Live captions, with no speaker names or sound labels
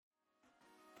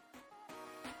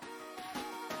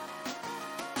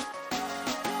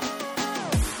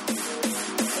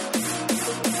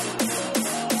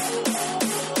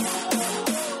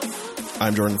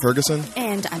I'm Jordan Ferguson.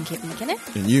 And I'm Caitlin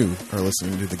McKinnon. And you are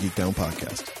listening to the Geek Down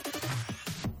Podcast.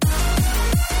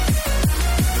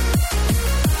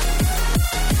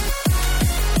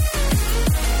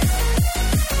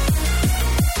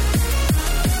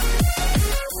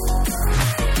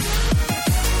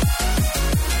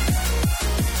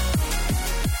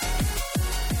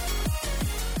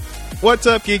 What's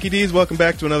up, Geeky D's? Welcome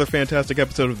back to another fantastic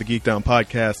episode of the Geek Down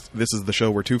Podcast. This is the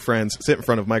show where two friends sit in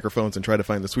front of microphones and try to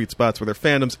find the sweet spots where their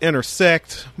fandoms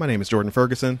intersect. My name is Jordan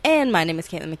Ferguson. And my name is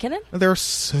Caitlin McKinnon. And there are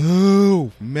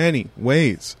so many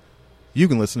ways you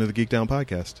can listen to the Geek Down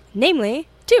Podcast. Namely,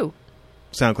 two.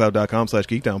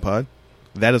 SoundCloud.com/GeekDownPod.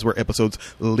 That is where episodes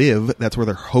live. That's where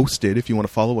they're hosted. If you want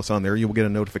to follow us on there, you will get a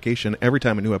notification every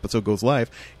time a new episode goes live.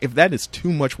 If that is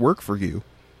too much work for you.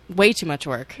 Way too much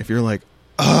work. If you're like,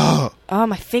 oh,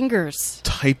 my fingers.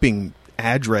 Typing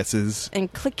addresses.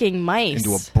 And clicking mice.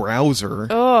 Into a browser.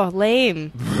 Oh,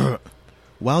 lame.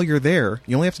 While you're there,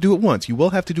 you only have to do it once. You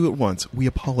will have to do it once. We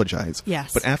apologize.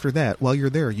 Yes. But after that, while you're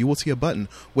there, you will see a button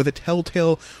with a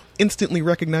telltale, instantly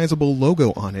recognizable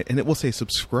logo on it, and it will say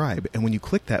subscribe. And when you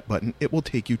click that button, it will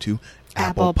take you to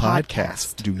Apple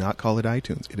Podcasts. Do not call it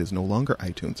iTunes. It is no longer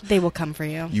iTunes. They will come for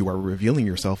you. You are revealing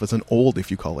yourself as an old if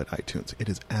you call it iTunes. It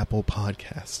is Apple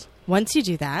Podcasts. Once you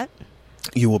do that,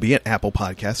 you will be at Apple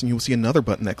Podcasts, and you will see another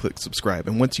button that clicks subscribe.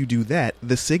 And once you do that,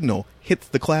 the signal hits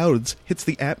the clouds, hits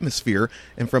the atmosphere,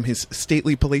 and from his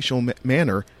stately palatial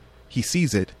manner, he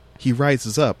sees it, he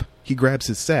rises up, he grabs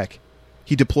his sack,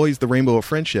 he deploys the rainbow of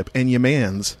friendship, and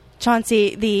Yamans,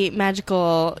 Chauncey, the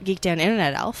magical Geek Down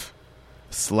internet elf,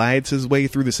 slides his way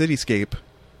through the cityscape,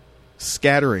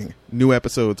 scattering new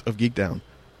episodes of Geek Down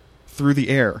through the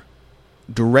air,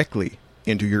 directly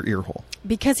into your ear hole.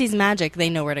 Because he's magic,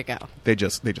 they know where to go. They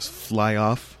just fly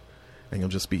off, and you'll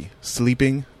just be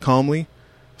sleeping calmly,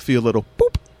 feel a little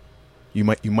boop. You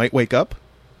might wake up,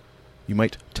 you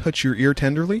might touch your ear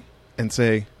tenderly, and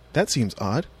say, that seems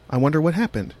odd, I wonder what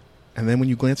happened. And then when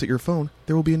you glance at your phone,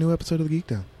 there will be a new episode of the Geek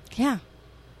Down. Yeah.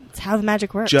 It's how the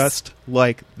magic works. Just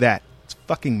like that. It's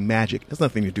fucking magic. It has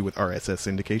nothing to do with RSS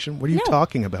syndication. What are you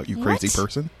talking about, you crazy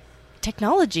person?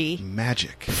 Technology.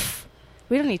 Magic.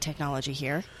 We don't need technology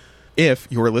here. If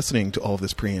you're listening to all of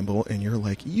this preamble and you're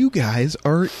like, you guys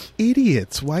are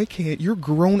idiots. Why can't you're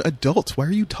grown adults? Why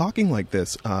are you talking like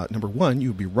this? Number one, you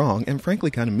would be wrong and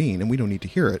frankly kind of mean, and we don't need to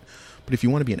hear it. But if you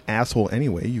want to be an asshole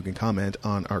anyway, you can comment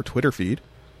on our Twitter feed.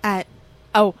 At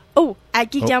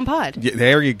Geek Down Pod. Yeah,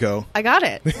 there you go. I got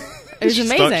it. It was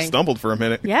amazing. Stumbled for a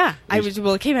minute. Yeah.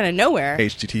 It came out of nowhere.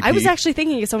 HTTP. I was actually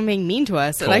thinking of someone being mean to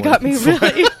us, and I got me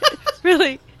really,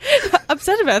 really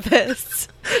upset about this.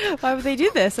 Why would they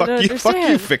do this? I don't understand. Fuck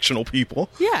you, fictional people.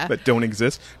 Yeah. That don't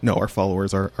exist. No, our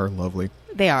followers are lovely.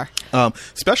 They are.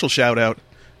 Special shout out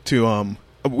to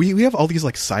we have all these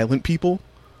like silent people.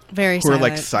 Very who silent. are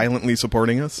like silently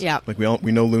supporting us. Yeah. Like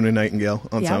we know Luna Nightingale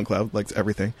on SoundCloud, likes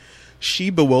everything.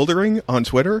 She Bewildering on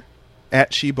Twitter,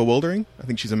 at She Bewildering. I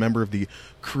think she's a member of the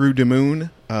Crew de Moon,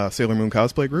 Sailor Moon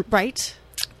cosplay group. Right.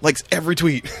 Likes every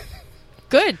tweet.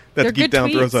 Good. That the Geek Down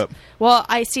throws up. Well,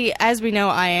 I see, as we know,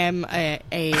 I am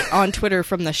a on Twitter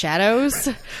from the shadows.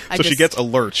 She gets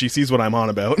alerts. She sees what I'm on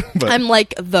about. But I'm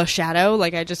like the shadow.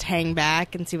 Like, I just hang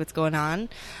back and see what's going on.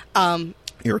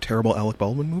 You're a terrible Alec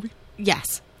Baldwin movie?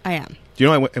 Yes, I am. Do you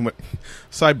know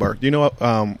sidebar, do you know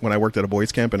when I worked at a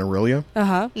boys camp in Aurelia?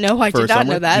 Uh-huh. No, I did not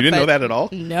know that. You didn't know that at all?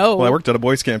 No. Well, I worked at a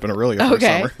boys camp in Aurelia for a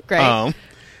summer. Great.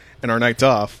 And our nights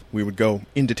off, we would go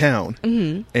into town,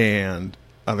 and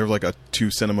there was like a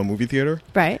 2-cinema movie theater.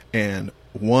 Right. And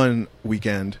one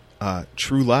weekend,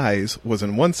 True Lies was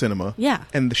in one cinema. Yeah.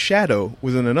 And The Shadow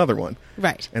was in another one.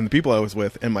 Right. And the people I was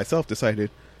with and myself decided,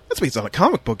 that's based on a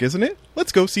comic book, isn't it?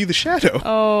 Let's go see The Shadow.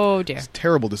 Oh, dear. It's a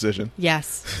terrible decision.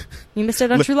 Yes. You missed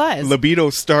out on True Lies.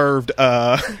 Libido-starved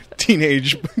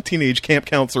teenage camp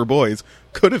counselor boys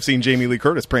could have seen Jamie Lee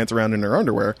Curtis prance around in her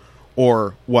underwear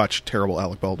or watch terrible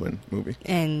Alec Baldwin movie.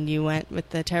 And you went with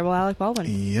the terrible Alec Baldwin.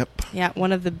 Yep. Yeah,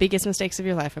 one of the biggest mistakes of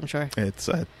your life, I'm sure. It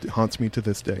haunts me to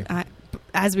this day.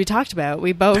 As we talked about,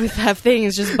 we both have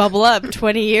things just bubble up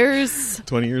 20 years.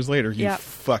 20 years later, you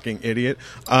fucking idiot.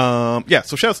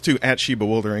 So shouts to at She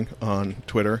Bewildering on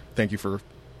Twitter. Thank you for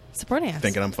supporting us.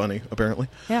 Thinking I'm funny, apparently.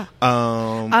 Yeah.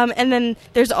 And then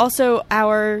there's also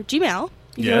our Gmail.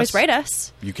 You can always write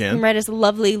us. You can. Write us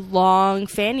lovely, long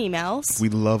fan emails. We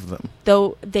love them.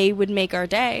 Though they would make our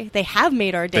day. They have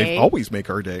made our day. They always make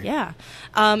our day. Yeah.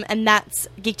 And that's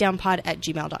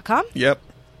geekdownpod@gmail.com. Yep.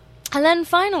 And then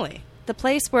finally, the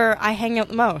place where I hang out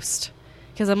the most.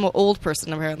 Because I'm an old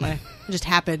person, apparently. It just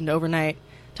happened overnight.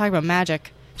 Talking about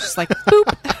magic. Just like,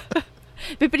 boop.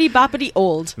 Bippity boppity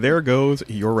old. There goes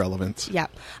your relevance. Yeah.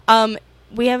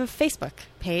 We have a Facebook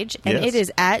page, and Yes. it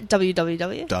is at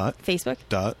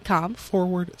www.facebook.com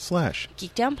 /.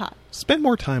 GeekdownPod. Spend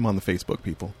more time on the Facebook,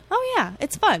 people. Oh, yeah.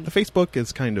 It's fun. The Facebook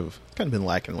is kind of been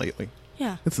lacking lately.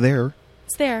 Yeah. It's there.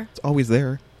 It's there. It's always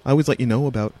there. I always let you know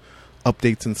about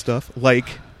updates and stuff,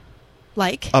 like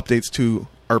updates to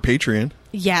our Patreon,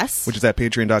 Yes. which is at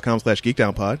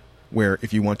patreon.com/geekdownpod, where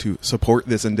if you want to support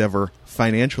this endeavor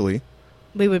financially,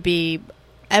 we would be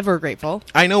ever grateful.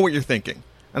 I know what you're thinking.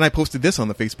 And I posted this on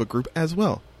the Facebook group as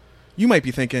well. You might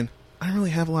be thinking, I don't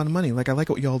really have a lot of money. Like, I like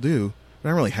what y'all do, but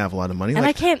I don't really have a lot of money. And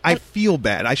like, I can't... I feel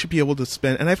bad. I should be able to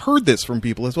spend... And I've heard this from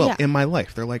people as well Yeah. in my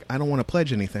life. They're like, I don't want to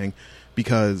pledge anything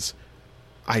because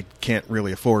I can't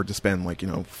really afford to spend, like,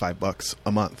 $5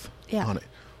 a month on it.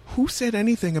 Who said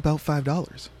anything about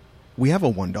 $5? We have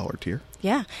a $1 tier.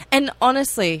 Yeah. And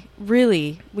honestly,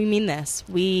 really, we mean this.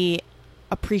 We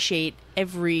appreciate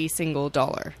every single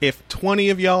dollar. If 20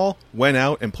 of y'all went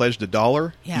out and pledged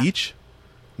 $1 Yeah. each,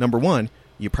 number one,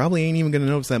 you probably ain't even going to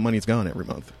notice that money's gone every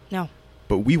month. No.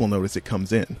 But we will notice it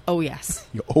comes in. Oh, yes.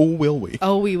 Oh, will we?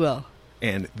 Oh, we will.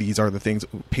 And these are the things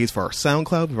that pays for our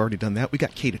SoundCloud. We've already done that. We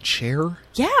got Kate a chair.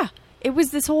 Yeah. It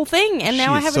was this whole thing, and now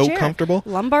She I is have so a chair. comfortable.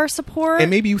 Lumbar support. And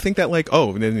maybe you think that, like,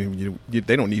 oh,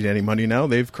 they don't need any money now.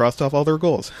 They've crossed off all their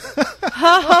goals.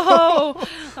 Oh.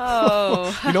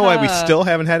 You know why we still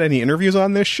haven't had any interviews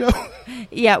on this show?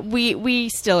 Yeah, we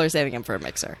still are saving him for a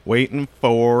mixer. Waiting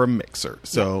for a mixer.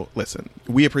 So, listen,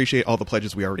 we appreciate all the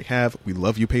pledges we already have. We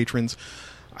love you, patrons.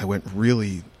 I went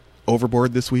really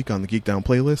overboard this week on the Geek Down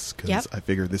playlist because I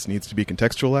figured this needs to be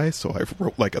contextualized, so I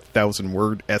wrote like a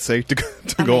 1,000-word essay to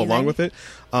go along with it.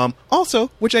 Also,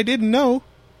 which I didn't know,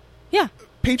 Yeah.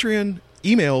 Patreon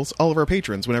emails all of our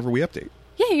patrons whenever we update.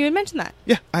 Yeah, you had mentioned that.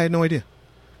 Yeah, I had no idea.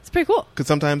 It's pretty cool. Because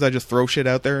sometimes I just throw shit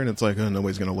out there and it's like, oh,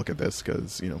 nobody's going to look at this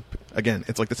because, again,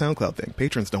 it's like the SoundCloud thing.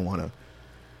 Patrons don't want to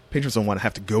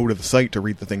have to go to the site to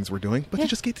read the things we're doing, but it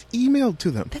just gets emailed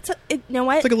to them. You know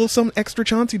what? It's like a little something extra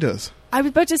Chauncey does. I was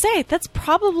about to say, that's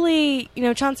probably,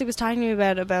 Chauncey was talking to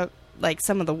me about like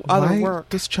some of the other Why work.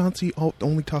 does Chauncey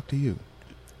only talk to you?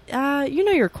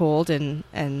 You're cold and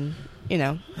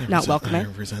not welcoming.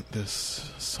 I resent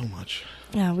this so much.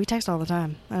 Yeah, we text all the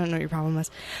time. I don't know what your problem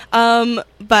is.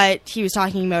 But he was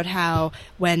talking about how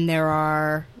when there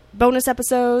are bonus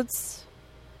episodes,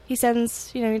 he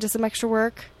sends, he does some extra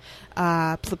work.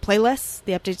 Playlists,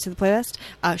 the updates to the playlist,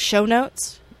 show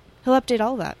notes. He'll update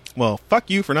all of that. Well, fuck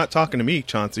you for not talking to me,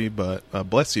 Chauncey, but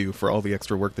bless you for all the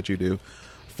extra work that you do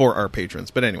for our patrons.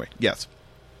 But anyway, yes,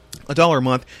 $1 a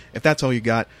month. If that's all you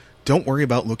got, don't worry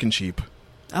about looking cheap.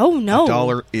 Oh, no.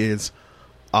 $1 is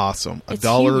awesome. It's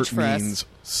 $1 huge for us. means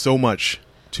so much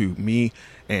to me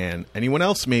and anyone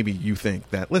else. Maybe you think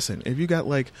that, listen, if you got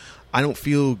like, I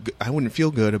wouldn't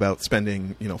feel good about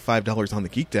spending, $5 on the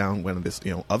Geek Down when this,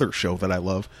 other show that I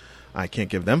love, I can't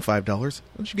give them $5. Why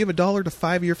don't you give $1 to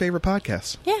 5 of your favorite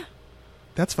podcasts? Yeah.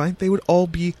 That's fine. They would all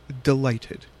be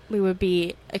delighted. We would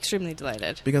be extremely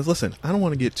delighted. Because listen, I don't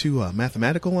want to get too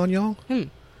mathematical on y'all.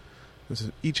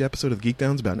 Each episode of Geek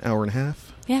Down is about an hour and a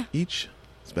half. Yeah. Each.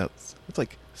 It's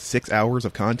like 6 hours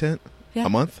of content a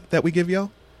month that we give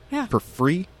y'all. Yeah. For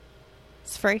free.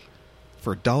 It's free.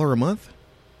 For $1 a month.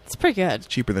 It's pretty good. It's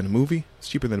cheaper than a movie. It's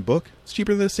cheaper than a book. It's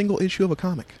cheaper than a single issue of a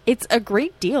comic. It's a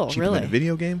great deal, cheaper really. Than a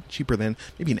video game. Cheaper than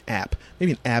maybe an app.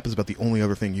 Maybe an app is about the only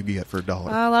other thing you get for $1.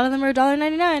 A lot of them are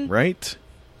 $1.99. Right?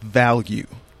 Value.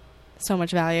 So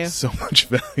much value. So much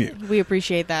value. We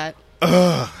appreciate that.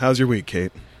 How's your week,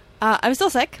 Kate? I'm still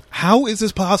sick. How is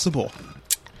this possible?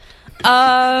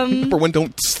 Number one,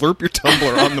 don't slurp your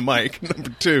tumbler on the mic. Number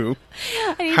two,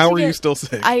 how are you still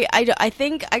sick? I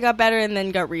think I got better and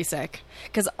then got re-sick.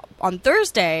 Because on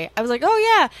Thursday, I was like,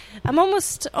 oh yeah, I'm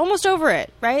almost over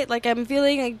it, right? Like I'm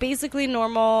feeling like basically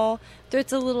normal.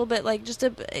 It's a little bit like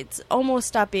it's almost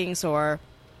stopped being sore.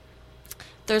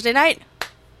 Thursday night,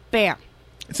 bam.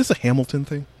 Is this a Hamilton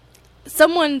thing?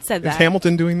 Someone said that. Is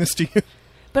Hamilton doing this to you?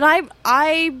 But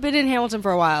I've been in Hamilton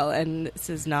for a while, and this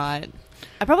is not...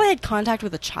 I probably had contact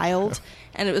with a child,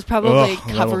 and it was probably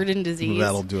covered in disease.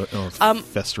 That'll do it. Oh,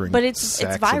 festering but it's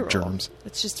sacks viral. of germs.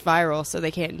 It's just viral, so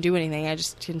they can't do anything. I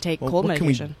just can take cold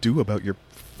medication. What can we do about your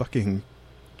fucking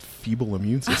feeble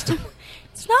immune system?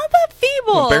 It's not that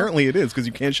feeble. Well, apparently it is, because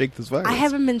you can't shake this virus. I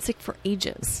haven't been sick for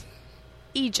ages.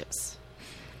 Ages.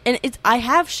 And I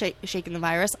have shaken the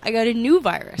virus. I got a new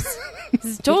virus. This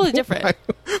is totally different.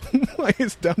 Why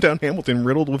is downtown Hamilton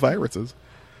riddled with viruses?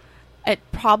 It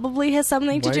probably has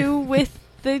something to do with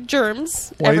the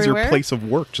germs Why everywhere. is your place of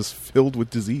work just filled with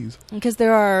disease? Because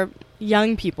there are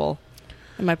young people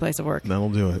in my place of work. That'll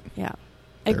do it. Yeah.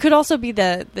 It could also be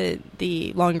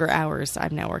the longer hours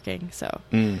I'm now working. So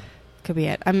Could be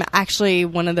it. I'm actually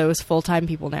one of those full-time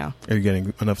people now. Are you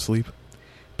getting enough sleep?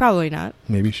 Probably not.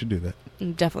 Maybe you should do that.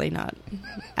 Definitely not.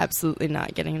 Absolutely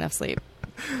not getting enough sleep.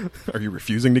 Are you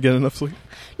refusing to get enough sleep?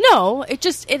 No, it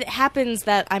happens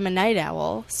that I'm a night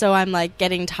owl, so I'm like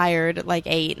getting tired at like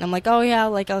 8, and I'm like, oh yeah,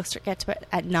 like I'll get to bed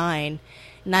at 9.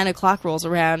 9 o'clock rolls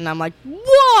around, and I'm like,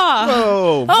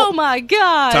 whoa! Oh my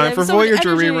god! Time for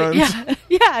Voyager reruns. Yeah,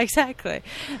 yeah, exactly.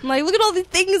 I'm like, look at all the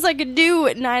things I could do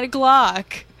at 9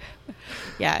 o'clock.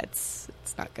 Yeah, it's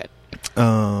not good.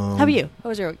 How about you? What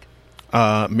was your week?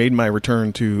 Made my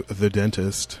return to the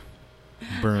dentist.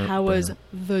 How was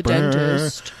the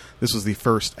dentist? This was the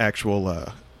first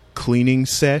actual cleaning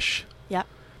sesh. Yeah.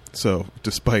 So,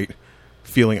 despite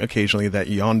feeling occasionally that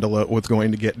Yondola was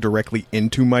going to get directly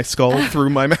into my skull through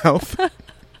my mouth,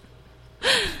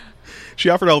 she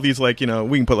offered all these, like, we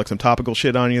can put like some topical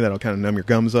shit on you that'll kind of numb your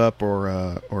gums up,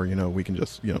 or we can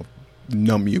just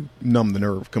numb the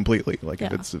nerve completely, like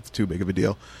if it's too big of a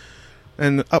deal.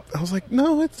 And I was like,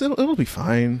 no, it'll be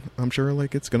fine. I'm sure,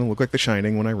 like, it's gonna look like The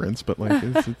Shining when I rinse, but like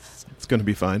it's gonna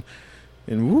be fine.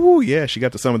 And woo, yeah, she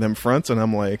got to some of them fronts, and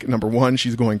I'm like, number one,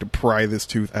 she's going to pry this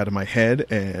tooth out of my head,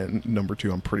 and number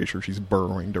two, I'm pretty sure she's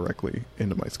burrowing directly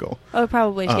into my skull. Oh,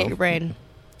 probably to get your brain.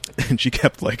 And she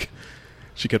kept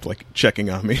checking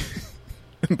on me.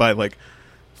 And by like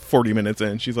 40 minutes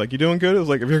in, she's like, "You doing good?" I was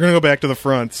like, "If you're gonna go back to the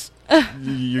fronts,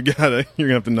 you're gonna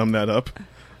have to numb that up."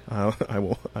 I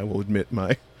will admit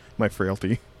my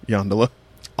frailty, Yondola.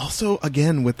 Also,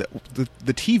 again, with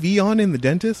the TV on in the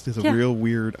dentist is a real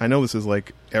weird. I know this is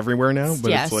like everywhere now,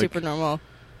 but it's like super normal.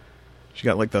 She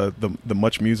got like the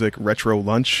Much Music retro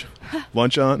lunch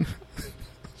on.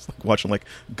 It's like watching like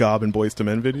Gob and Boyz II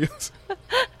Men videos.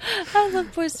 I love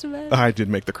Boyz II Men. I did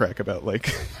make the crack about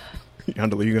like,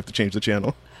 Yondola, you have to change the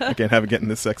channel. I can't have it getting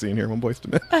this sexy in here when Boyz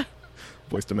II Men.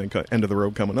 Boyz II Men end of the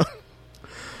road coming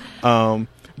on.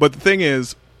 But the thing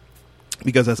is,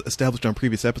 because as established on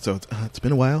previous episodes, it's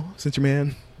been a while since your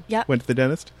man went to the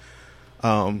dentist.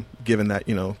 Given that,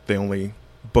 they only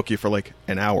book you for like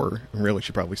an hour, and really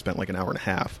she probably spent like an hour and a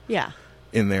half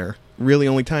in there. Really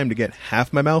only time to get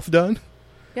half my mouth done.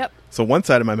 Yep. So one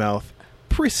side of my mouth,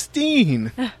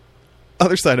 pristine.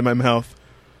 Other side of my mouth,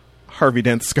 Harvey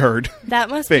Dent scarred.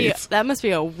 That must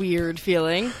be a weird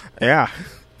feeling. Yeah.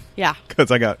 Yeah.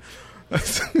 Because I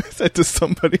said to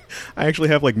somebody, I actually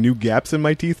have like new gaps in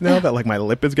my teeth now that like my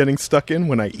lip is getting stuck in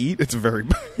when I eat. It's very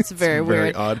very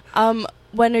weird. Odd.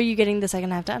 When are you getting the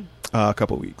second half done? A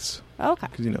couple weeks. Okay.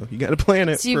 Because you got to plan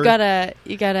it. So you gotta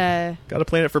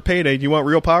plan it for payday. Do you want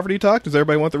real poverty talk? Does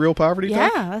everybody want the real poverty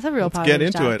talk? Yeah, that's a real poverty talk.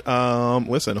 Let's get into it.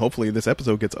 Listen, hopefully this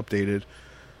episode gets updated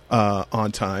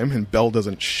on time and Bell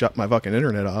doesn't shut my fucking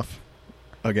internet off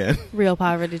again. Real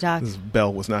poverty talk.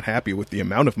 Bell was not happy with the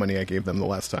amount of money I gave them the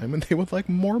last time, and they would like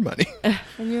more money.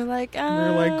 And you're like,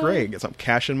 They're like, great, guess I'm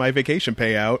cashing my vacation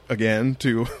payout again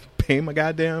to pay my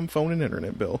goddamn phone and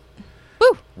internet bill.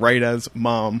 Woo! Right as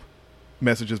Mom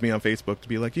messages me on Facebook to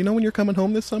be like, when you're coming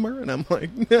home this summer? And I'm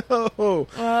like, no.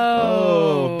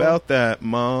 Oh, about that,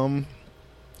 Mom.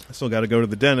 I still got to go to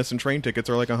the dentist, and train tickets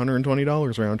are like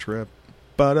 $120 round trip.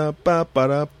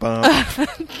 Ba-da-ba-ba-da-ba.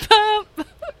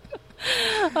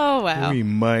 Oh wow. We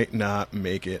might not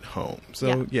make it home.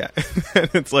 So yeah.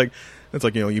 it's like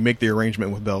you make the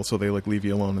arrangement with Bell, so they like leave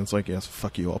you alone. And it's like, yes,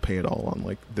 fuck you, I'll pay it all on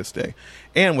like this day.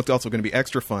 And what's also going to be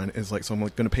extra fun is like, so I'm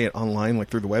like going to pay it online, like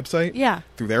through the website. Yeah.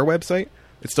 Through their website.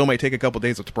 It still might take a couple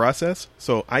days to process.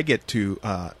 So I get to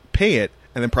pay it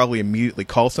and then probably immediately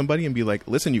call somebody and be like,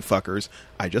 listen, you fuckers,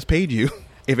 I just paid you.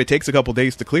 If it takes a couple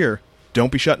days to clear,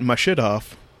 don't be shutting my shit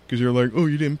off because you're like, oh,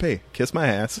 you didn't pay. Kiss my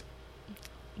ass.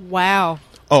 Wow.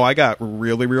 Oh, I got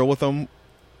really real with them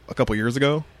a couple years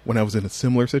ago when I was in a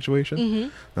similar situation. Mm-hmm.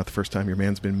 Not the first time your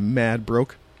man's been mad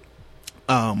broke.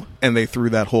 And they threw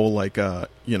that whole like, we're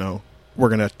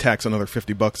going to tax another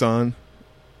 $50 on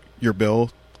your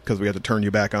bill because we had to turn you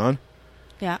back on.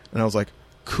 Yeah. And I was like,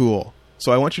 cool.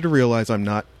 So I want you to realize I'm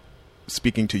not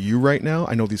speaking to you right now.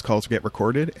 I know these calls get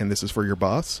recorded and this is for your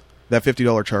boss. That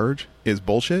 $50 charge is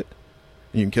bullshit.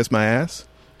 You can kiss my ass.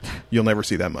 You'll never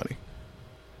see that money.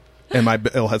 And my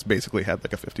bill has basically had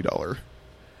like a $50.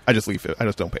 I just leave it. I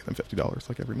just don't pay them $50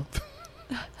 like every month.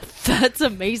 That's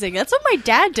amazing. That's what my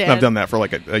dad did. And I've done that for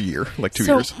like a year, like 2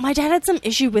 years. So my dad had some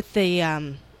issue with the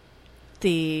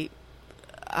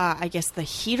I guess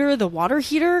the water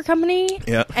heater company.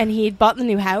 Yeah. And he'd bought the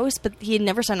new house, but he had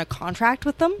never signed a contract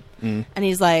with them. Mm. And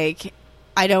he's like,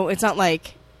 it's not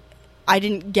like I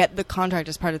didn't get the contract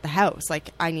as part of the house.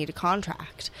 Like, I need a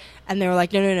contract. And they were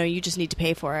like, no, you just need to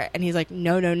pay for it. And he's like,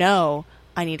 no,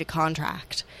 I need a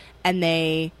contract. And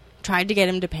they tried to get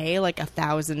him to pay like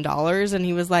 $1,000. And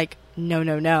he was like,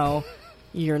 no,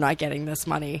 you're not getting this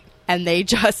money. And they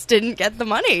just didn't get the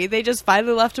money. They just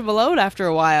finally left him alone after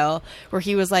a while, where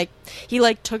he was like, he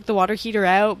like took the water heater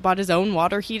out, bought his own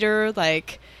water heater,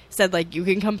 like said like, you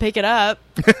can come pick it up.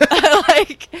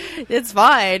 Like, it's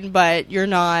fine, but you're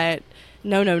not,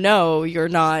 no, you're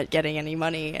not getting any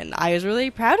money. And I was really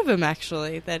proud of him,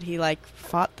 actually, that he like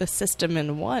fought the system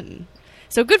and won.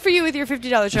 So good for you with your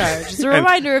 $50 charge. It's a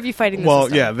reminder of you fighting the system.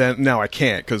 Well, yeah, then now I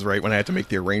can't, because right when I had to make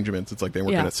the arrangements, it's like they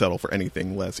weren't Yeah. going to settle for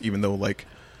anything less, even though like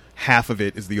half of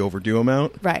it is the overdue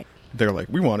amount. Right. They're like,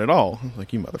 we want it all. I'm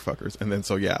like, you motherfuckers. And then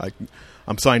so yeah,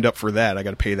 I'm signed up for that. I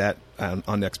got to pay that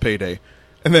on next payday.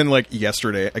 And then like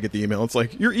yesterday, I get the email. It's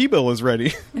like, your e-bill is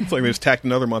ready. It's like they just tacked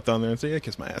another month on there and say, yeah,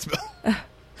 kiss my ass, Bill.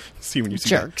 See when you see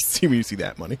Jerks. that. See when you see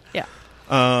that money. Yeah.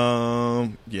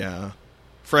 Yeah.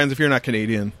 Friends, if you're not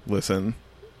Canadian, listen.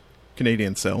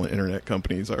 Canadian cell and internet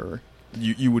companies are,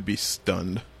 you would be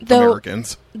stunned.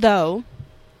 Americans. Though,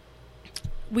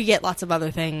 we get lots of other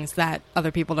things that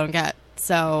other people don't get.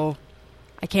 So,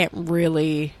 I can't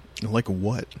really... Like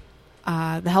what?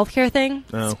 The healthcare thing?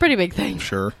 Oh. It's a pretty big thing.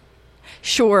 Sure.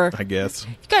 Sure. I guess.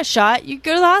 You got shot, you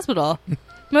go to the hospital.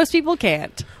 Most people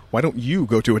can't. Why don't you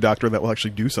go to a doctor that will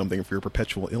actually do something for your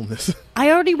perpetual illness?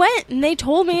 I already went, and they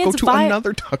told me Go it's to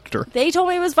another doctor. They told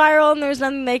me it was viral, and there was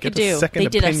nothing they could Get a do. second They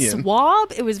did opinion. a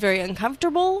swab. It was very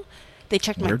uncomfortable. They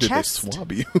checked Where my did chest. they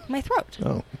swab you? My throat.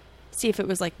 Oh. See if it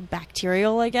was, like,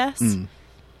 bacterial, I guess. Mm.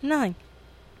 Nothing.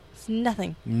 It's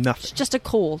nothing. It's Nothing. just a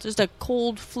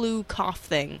cold flu cough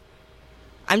thing.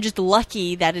 I'm just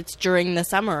lucky that it's during the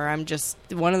summer. I'm just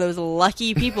one of those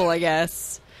lucky people, I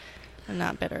guess. I'm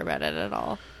not bitter about it at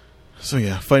all. So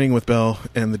yeah, fighting with Belle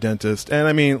and the dentist. And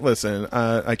I mean, listen,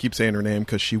 I keep saying her name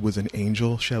because she was an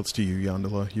angel. Shouts to you,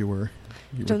 Yondala. You were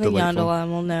Don't think delightful. Yondala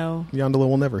will know. Yondala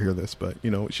will never hear this, but,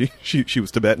 you know, she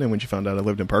was Tibetan, and when she found out I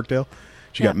lived in Parkdale,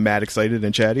 she got mad excited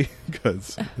and chatty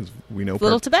because we know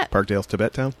Little Tibet. Parkdale's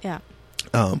Tibet town. Yeah.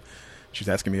 She's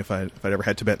asking me if I'd ever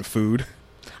had Tibetan food.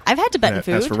 I've had Tibetan And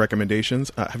food. asked for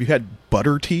recommendations. Have you had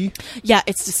butter tea? Yeah,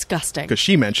 it's disgusting. Because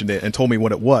she mentioned it and told me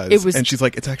what it was. It was- and she's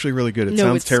like, it's actually really good. It No,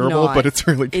 sounds it's terrible, not. but it's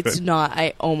really good. It's not.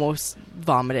 I almost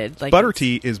vomited. Like, Butter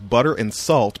tea is butter and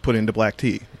salt put into black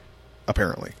tea,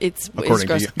 apparently. It's according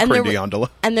gross. to And Yondala.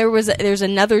 And there's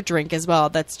another drink as well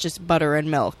that's just butter and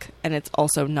milk, and it's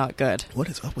also not good. What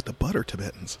is up with the butter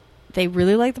Tibetans? They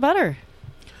really like the butter.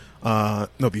 No,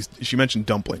 she mentioned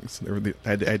dumplings. I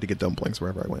had to get dumplings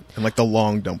wherever I went, and like the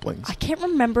long dumplings. I can't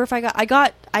remember if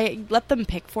I let them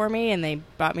pick for me, and they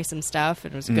brought me some stuff,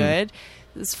 and it was good.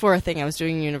 It was for a thing I was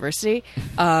doing in university,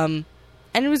 and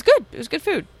it was good. It was good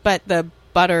food. But the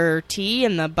butter tea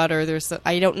and the butter,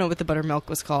 I don't know what the buttermilk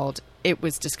was called. It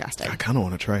was disgusting. I kind of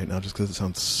want to try it now, just because it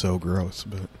sounds so gross.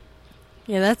 But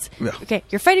Yeah, Yeah. okay.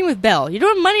 You're fighting with Belle. You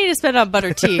don't have money to spend on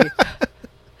butter tea.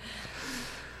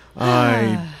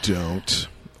 I don't.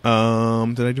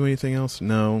 Did I do anything else?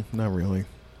 No, not really.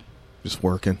 Just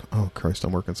working. Oh Christ,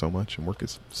 I'm working so much, and work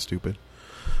is stupid.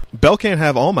 Belle can't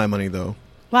have all my money though,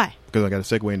 Why? because I got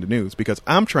to segue into news. Because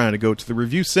I'm trying to go to the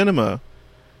Review Cinema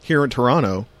here in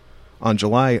Toronto on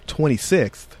July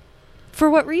 26th. For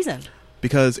what reason?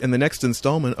 Because in the next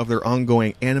installment of their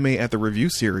ongoing Anime at the Review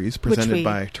series, presented we-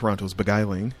 by Toronto's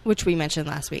Beguiling. Which we mentioned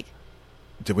last week.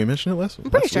 Did we mention it last week?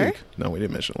 I'm pretty sure. No, we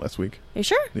didn't mention it last week. Are you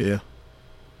sure? Yeah,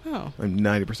 Oh. I'm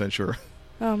 90% sure.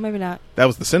 Oh, maybe not. That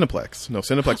was the Cineplex. No,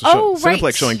 Cineplex was Oh, right.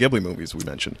 Cineplex showing Ghibli movies we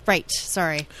mentioned. Right.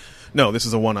 Sorry. No, this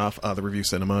is a one-off. The Review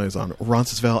Cinema is on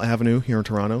Roncesvalles Avenue here in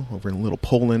Toronto, over in Little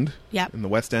Poland, Yep. in the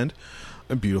West End.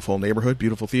 A beautiful neighborhood,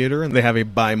 beautiful theater, and they have a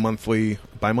bi-monthly,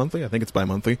 I think it's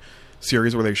bi-monthly,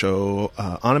 series where they show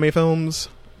anime films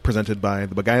presented by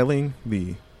The Beguiling,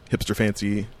 the hipster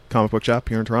fancy comic book shop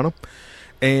here in Toronto.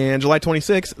 And July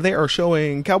 26th, they are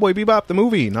showing Cowboy Bebop, the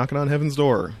movie, Knocking on Heaven's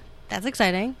Door, That's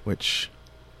exciting. which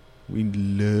we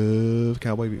love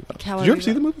Cowboy Bebop. Cowboy Did you ever Bebop.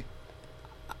 see the movie?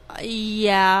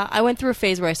 Yeah, I went through a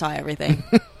phase where I saw everything.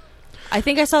 I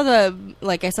think I saw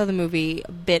the movie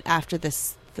a bit after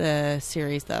the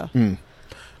series though.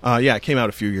 Yeah, it came out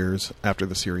a few years after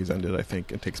the series ended, I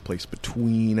think. It takes place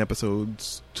between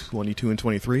episodes 22 and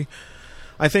 23.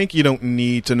 I think you don't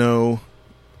need to know...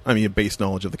 I mean, a base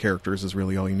knowledge of the characters is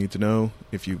really all you need to know.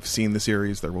 If you've seen the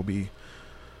series, there will be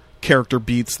character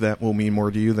beats that will mean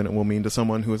more to you than it will mean to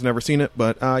someone who has never seen it.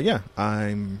 But, yeah,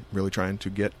 I'm really trying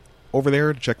to get over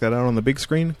there to check that out on the big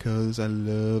screen, because I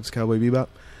love Cowboy Bebop.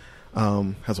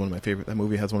 That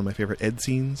movie has one of my favorite Ed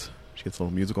scenes. She gets a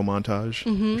little musical montage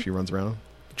where she runs around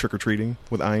trick-or-treating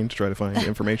with Ein to try to find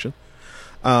information.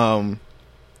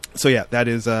 So yeah, that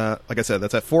is, like I said,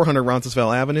 that's at 400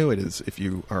 Roncesvalles Avenue. It is, if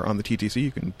you are on the TTC,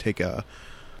 you can take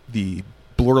the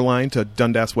Bloor line to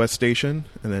Dundas West Station,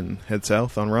 and then head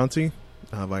south on Roncy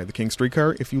via the King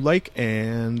streetcar if you like,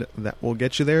 and that will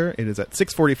get you there. It is at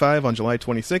 6:45 on July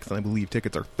 26th, and I believe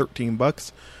tickets are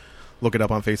 $13. Look it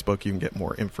up on Facebook. You can get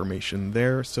more information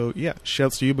there. So, yeah,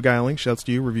 shouts to you, Beguiling. Shouts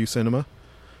to you, Review Cinema.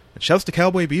 And shouts to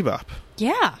Cowboy Bebop.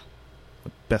 Yeah.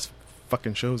 The best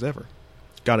fucking shows ever.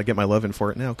 Gotta get my love in for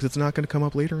it now, because it's not going to come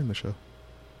up later in the show.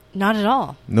 Not at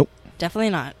all. Nope. Definitely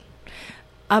not.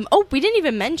 We didn't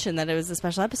even mention that it was a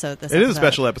special episode this It is a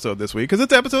special episode this week, because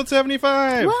it's episode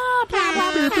 75! Blah, blah,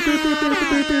 blah, blah,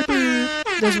 blah, blah.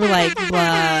 Those were like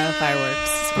blah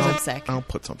fireworks, because I'm sick. I'll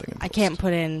put something in post. I can't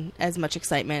put in as much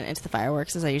excitement into the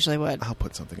fireworks as I usually would. I'll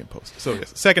put something in post. So,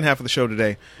 yes, second half of the show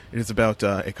today, it is about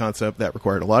a concept that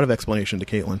required a lot of explanation to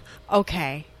Caitlin.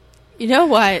 Okay. You know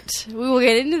what? We will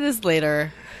get into this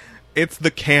later. It's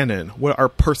the canon. What are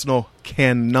personal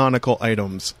canonical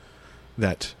items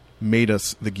that made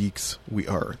us the geeks we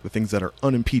are. The things that are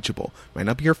unimpeachable. Might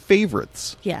not be your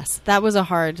favorites. Yes, that was a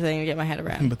hard thing to get my head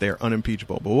around. But they are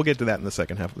unimpeachable. But we'll get to that in the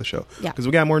second half of the show. Yeah. Because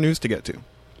we got more news to get to.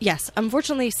 Yes.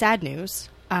 Unfortunately, sad news.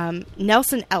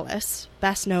 Nelson Ellis,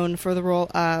 best known for the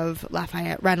role of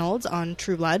Lafayette Reynolds on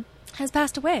True Blood, has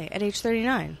passed away at age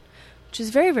 39. Which is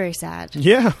very, very sad.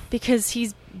 Yeah. Because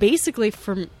he's basically,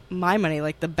 for my money,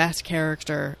 like the best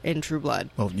character in True Blood.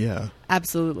 Oh, yeah.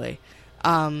 Absolutely.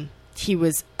 He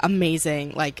was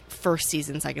amazing, like, first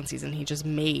season, second season. He just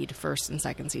made first and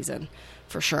second season,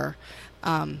 for sure.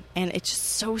 And it's just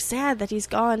so sad that he's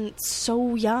gone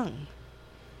so young.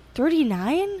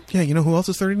 39? Yeah, you know who else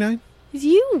is 39? It's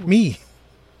you. Me.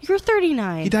 You're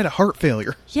 39. He died of heart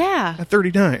failure. Yeah. At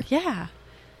 39. Yeah.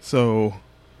 So,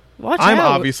 Watch I'm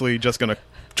out. obviously just going to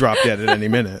drop dead at any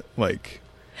minute. Like,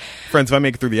 friends, if I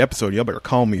make it through the episode, y'all better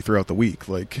call me throughout the week.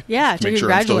 Like, yeah, to make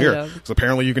sure I'm still congratulate here. him. Because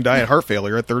apparently you can die at heart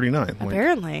failure at 39. Like,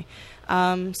 Apparently.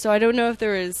 So I don't know if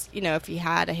there is, if he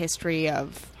had a history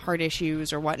of heart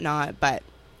issues or whatnot, but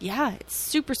yeah, it's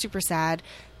super, super sad.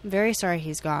 I'm very sorry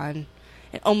he's gone.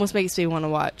 It almost makes me want to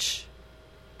watch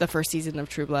the first season of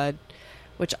True Blood,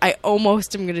 which I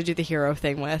almost am going to do the hero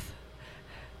thing with.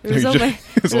 There's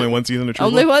There's only one season of True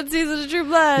Blood. Only one season of True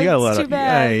Blood. You gotta It's too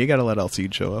bad. you gotta let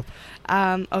Alcide show up.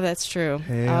 Oh, that's true.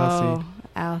 Hey,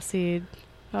 Alcide.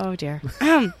 Oh, dear.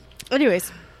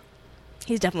 Anyways,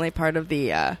 he's definitely part of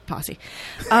the posse.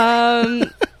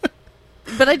 But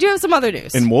I do have some other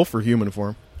news. In wolf or human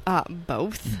form?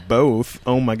 Both. Both.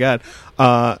 Oh, my God.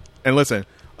 And listen,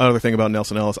 another thing about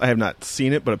Nelson Ellis, I have not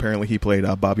seen it, but apparently he played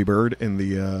Bobby Bird in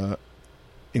the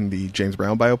James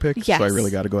Brown biopic. Yes. So I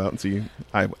really got to go out and see.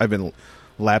 I've been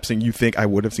lapsing. You think I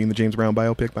would have seen the James Brown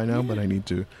biopic by now, but I need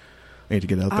to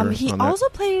get out there. He on also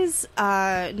that. plays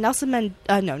Nelson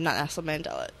Mandela. No, not Nelson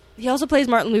Mandela. He also plays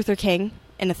Martin Luther King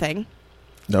in a thing.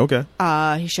 Okay.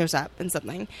 He shows up in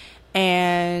something,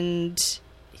 and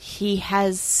he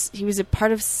was a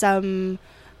part of some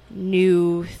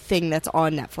new thing that's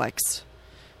on Netflix.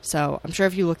 So I'm sure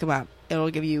if you look him up, it'll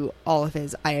give you all of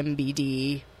his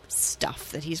IMDb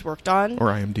stuff that he's worked on. Or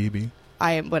IMDb.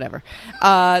 Whatever.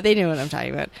 They know what I'm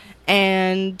talking about.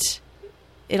 And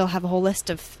it'll have a whole list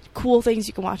of cool things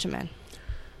you can watch him in.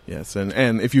 Yes,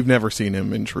 and if you've never seen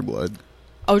him in True Blood,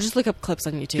 oh, just look up clips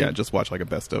on YouTube. yeah, just watch like a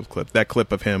best of clip. That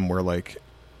clip of him where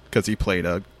because he played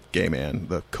a gay man,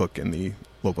 the cook in the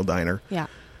local diner. Yeah.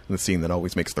 And the scene that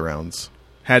always makes the rounds,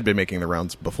 had been making the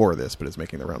rounds before this, but is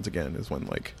making the rounds again, is when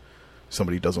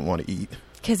somebody doesn't want to eat.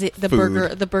 Because the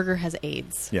burger has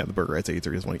AIDS. Yeah, the burger has AIDS,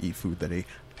 or he doesn't want to eat food that a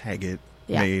faggot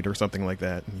made or something like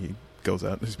that. And he goes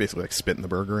out and he's basically spit in the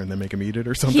burger and then make him eat it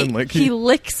or something. He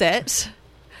licks it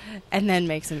and then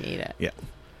makes him eat it. Yeah.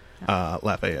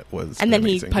 Lafayette was and then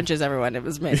amazing. He punches everyone. It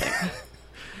was amazing.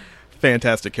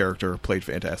 Fantastic character, played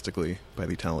fantastically by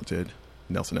the talented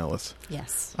Nelson Ellis.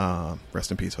 Yes.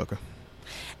 Rest in peace, Hooker.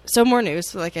 So more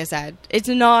news, like I said. It's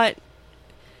not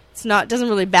doesn't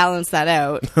really balance that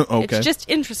out. Okay. It's just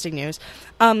interesting news.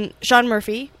 Sean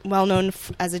Murphy, well known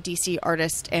as a DC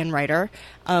artist and writer,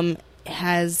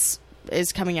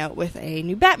 is coming out with a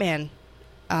new Batman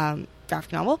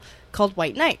graphic novel called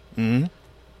White Knight. Mm-hmm.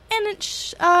 And it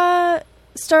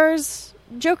stars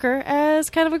Joker as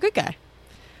kind of a good guy.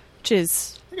 Which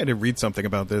is... I think I did read something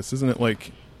about this. Isn't it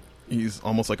like he's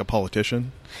almost like a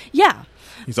politician? Yeah.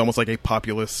 He's almost like a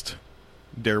populist,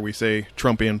 dare we say,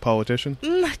 Trumpian politician?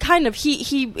 Kind of.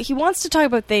 He wants to talk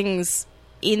about things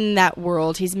in that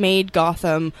world. He's made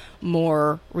Gotham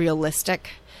more realistic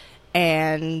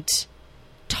and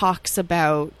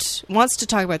wants to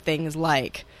talk about things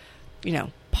like,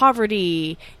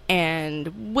 poverty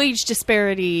and wage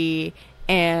disparity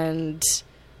and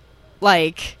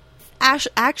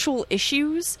actual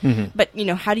issues. Mm-hmm. But,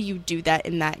 how do you do that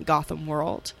in that Gotham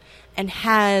world? and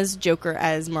has Joker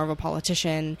as more of a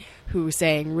politician who's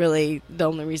saying, really, the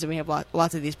only reason we have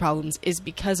lots of these problems is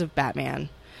because of Batman.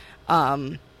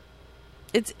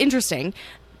 It's interesting.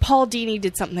 Paul Dini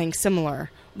did something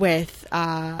similar with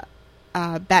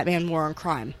Batman War on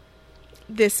Crime.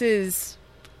 This is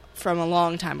from a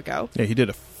long time ago. Yeah, he did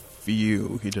a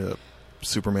few. He did a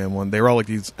Superman one. They were all like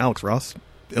these. Alex Ross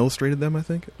illustrated them, I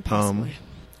think. Possibly.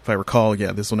 If I recall,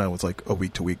 yeah, this one I was like a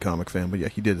week-to-week comic fan, but yeah,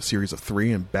 he did a series of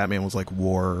 3, and Batman was like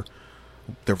War.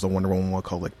 There was a Wonder Woman one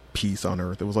called like Peace on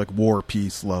Earth. It was like War,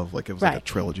 Peace, Love. Like it was like a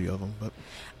trilogy of them. But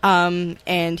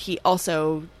and he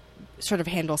also sort of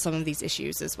handles some of these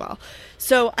issues as well.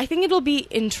 So I think it'll be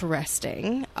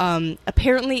interesting.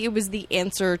 Apparently, it was the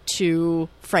answer to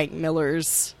Frank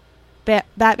Miller's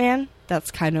Batman. That's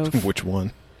kind of which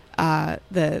one? I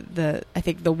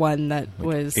think the one that like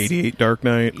was 88 Dark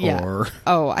Knight, or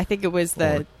I think it was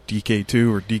the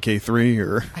DK2 or DK3,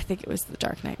 or I think it was the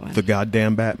Dark Knight one. The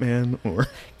Goddamn Batman, or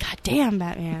Goddamn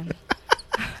Batman.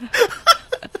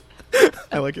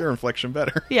 I like your inflection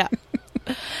better. Yeah.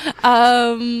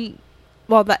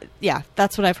 Well,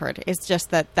 that's what I've heard. It's just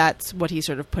that's what he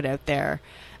sort of put out there.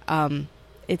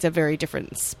 It's a very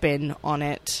different spin on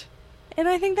it, and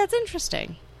I think that's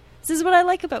interesting. This is what I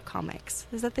like about comics,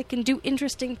 is that they can do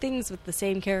interesting things with the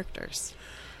same characters.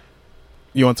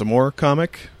 You want some more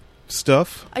comic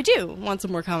stuff? I do want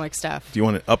some more comic stuff. Do you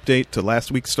want an update to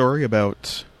last week's story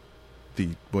about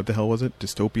what the hell was it?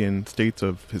 Dystopian States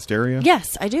of Hysteria?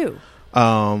 Yes, I do.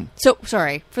 So,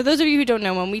 sorry. For those of you who don't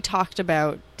know, when we talked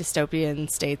about dystopian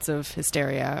states of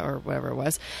hysteria, or whatever it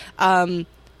was,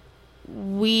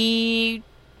 we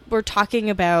were talking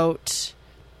about...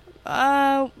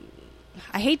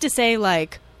 I hate to say,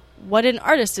 like, what an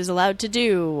artist is allowed to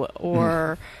do,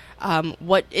 or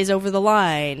what is over the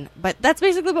line, but that's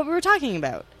basically what we were talking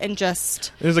about. And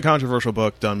just... It is a controversial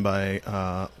book done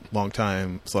by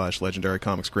longtime / legendary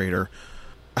comics creator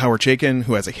Howard Chaykin,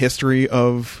 who has a history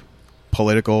of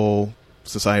political,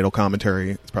 societal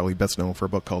commentary. It's probably best known for a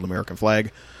book called American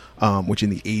Flag, which in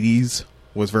the 80s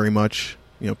was very much,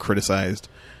 criticized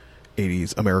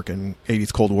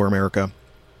 80s Cold War America.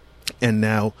 And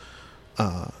now...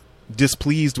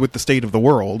 displeased with the state of the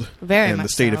world and the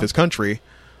state of his country,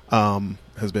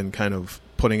 has been kind of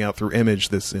putting out through Image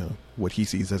this, what he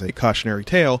sees as a cautionary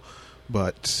tale,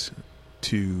 but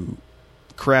to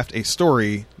craft a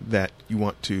story that you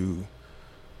want to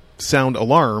sound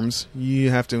alarms,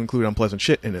 you have to include unpleasant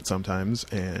shit in it sometimes,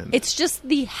 and it's just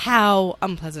how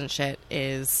unpleasant shit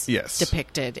is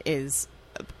depicted is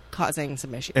causing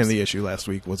some issues. And the issue last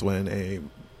week was when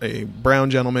a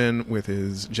brown gentleman with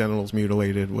his genitals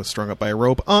mutilated was strung up by a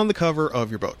rope on the cover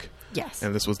of your book. Yes.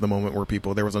 And this was the moment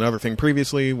where there was another thing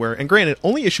previously where, and granted,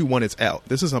 only issue 1 is out.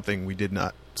 This is something we did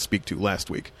not speak to last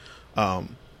week,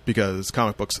 because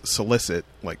comic books solicit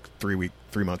like 3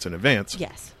 months in advance.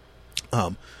 Yes.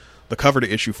 The cover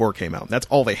to issue 4 came out. That's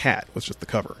all they had, was just the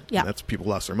cover. Yeah. And that's what people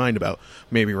lost their mind about,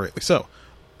 maybe rightly so.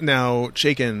 Now,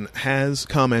 Chaykin has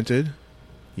commented.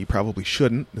 He probably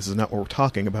shouldn't. This is not what we're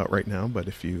talking about right now, but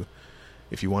if you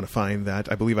want to find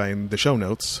that, I believe in the show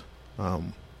notes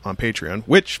on Patreon,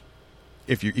 which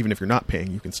even if you're not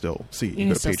paying, you can still see. You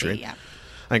go to Patreon. See, yeah.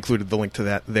 I included the link to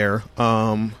that there.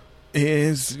 I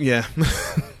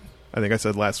think I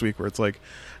said last week where it's like,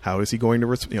 how is he going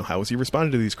to how is he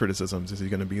responding to these criticisms? Is he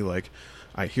going to be like,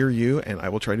 I hear you and I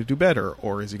will try to do better,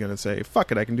 or is he going to say,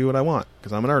 fuck it, I can do what I want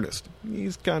because I'm an artist?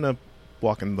 He's kind of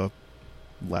walking the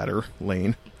ladder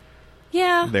lane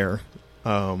there.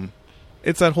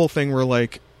 It's that whole thing where,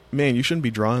 like, man, you shouldn't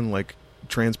be drawing like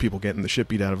trans people getting the shit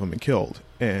beat out of them and killed.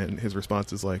 And his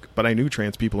response is like, but I knew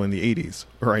trans people in the 80s,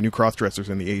 or I knew cross-dressers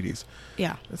in the 80s.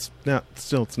 Yeah. It's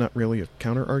not really a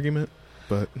counter argument,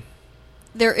 but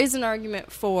there is an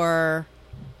argument for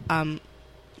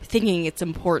thinking it's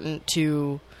important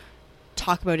to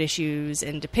talk about issues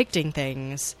and depicting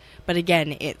things, but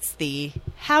again, it's the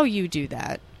how you do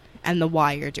that and the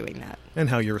why you're doing that. And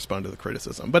how you respond to the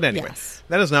criticism. But anyway,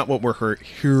 that is not what we're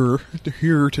here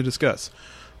to discuss.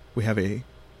 We have a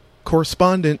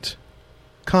correspondent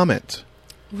comment.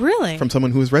 Really? From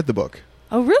someone who has read the book.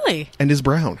 Oh, really? And is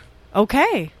brown.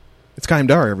 Okay. It's Chaim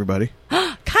Dar, everybody.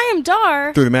 Chaim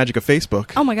Dar? Through the magic of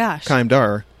Facebook. Oh, my gosh. Chaim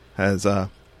Dar has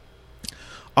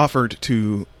offered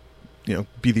to,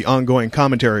 be the ongoing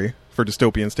commentary for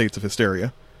Dystopian States of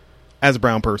Hysteria as a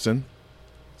brown person,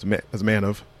 as a man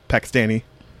of Pakistani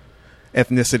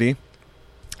ethnicity,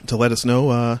 to let us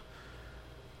know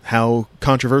how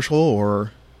controversial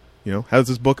or, how does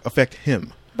this book affect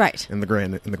him? Right. In the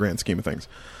grand scheme of things.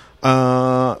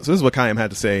 So this is what Chaim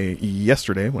had to say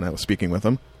yesterday when I was speaking with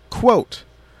him. Quote,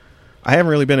 I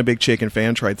haven't really been a big Chaykin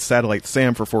fan. Tried Satellite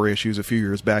Sam for 4 issues a few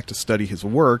years back to study his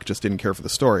work. Just didn't care for the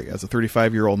story. As a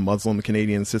 35-year-old Muslim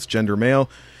Canadian cisgender male,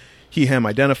 he/him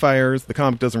identifiers, the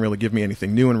comic doesn't really give me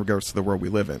anything new in regards to the world we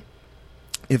live in.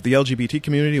 If the LGBT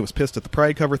community was pissed at the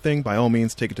Pride cover thing, by all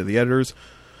means, take it to the editors.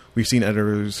 We've seen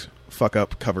editors fuck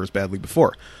up covers badly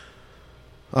before.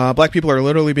 Black people are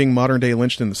literally being modern-day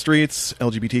lynched in the streets.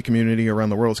 LGBT community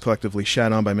around the world is collectively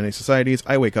shat on by many societies.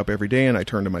 I wake up every day and I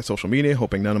turn to my social media,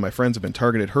 hoping none of my friends have been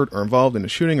targeted, hurt, or involved in a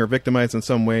shooting or victimized in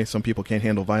some way. Some people can't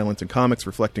handle violence in comics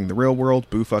reflecting the real world.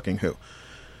 Boo fucking who.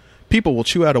 People will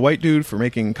chew out a white dude for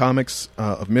making comics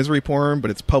of misery porn,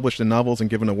 but it's published in novels and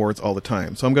given awards all the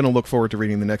time. So I'm going to look forward to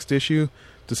reading the next issue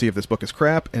to see if this book is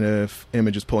crap and if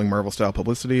Image is pulling Marvel-style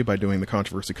publicity by doing the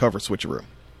controversy cover switcheroo.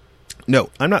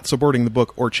 No, I'm not supporting the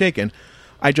book or Chaykin.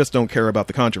 I just don't care about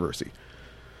the controversy.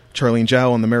 Charlene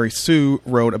Zhao on the Mary Sue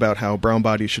wrote about how brown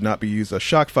bodies should not be used as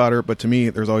shock fodder, but to me,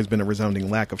 there's always been a resounding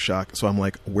lack of shock, so I'm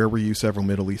like, where were you several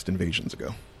Middle East invasions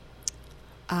ago?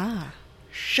 Ah.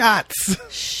 Shots!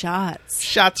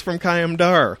 Shots from Kayam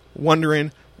Dar,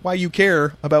 wondering why you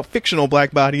care about fictional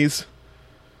black bodies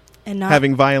and not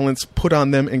having violence put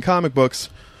on them in comic books,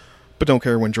 but don't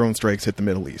care when drone strikes hit the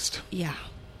Middle East. Yeah.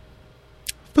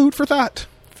 Food for thought.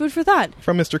 Food for thought.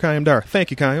 From Mr. Kayam Dar. Thank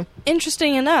you, Kayam.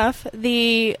 Interesting enough,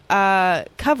 the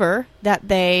cover that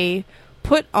they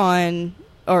put on,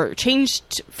 or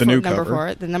changed The for new number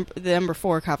cover. 4, the number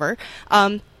 4 cover,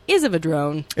 is of a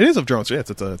drone. It is of drones. Yes,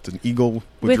 it's an eagle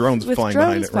with drones flying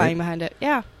behind it, right? Behind it,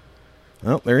 yeah.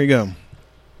 Well, there you go.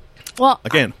 Well,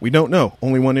 Again, we don't know.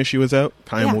 Only one issue is out.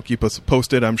 Kayam will keep us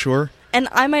posted, I'm sure. And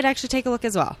I might actually take a look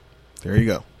as well. There you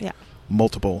go. Yeah.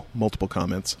 Multiple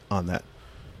comments on that.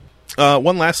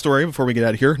 One last story before we get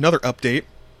out of here. Another update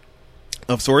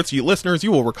of sorts. You listeners,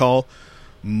 you will recall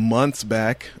months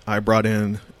back I brought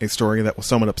in a story that was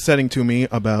somewhat upsetting to me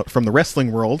from the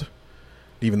wrestling world,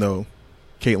 even though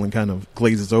Caitlin kind of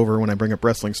glazes over when I bring up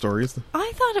wrestling stories.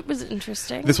 I thought it was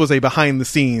interesting. This was a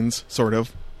behind-the-scenes sort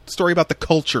of story about the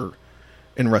culture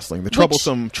in wrestling, the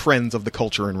troublesome trends of the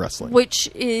culture in wrestling. Which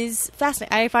is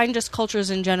fascinating. I find just cultures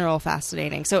in general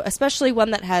fascinating. So especially one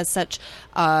that has such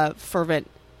fervent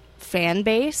fan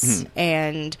base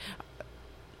and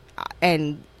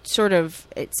sort of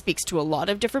it speaks to a lot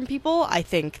of different people. I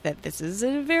think that this is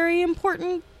a very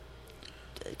important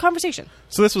conversation.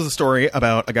 So this was a story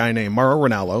about a guy named Mauro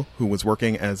Ranallo, who was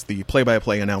working as the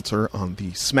play-by-play announcer on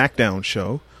the SmackDown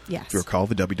show. Yes. If you recall,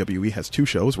 the WWE has 2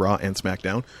 shows, Raw and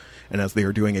SmackDown. And as they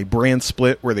are doing a brand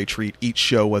split where they treat each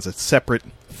show as a separate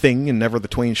thing and never the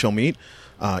twain shall meet,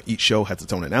 each show has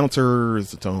its own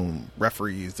announcers, its own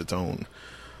referees, its own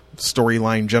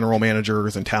storyline general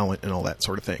managers and talent and all that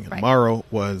sort of thing. And Right. Mauro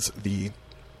was the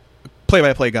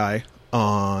play-by-play guy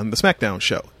on the SmackDown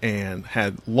show and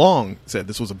had long said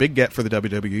this was a big get for the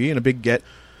WWE and a big get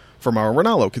for Mauro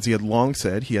Ranallo because he had long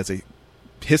said he has a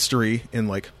history in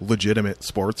like legitimate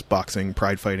sports, boxing,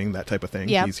 pride fighting, that type of thing.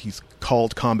 Yep. He's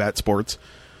called combat sports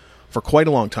for quite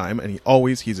a long time, and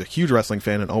he's a huge wrestling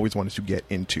fan and always wanted to get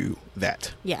into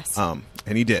that. Yes. And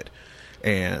he did.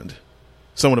 And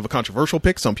somewhat of a controversial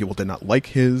pick. Some people did not like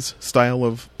his style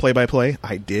of play-by-play.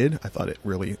 I did. I thought it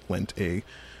really lent a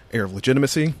air of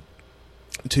legitimacy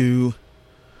to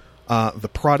the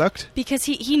product. Because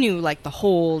he knew like the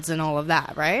holds and all of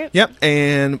that, right?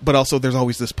 Yep, but also there's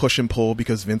always this push and pull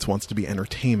because Vince wants to be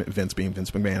entertainment. Vince being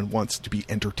Vince McMahon wants to be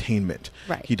entertainment.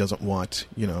 Right. He doesn't want,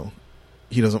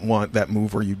 he doesn't want that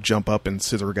move where you jump up and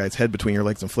scissor a guy's head between your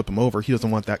legs and flip him over. He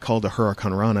doesn't want that called a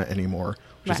Hurricane Rana anymore,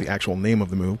 which is the actual name of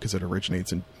the move because it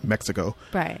originates in Mexico.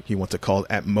 Right. He wants it called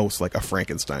at most like a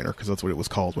Frankensteiner because that's what it was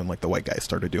called when like the white guys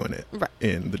started doing it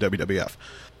in the WWF.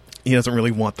 He doesn't really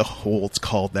want the holds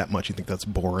called that much. You think that's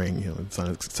boring. It's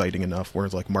not exciting enough.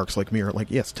 Whereas like marks like me are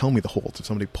like, yes, tell me the holds. If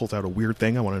somebody pulls out a weird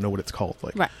thing, I want to know what it's called.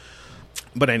 Right.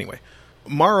 But anyway,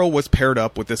 Mauro was paired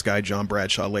up with this guy, John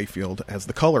Bradshaw Layfield, as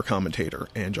the color commentator.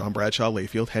 And John Bradshaw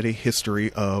Layfield had a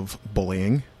history of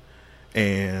bullying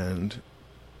and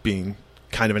being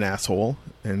kind of an asshole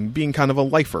and being kind of a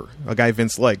lifer, a guy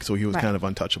Vince liked, so he was kind of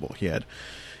untouchable. He had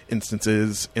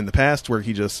instances in the past where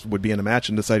he just would be in a match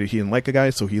and decided he didn't like a guy,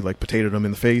 so he like potatoed him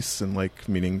in the face and like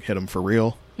meaning hit him for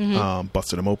real,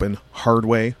 busted him open hard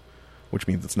way, which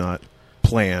means it's not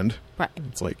planned. Right.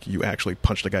 It's like you actually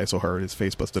punched a guy so hard his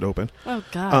face busted open. Oh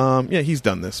god. Yeah, he's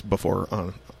done this before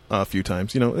a few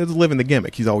times. It's living the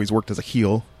gimmick. He's always worked as a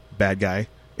heel bad guy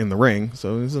in the ring,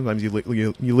 so sometimes you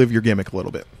live your gimmick a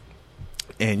little bit,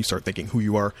 and you start thinking who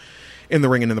you are in the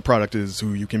ring and in the product is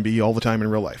who you can be all the time in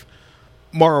real life.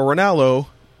 Mauro Ranallo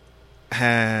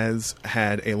has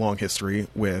had a long history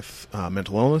with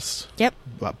mental illness. Yep.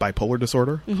 Bipolar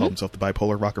disorder. Called himself the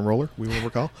bipolar rock and roller, we will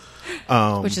recall.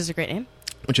 Which is a great name.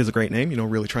 Which is a great name,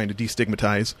 really trying to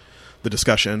destigmatize the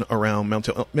discussion around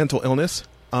mental illness.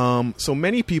 So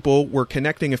many people were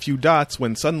connecting a few dots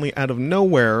when suddenly out of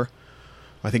nowhere,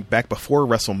 I think back before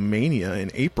WrestleMania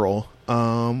in April,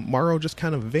 Mauro just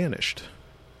kind of vanished.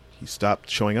 He stopped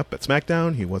showing up at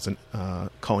SmackDown. He wasn't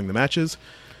calling the matches.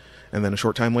 And then a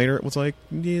short time later, it was like,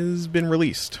 he's been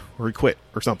released or he quit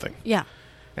or something. Yeah.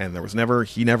 And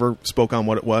he never spoke on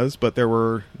what it was, but there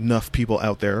were enough people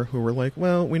out there who were like,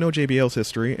 well, we know JBL's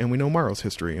history and we know Mauro's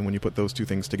history. And when you put those two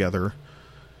things together,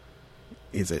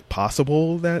 is it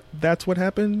possible that that's what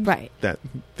happened? Right. That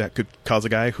could cause a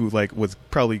guy who was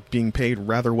probably being paid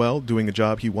rather well, doing a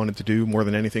job he wanted to do more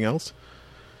than anything else,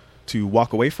 to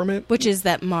walk away from it? Which is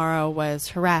that Mauro was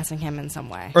harassing him in some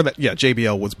way. Or that,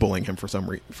 JBL was bullying him for some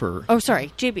reason. Oh,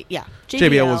 sorry.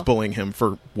 JBL was bullying him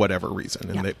for whatever reason.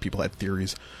 And that people had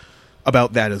theories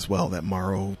about that as well, that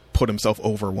Mauro put himself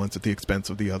over once at the expense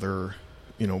of the other,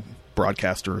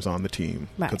 broadcasters on the team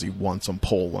because he won some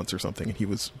poll once or something, and he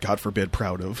was, God forbid,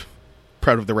 proud of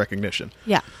the recognition.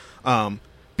 Yeah.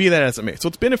 Be that as it may. So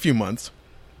it's been a few months.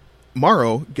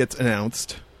 Mauro gets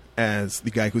announced as the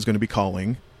guy who's going to be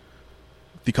calling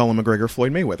the Conor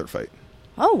McGregor-Floyd Mayweather fight.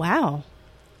 Oh, wow.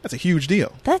 That's a huge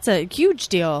deal. That's a huge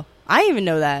deal. I didn't even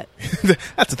know that.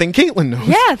 That's the thing Caitlin knows.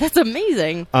 Yeah, that's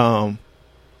amazing.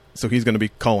 So he's going to be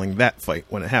calling that fight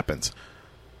when it happens.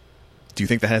 Do you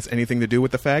think that has anything to do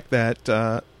with the fact that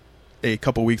a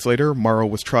couple weeks later, Mauro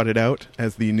was trotted out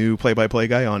as the new play-by-play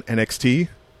guy on NXT,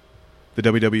 the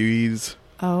WWE's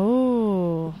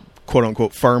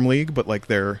quote-unquote farm league, but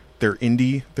their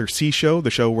indie, their C show,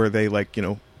 the show where they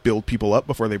build people up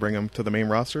before they bring them to the main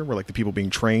roster, where the people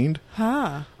being trained.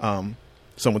 Huh.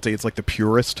 Some would say it's the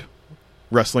purest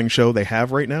wrestling show they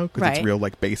have right now, because it's real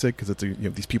basic, because it's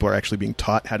these people are actually being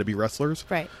taught how to be wrestlers.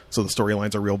 Right. So the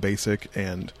storylines are real basic,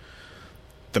 and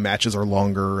the matches are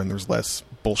longer, and there's less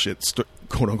bullshit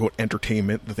quote-unquote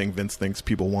entertainment, the thing Vince thinks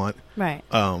people want. Right.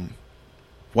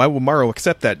 Why would Mauro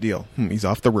accept that deal? He's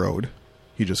off the road.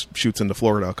 He just shoots into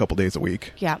Florida a couple days a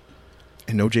week. Yeah.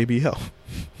 And no JBL.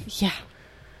 Yeah.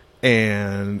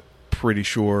 And pretty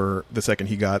sure the second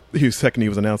he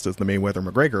was announced as the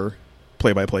Mayweather-McGregor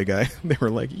play-by-play guy, they were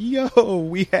like, yo,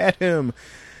 we had him,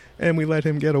 and we let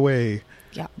him get away.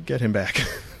 Yeah. Get him back.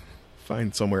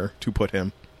 Find somewhere to put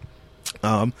him.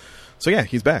 So yeah,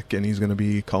 he's back, and he's going to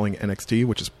be calling NXT,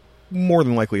 which is more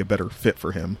than likely a better fit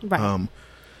for him. Right.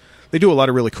 They do a lot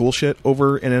of really cool shit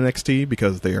over in NXT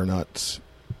because they are not...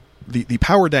 The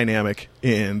power dynamic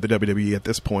in the WWE at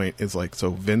this point is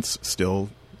so Vince still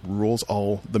rules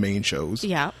all the main shows.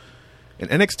 Yeah. And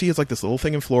NXT is this little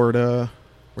thing in Florida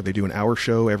where they do an hour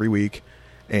show every week,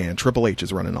 and Triple H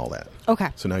is running all that. Okay.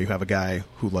 So now you have a guy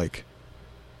who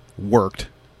worked,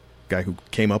 guy who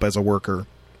came up as a worker.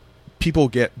 People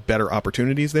get better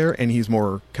opportunities there, and he's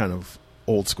more kind of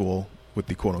old school with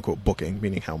the quote-unquote booking,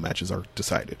 meaning how matches are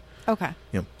decided. Okay.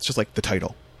 It's just the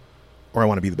title, or I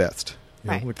want to be the best.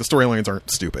 Right. The storylines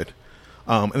aren't stupid.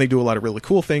 And they do a lot of really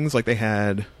cool things. They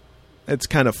had, it's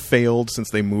kind of failed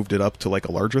since they moved it up to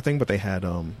a larger thing, but they had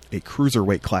a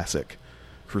cruiserweight classic.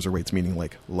 Cruiserweights meaning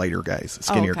lighter guys,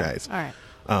 skinnier guys. All right.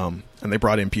 And they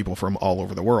brought in people from all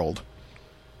over the world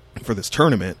for this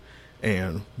tournament.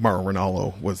 And Mauro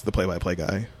Ranallo was the play-by-play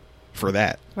guy for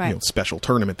that special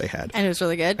tournament they had. And it was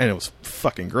really good. And it was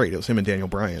fucking great. It was him and Daniel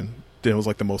Bryan. It was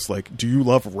the most do you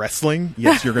love wrestling?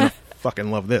 Yes, you're going to fucking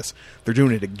love this. They're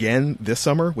doing it again this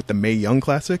summer with the Mae Young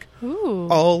Classic. Ooh.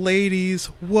 All ladies.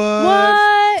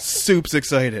 What? Soup's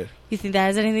excited. You think that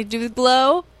has anything to do with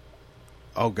Glow?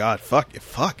 Oh, God. Fuck.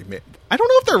 Man. I don't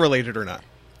know if they're related or not.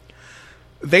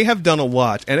 They have done a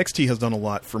lot. NXT has done a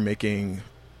lot for making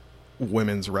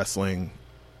women's wrestling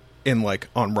in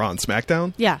on Raw and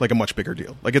SmackDown a much bigger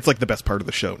deal. It's the best part of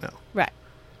the show now. Right.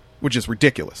 Which is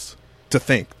ridiculous to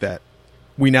think that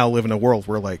we now live in a world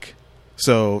where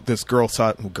so this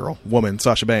woman,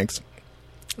 Sasha Banks,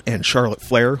 and Charlotte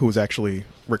Flair, who is actually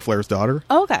Ric Flair's daughter.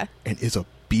 Oh, okay. And is a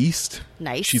beast.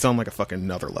 Nice. She's on a fucking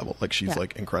another level. She's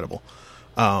incredible.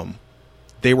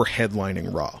 They were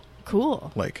headlining Raw.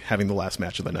 Cool. Having the last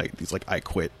match of the night. These I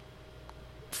Quit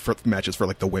for matches for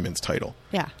the women's title.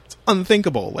 Yeah. It's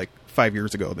unthinkable 5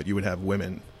 years ago that you would have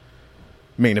women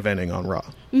main eventing on Raw.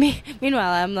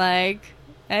 Meanwhile, I'm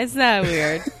that's not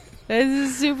weird. This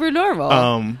is super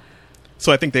normal.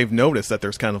 So I think they've noticed that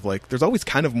there's there's always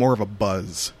kind of more of a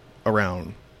buzz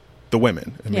around the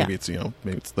women. And maybe it's,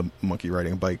 maybe it's the monkey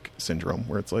riding a bike syndrome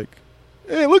where it's hey,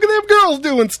 look at them girls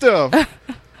doing stuff.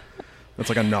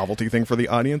 That's like a novelty thing for the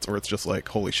audience, or it's just like,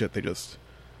 holy shit, they just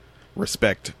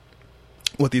respect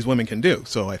what these women can do.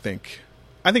 So I think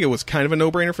it was kind of a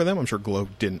no-brainer for them. I'm sure Glow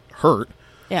didn't hurt.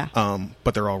 Yeah.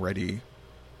 But they're already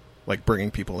like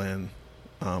bringing people in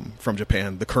from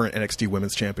Japan. The current NXT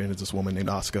Women's Champion is this woman named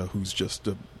Asuka, who's just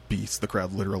a beast. The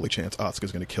crowd literally chants,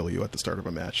 "Asuka's going to kill you" at the start of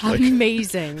a match. Like,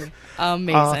 Amazing.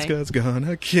 Asuka's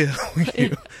gonna kill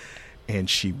you, and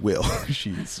she will.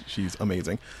 She's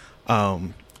amazing.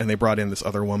 And they brought in this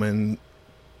other woman,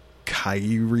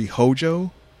 Kairi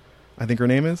Hojo, I think her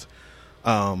name is.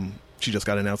 She just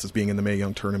got announced as being in the Mae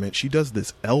Young tournament. She does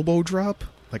this elbow drop.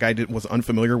 Like, was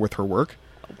unfamiliar with her work.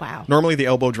 Wow. Normally the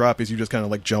elbow drop is you just kind of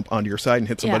like jump onto your side and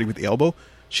hit somebody with the elbow.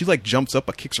 She like jumps up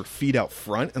but kicks her feet out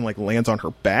front and like lands on her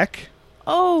back.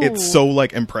 Oh. It's so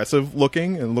like impressive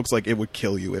looking, and it looks like it would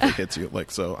kill you if it hits you. Like,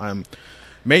 so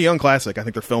Mae Young Classic. I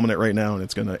think they're filming it right now, and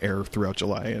it's going to air throughout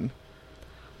July, and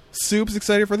Soup's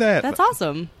excited for that. That's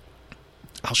awesome.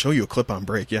 I'll show you a clip on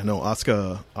break. Yeah, no,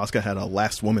 Asuka had a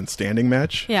last woman standing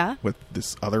match with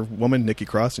this other woman, Nikki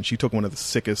Cross, and she took one of the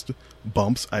sickest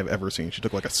bumps I've ever seen. She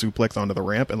took like a suplex onto the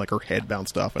ramp, and like her head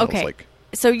bounced off, and I was like...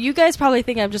 So you guys probably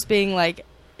think I'm just being like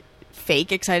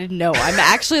fake excited. No, I'm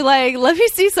actually like, let me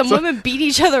see some women beat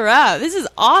each other up. This is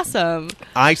awesome.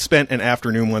 I spent an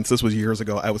afternoon once, this was years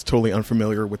ago, I was totally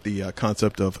unfamiliar with the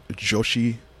concept of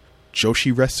Joshi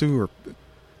Resu,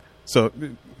 so...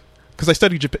 Because I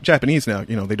study Japanese now,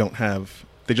 you know, they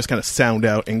just kind of sound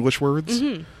out English words.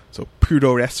 Mm-hmm. So,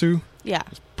 Puroresu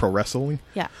is pro wrestling.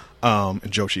 Yeah. And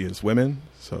Joshi is women.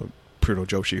 So, Puro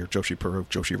Joshi or Joshi Puro,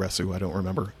 Joshi Resu. I don't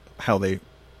remember how they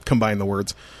combine the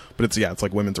words. But it's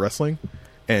like women's wrestling.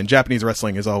 And Japanese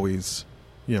wrestling is always,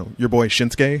 you know, your boy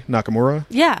Shinsuke Nakamura.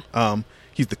 Yeah.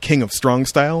 He's the king of strong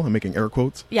style. I'm making air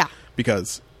quotes. Yeah.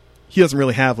 Because he doesn't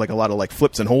really have like a lot of like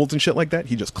flips and holds and shit like that.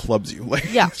 He just clubs you.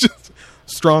 Like, yeah. Just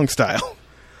strong style.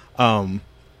 That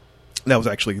was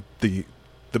actually the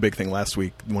big thing last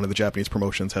week. One of the Japanese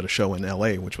promotions had a show in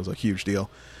LA, which was a huge deal,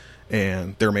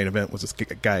 and their main event was this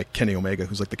guy Kenny Omega,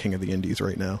 who's like the king of the indies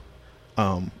right now,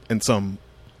 and some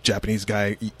Japanese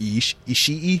guy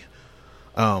Ishii,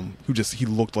 he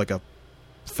looked like a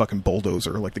fucking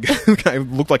bulldozer. Like the guy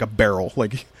looked like a barrel.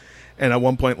 Like, and at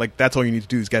one point, like, that's all you need to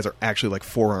do. These guys are actually like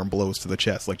forearm blows to the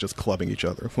chest, like just clubbing each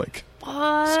other. Like,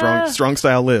 strong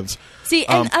style lives. See,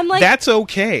 and I'm like, that's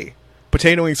okay.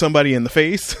 Potatoing somebody in the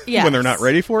face when they're not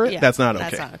ready for it, that's not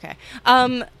okay. That's not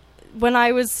okay. When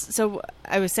I was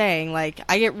saying, like,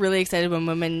 I get really excited when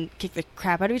women kick the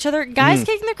crap out of each other. Guys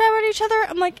kicking the crap out of each other,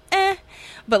 I'm like, eh.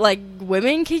 But, like,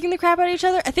 women kicking the crap out of each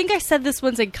other, I think I said this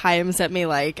once, and Kayam sent me,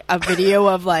 like, a video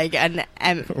of, like, an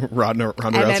Ronda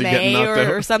Rousey getting knocked out.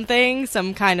 Or something,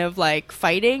 some kind of, like,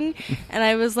 fighting. And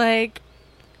I was like,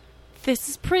 this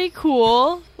is pretty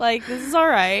cool. Like, this is all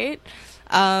right.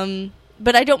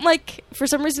 But I don't like, for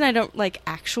some reason, I don't like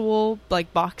actual,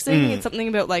 like, boxing. It's something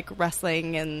about, like,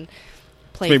 wrestling and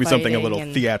maybe something a little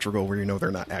theatrical where you know they're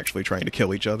not actually trying to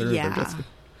kill each other. Yeah.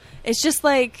 It's just,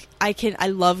 like, I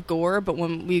love gore, but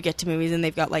when we get to movies and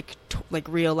they've got, like,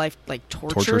 real life, like,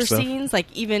 torture scenes, like,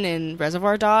 even in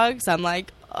Reservoir Dogs, I'm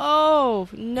like, oh,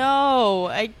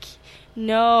 no.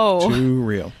 No.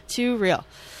 Too real.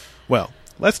 Well,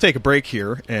 let's take a break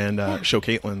here and show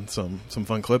Caitlin some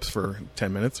fun clips for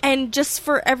 10 minutes. And just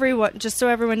so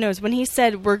everyone knows, when he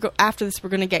said after this we're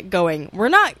going to get going, we're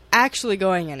not actually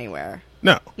going anywhere.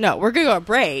 No, we're going to go a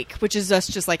break, which is us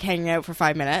just like hanging out for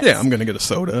 5 minutes. Yeah, I'm going to get a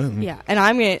soda. And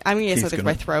I'm going to get something for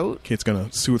my throat. Kate's going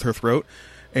to soothe her throat.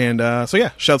 And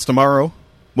shouts to Morrow.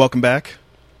 Welcome back.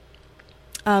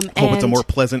 Hope it's a more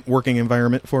pleasant working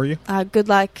environment for you. Good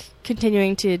luck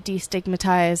continuing to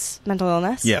destigmatize mental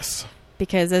illness. Yes.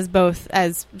 Because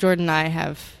as Jordan and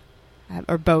I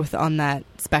are both on that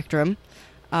spectrum.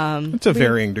 It's a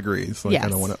varying degrees. Like, yes. I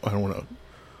don't want to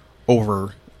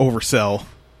oversell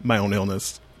my own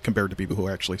illness compared to people who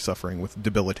are actually suffering with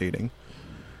debilitating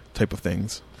type of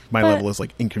things. My level is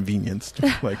like inconvenienced.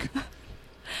 Like,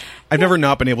 I've never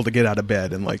not been able to get out of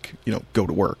bed and, like, you know, go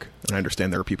to work. And I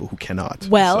understand there are people who cannot.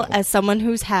 Well, as someone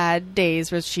who's had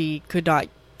days where she could not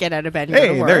get out of bed and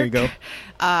go to work. There you go.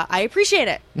 I appreciate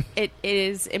it. It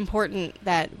is important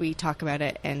that we talk about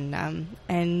it, and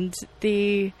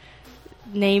the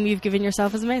name you've given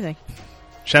yourself is amazing.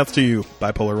 Shouts to you,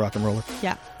 bipolar rock and roller.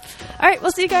 Yeah. All right,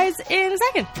 we'll see you guys in a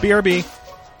second. BRB.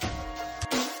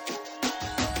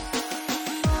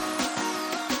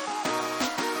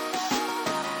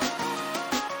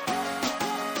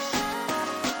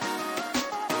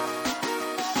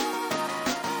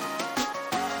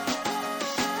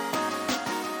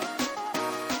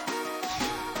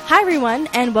 Hi, everyone,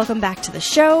 and welcome back to the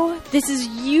show. This is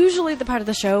usually the part of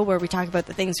the show where we talk about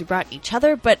the things we brought each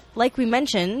other, but like we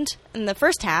mentioned in the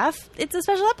first half, it's a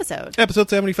special episode. Episode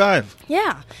 75.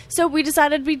 Yeah. So we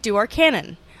decided we'd do our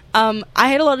canon. I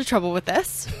had a lot of trouble with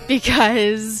this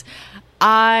because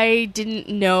I didn't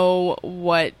know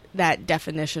what that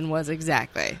definition was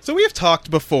exactly. So we have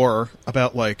talked before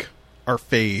about, like, our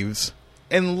faves,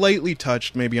 and lightly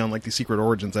touched maybe on, like, the Secret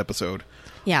Origins episode.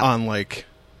 Yeah. On, like,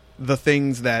 the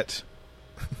things that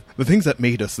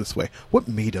made us this way. What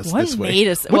made us this way? What made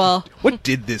us... What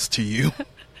did this to you?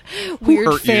 Weird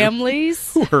hurt you?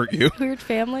 families. Who hurt you? Weird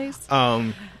families.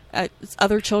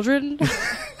 Other children.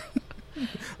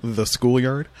 The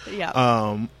schoolyard.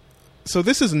 Yeah. So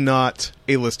this is not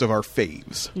a list of our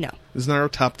faves. No. This is not our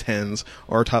top 10s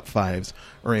or our top 5s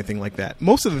or anything like that.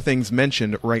 Most of the things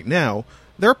mentioned right now,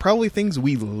 there are probably things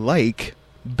we like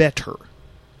better.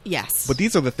 Yes. But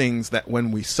these are the things that when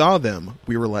we saw them,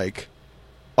 we were like,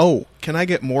 oh, can I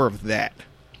get more of that?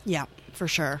 Yeah, for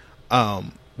sure.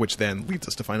 Which then leads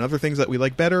us to find other things that we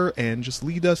like better and just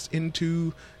lead us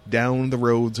down the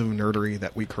roads of nerdery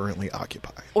that we currently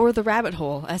occupy. Or the rabbit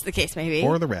hole, as the case may be.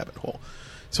 Or the rabbit hole.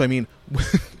 So, I mean,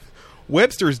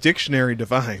 Webster's dictionary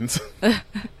defines...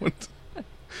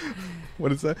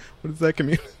 What is that? What is that?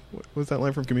 What was that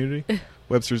line from Community?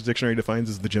 Webster's dictionary defines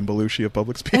as the Jim Belushi of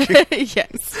public speaking.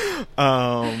 Yes.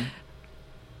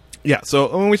 Yeah,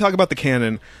 so when we talk about the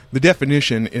canon, the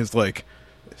definition is like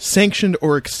sanctioned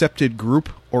or accepted group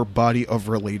or body of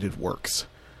related works.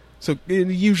 So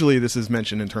usually this is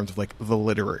mentioned in terms of like the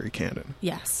literary canon.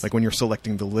 Yes. Like when you're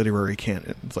selecting the literary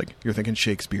canon, it's like you're thinking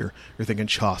Shakespeare, you're thinking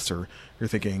Chaucer, you're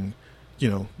thinking,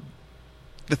 the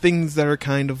things that are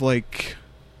kind of like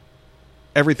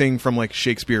everything from like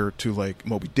Shakespeare to like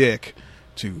Moby Dick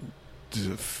to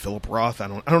Philip Roth. I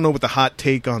don't know what the hot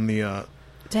take on the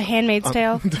to Handmaid's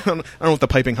Tale. I don't know what the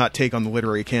piping hot take on the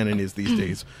literary canon is these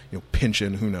days.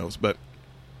 Pynchon, who knows? But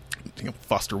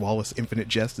Foster Wallace, Infinite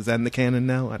Jest, is that in the canon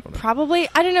now? I don't know. Probably.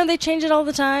 I don't know. They change it all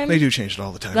the time. They do change it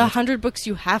all the time. The 100 books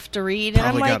you have to read, and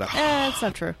I'm Probably like, got it's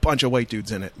not true. Bunch of white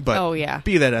dudes in it. But oh yeah,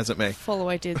 be that as it may, full of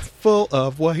white dudes. Full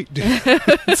of white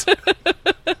dudes.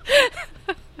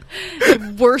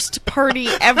 The worst party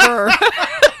ever.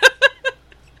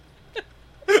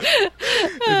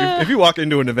 If you walk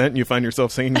into an event and you find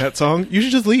yourself singing that song, you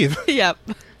should just leave. Yep.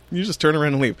 You just turn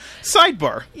around and leave.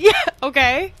 Sidebar. Yeah,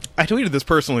 okay. I tweeted this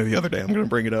personally the other day. I'm going to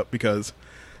bring it up because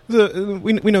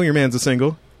we know your man's a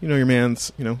single. Your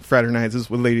man's, fraternizes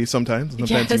with ladies sometimes. And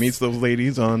sometimes he meets those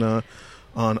ladies on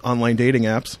online dating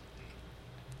apps.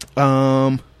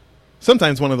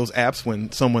 Sometimes one of those apps,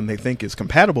 when someone they think is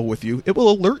compatible with you, it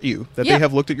will alert you that they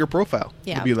have looked at your profile.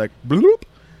 Yeah. It'll be like, bloop,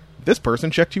 this person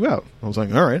checked you out. I was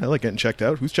like, all right, I like getting checked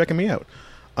out. Who's checking me out?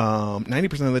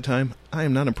 90% of the time, I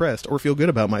am not impressed or feel good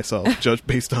about myself, just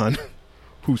based on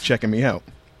who's checking me out.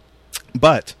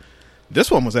 But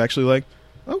this one was actually like,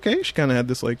 okay, she kind of had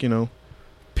this like,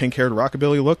 pink-haired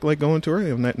rockabilly look like going to her. They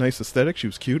have a nice aesthetic. She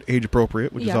was cute,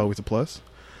 age-appropriate, which is always a plus.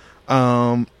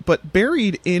 But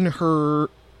buried in her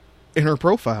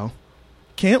profile,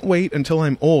 can't wait until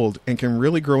I'm old and can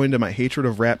really grow into my hatred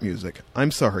of rap music.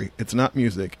 I'm sorry, it's not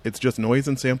music. It's just noise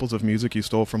and samples of music you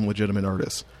stole from legitimate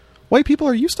artists. White people,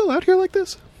 are you still out here like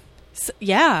this?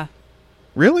 Yeah.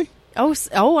 Really? Oh,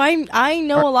 I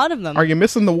know a lot of them. Are you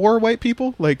missing the war, white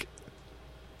people? Like,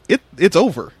 it's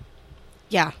over.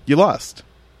 Yeah. You lost.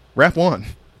 Rap won.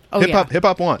 Oh, Hip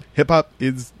hop won. Hip hop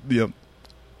is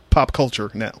pop culture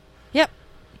now. Yep.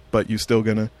 But you still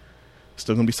gonna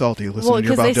be salty listening to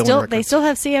your Bob Dylan records. They still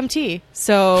have CMT,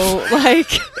 so like,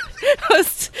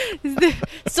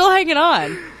 still hanging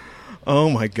on. Oh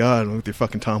my god, with your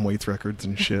fucking Tom Waits records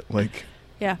and shit, like,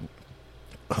 yeah.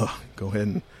 Go ahead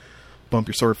and bump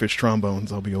your swordfish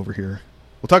trombones. I'll be over here.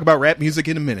 We'll talk about rap music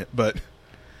in a minute, but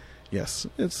yes,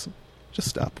 it's just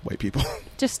stop, white people.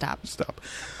 Just stop. Stop.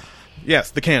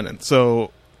 Yes, the canon.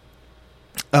 So,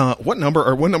 what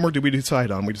number did we decide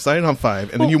on? We decided on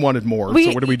 5, and then you wanted more.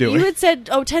 So what are we doing? You had said,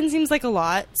 10 seems like a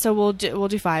lot, so we'll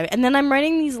do 5. And then I'm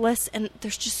writing these lists, and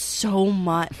there's just so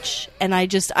much. And I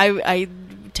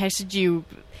texted you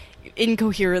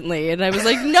incoherently, and I was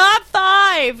like, not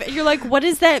 5. And you're like, what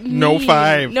does that mean? No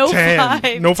 5. No 10.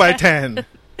 5. No 5. 10.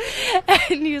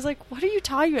 And he was like, what are you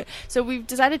talking about? So we've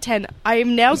decided 10. I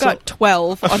am now got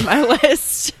 12 on my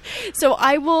list. So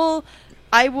I will,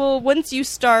 once you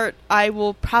start, I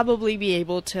will probably be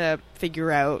able to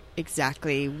figure out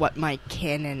exactly what my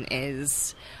canon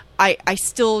is. I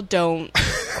still don't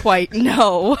quite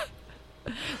know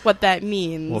what that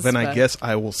means. Well, then I guess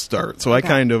I will start. So okay.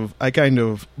 I kind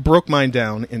of broke mine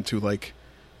down into like,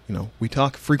 we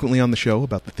talk frequently on the show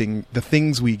about the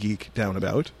things we geek down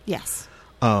about. Yes.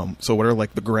 So what are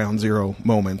like the ground zero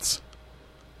moments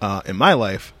in my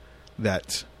life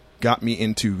that got me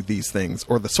into these things,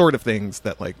 or the sort of things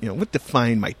that what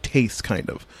define my taste, kind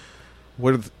of?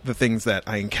 What are the things that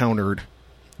I encountered,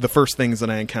 the first things that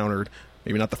I encountered,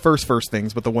 maybe not the first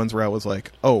things, but the ones where I was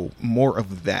like, oh, more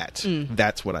of that.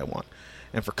 That's what I want.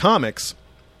 And for comics,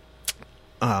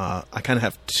 I kind of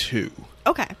have two.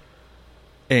 Okay.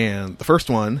 And the first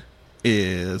one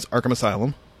is Arkham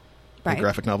Asylum, Right. a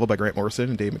graphic novel by Grant Morrison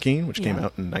and Dave McKean, which came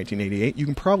out in 1988. You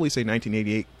can probably say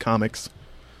 1988 comics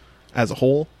as a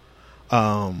whole.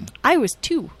 I was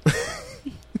 2.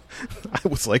 I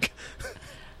was like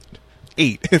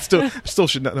 8. It still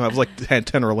should not. No, I was like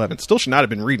 10 or 11. Still should not have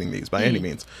been reading these by any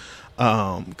means,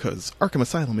 because Arkham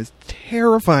Asylum is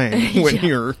terrifying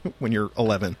when you're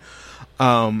 11,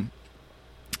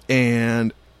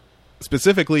 and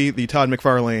specifically the Todd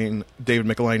McFarlane, David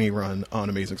Michelinie run on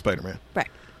Amazing Spider-Man. Right.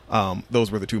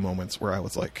 Those were the two moments where I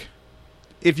was like,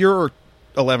 if you're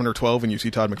 11 or 12 and you see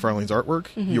Todd McFarlane's artwork,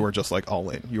 you are just like all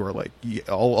in. You are like, yeah,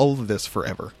 all of this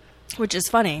forever. Which is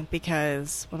funny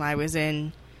because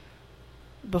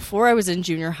before I was in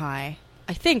junior high,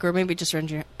 I think, or maybe just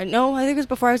around I think it was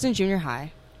before I was in junior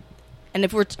high. And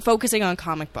if we're focusing on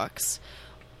comic books,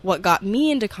 what got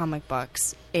me into comic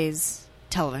books is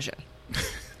television.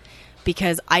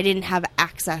 Because I didn't have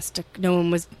access to, no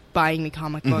one was buying me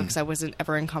comic books. I wasn't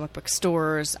ever in comic book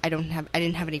stores. I didn't have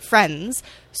any friends,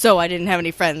 so I didn't have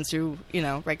any friends who,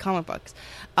 write comic books.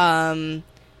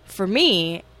 For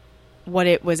me, what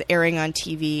it was airing on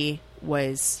TV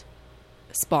was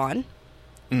Spawn,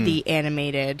 the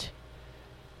animated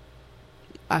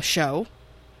show,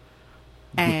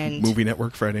 and Movie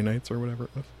Network Friday nights or whatever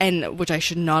it was, and which I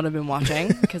should not have been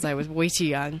watching because I was way too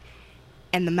young,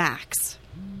 and the Max.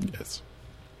 Yes.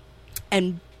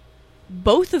 And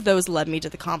both of those led me to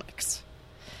the comics.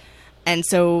 And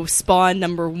so Spawn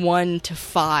number 1 to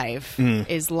 5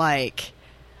 is like,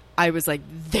 I was like,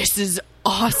 this is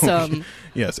awesome.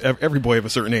 Yes, every boy of a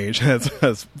certain age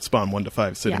has Spawn 1 to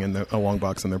 5 sitting in a long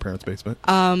box in their parents' basement.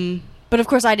 But of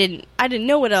course I didn't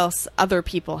know what else other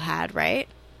people had, right?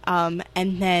 And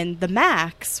then the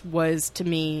Max was, to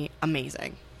me,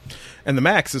 amazing. And the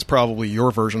Max is probably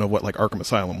your version of what like Arkham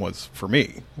Asylum was for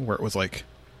me, where it was like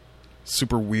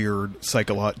super weird,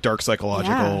 dark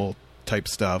psychological type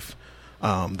stuff.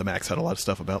 The Max had a lot of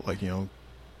stuff about like,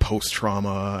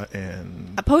 post-trauma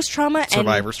and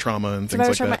survivor's trauma and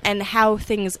things like that. And how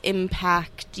things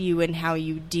impact you and how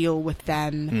you deal with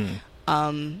them.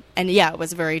 And yeah, it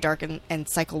was very dark and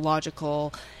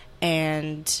psychological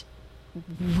and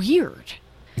weird.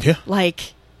 Yeah.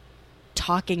 Like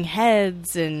talking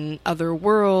heads and other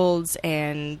worlds,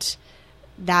 and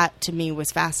that to me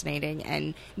was fascinating,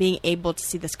 and being able to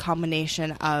see this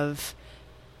combination of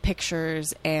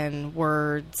pictures and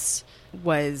words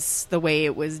was the way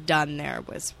it was done there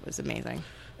was amazing.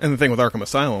 And the thing with Arkham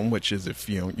Asylum, which is if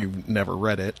you've never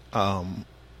read it, or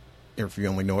if you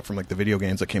only know it from like the video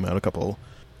games that came out a couple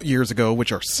years ago,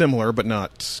 which are similar but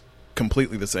not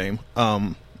completely the same,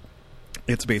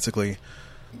 it's basically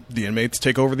the inmates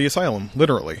take over the asylum,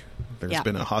 literally. There's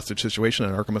been a hostage situation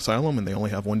at Arkham Asylum, and they only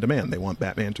have one demand. They want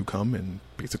Batman to come and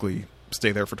basically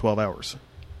stay there for 12 hours,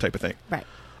 type of thing. Right.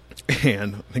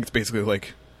 And I think it's basically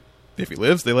like, if he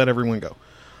lives, they let everyone go.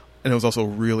 And it was also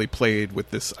really played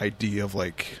with this idea of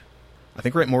like, I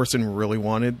think Grant Morrison really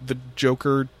wanted the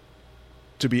Joker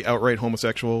to be outright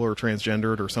homosexual or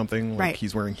transgendered or something. Like right.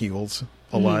 He's wearing heels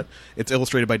a lot. It's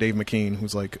illustrated by Dave McKean,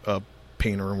 who's like a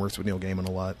painter and works with Neil Gaiman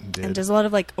a lot and does a lot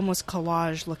of like almost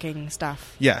collage looking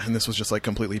stuff. Yeah, and this was just like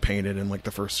completely painted, and like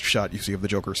the first shot you see of the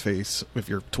Joker's face, if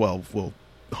you're 12, will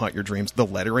haunt your dreams. The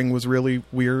lettering was really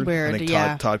weird. I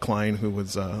think Todd Klein, who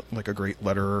was like a great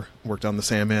letterer, worked on the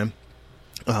Sandman,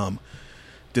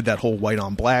 did that whole white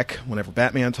on black. Whenever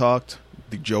Batman talked,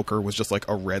 the Joker was just like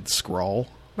a red scrawl.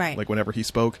 Right. Like whenever he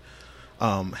spoke,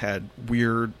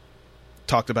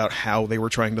 talked about how they were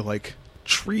trying to like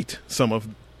treat some of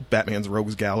Batman's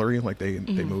rogues gallery. Like they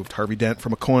moved Harvey Dent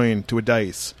from a coin to a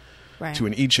dice to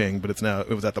an I Ching, but it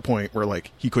was at the point where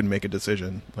like he couldn't make a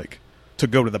decision. Like to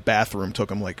go to the bathroom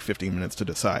took him like 15 minutes to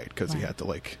decide, because he had to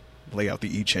like lay out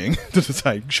the I Ching to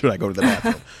decide, should I go to the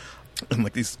bathroom? And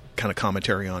like these kind of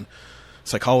commentary on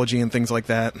psychology and things like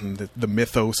that, and the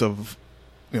mythos of,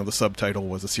 the subtitle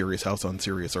was A Serious House on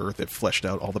Serious Earth. It fleshed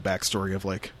out all the backstory of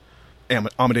like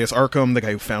Amadeus Arkham, the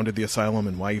guy who founded the asylum,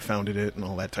 and why he founded it, and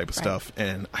all that type of stuff.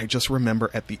 And I just remember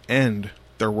at the end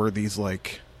there were these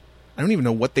like, I don't even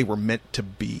know what they were meant to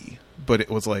be, but it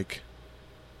was like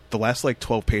the last like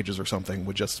 12 pages or something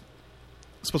would just,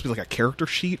 it's supposed to be like a character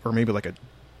sheet or maybe like a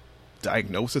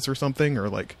diagnosis or something, or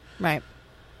like Right.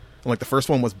 the first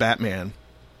one was Batman,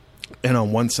 and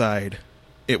on one side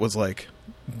it was like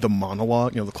the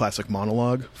monologue, the classic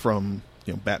monologue from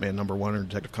Batman #1 or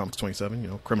Detective Comics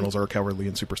 27. Criminals are a cowardly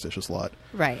and superstitious lot.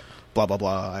 Right. Blah blah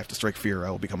blah. I have to strike fear. I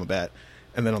will become a bat.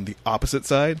 And then on the opposite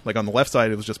side, like on the left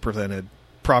side, it was just presented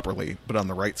properly, but on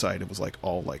the right side, it was like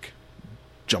all like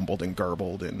jumbled and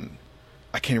garbled, and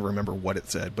I can't even remember what it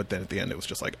said. But then at the end, it was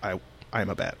just like I am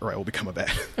a bat, or I will become a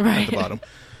bat. Right. At the bottom,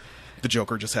 the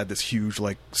Joker just had this huge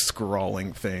like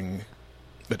scrawling thing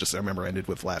that just I remember ended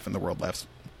with "Laugh and the world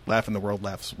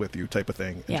laughs with you" type of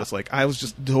thing, and Yeah. just like I was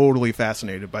just totally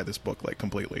fascinated by this book, like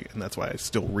completely, and that's why I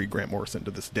still read Grant Morrison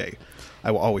to this day.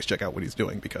 I will always check out what he's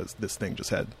doing because this thing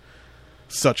just had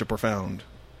such a profound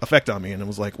effect on me, and it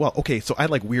was like, well, okay, so I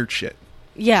like weird shit.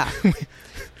 Yeah.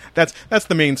 That's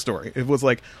the main story. It was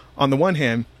like, on the one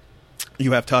hand,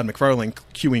 you have Todd McFarlane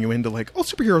cueing you into like, oh,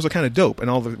 superheroes are kind of dope, and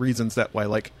all the reasons that why,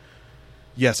 like,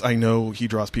 yes, I know he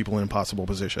draws people in impossible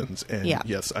positions, and Yeah.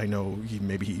 yes, I know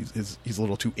he's a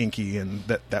little too inky, and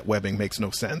that webbing makes no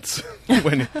sense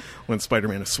when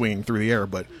Spider-Man is swinging through the air.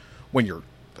 But when you're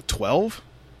 12,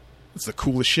 it's the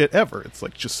coolest shit ever. It's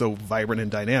like just so vibrant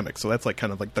and dynamic. So that's like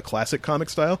kind of like the classic comic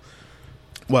style.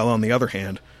 While on the other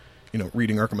hand,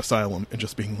 reading Arkham Asylum and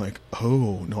just being like,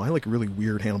 oh no, I like really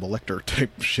weird Hannibal Lecter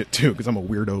type shit too, because I'm a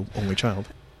weirdo only child.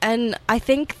 And I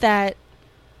think that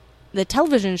the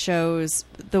television shows,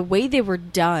 the way they were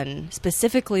done,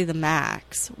 specifically the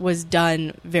Max, was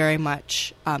done very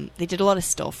much. They did a lot of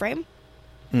still frame.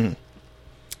 Mm.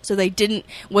 So they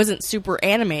wasn't super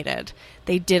animated.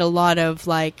 They did a lot of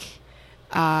like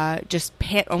just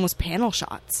almost panel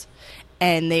shots,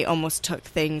 and they almost took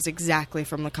things exactly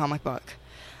from the comic book.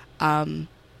 And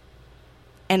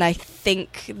I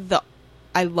think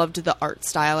I loved the art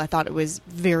style. I thought it was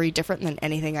very different than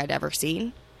anything I'd ever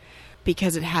seen,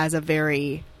 because it has a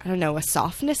very, I don't know, a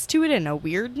softness to it and a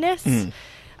weirdness.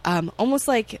 Almost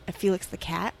like Felix the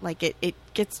Cat. Like it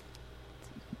gets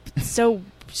so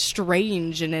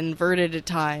strange and inverted at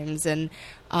times, and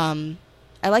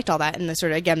I liked all that, and the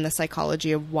sort of, again, the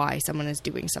psychology of why someone is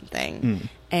doing something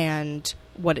and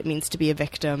what it means to be a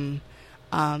victim.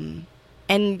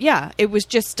 And yeah, it was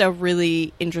just a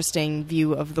really interesting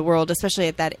view of the world, especially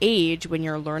at that age when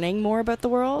you're learning more about the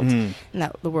world, and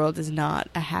that the world is not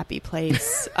a happy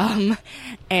place.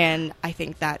 And I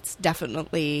think that's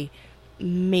definitely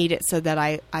made it so that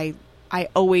I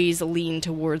always lean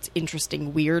towards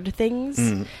interesting, weird things.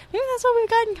 Maybe that's what we've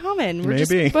got in common. We're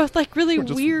Maybe. just both like really We're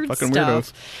just weird fucking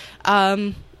stuff.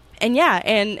 And yeah,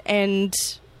 and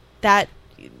that,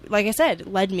 like I said,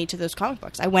 led me to those comic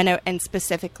books. I went out and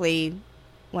specifically,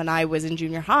 when I was in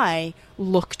junior high,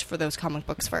 looked for those comic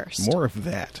books first. More of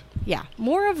that. Yeah,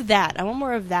 more of that. I want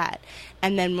more of that.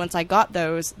 And then once I got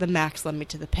those, the Max led me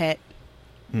to the Pit.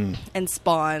 And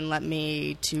Spawn led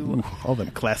me to... Ooh, all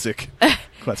them classic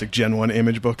Gen 1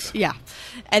 Image books. Yeah.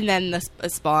 And then the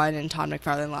Spawn and Todd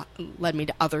McFarlane led me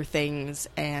to other things.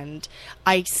 And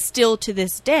I still, to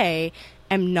this day,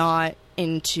 am not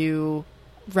into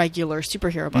regular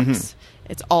superhero books.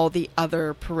 It's all the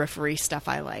other periphery stuff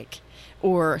I like.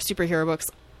 Or superhero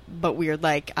books, but weird,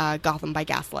 like Gotham by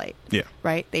Gaslight. Yeah.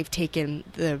 Right? They've taken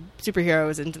the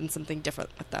superheroes and done something different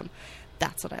with them.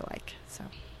 That's what I like. So...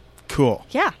 Cool.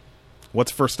 Yeah.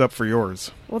 What's first up for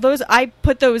yours? Well, I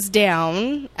put those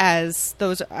down as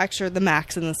those actually the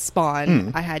Max and the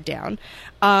Spawn I had down.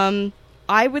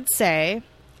 I would say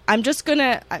I'm just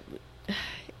gonna.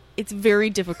 It's very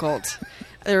difficult.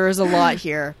 There is a lot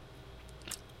here.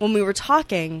 When we were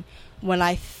talking, when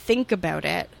I think about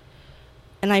it,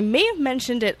 and I may have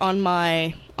mentioned it on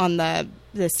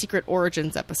the Secret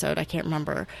Origins episode. I can't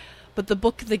remember, but the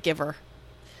book The Giver.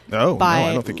 Oh, by no,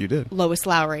 I don't think you did. Lois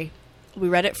Lowry. We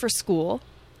read it for school,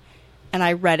 and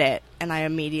I read it, and I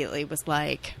immediately was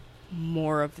like,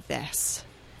 more of this.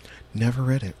 Never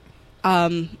read it.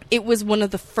 It was one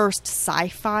of the first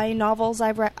sci-fi novels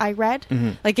I read.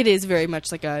 Like, it is very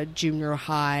much like a junior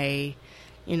high,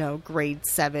 grade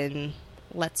 7,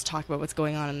 let's talk about what's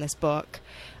going on in this book.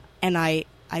 And I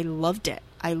loved it.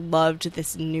 I loved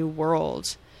this new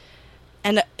world.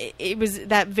 And it was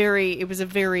a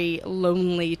very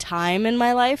lonely time in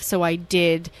my life, so I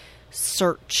did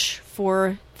search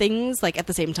for things, like at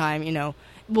the same time,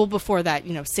 before that,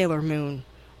 Sailor Moon.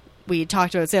 We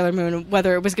talked about Sailor Moon,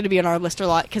 whether it was going to be on our list or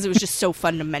not, because it was just so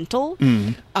fundamental.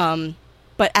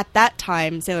 But at that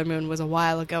time, Sailor Moon was a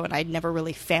while ago, and I'd never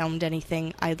really found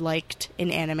anything I'd liked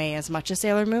in anime as much as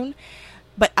Sailor Moon.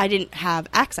 But I didn't have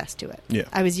access to it. Yeah.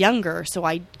 I was younger, so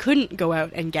I couldn't go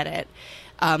out and get it.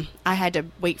 I had to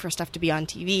wait for stuff to be on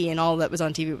TV, and all that was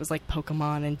on TV was like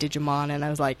Pokemon and Digimon, and I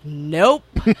was like, nope.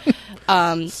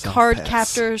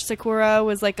 Cardcaptor Sakura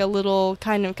was like a little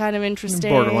kind of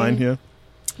interesting. Borderline, yeah.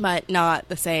 But not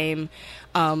the same.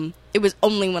 It was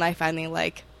only when I finally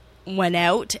like went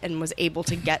out and was able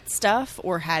to get stuff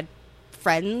or had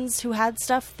friends who had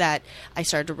stuff that I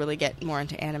started to really get more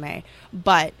into anime.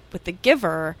 But with The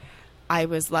Giver, I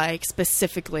was like,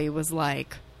 specifically was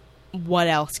like, what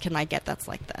else can I get that's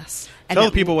like this? And Tell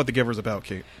the people what The Giver's about,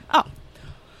 Kate. Oh.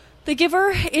 The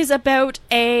Giver is about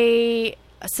a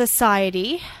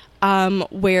society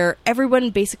where everyone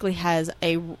basically has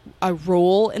a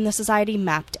role in the society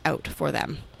mapped out for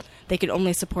them. They can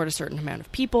only support a certain amount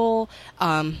of people.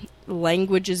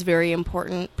 Language is very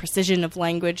important. Precision of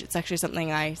language. It's actually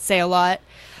something I say a lot.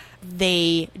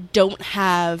 They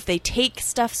take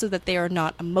stuff so that they are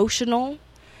not emotional.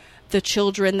 The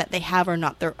children that they have are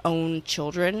not their own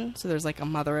children. So there's like a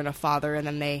mother and a father, and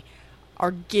then they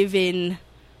are given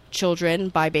children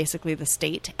by basically the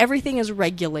state. Everything is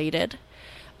regulated.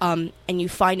 And you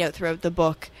find out throughout the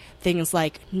book things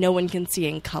like no one can see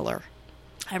in color.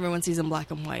 Everyone sees in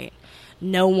black and white.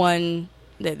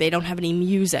 They don't have any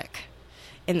music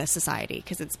in the society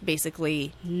because it's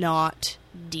basically not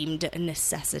deemed a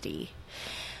necessity.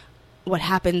 What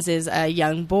happens is a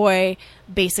young boy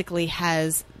basically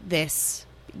has this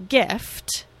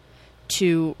gift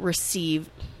to receive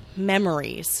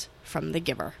memories from the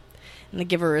Giver. And the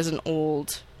Giver is an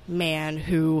old man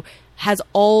who has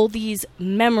all these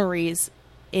memories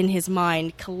in his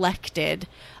mind collected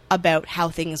about how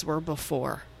things were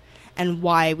before and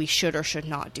why we should or should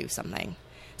not do something.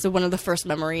 So one of the first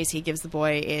memories he gives the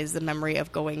boy is the memory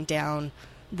of going down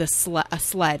a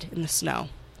sled in the snow.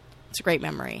 It's a great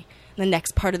memory. And the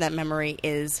next part of that memory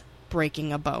is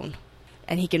breaking a bone.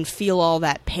 And he can feel all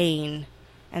that pain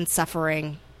and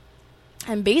suffering.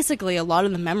 And basically a lot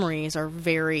of the memories are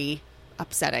very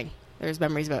upsetting. There's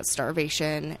memories about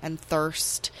starvation and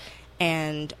thirst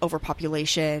and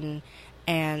overpopulation.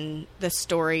 And the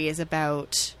story is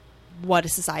about what a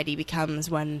society becomes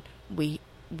when we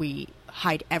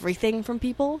hide everything from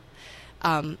people.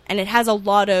 And it has a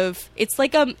lot of, it's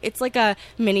like a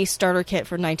mini starter kit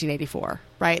for 1984,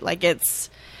 right? Like it's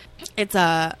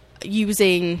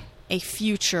using a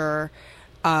future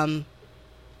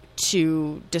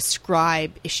to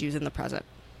describe issues in the present.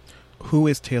 Who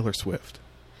is Taylor Swift?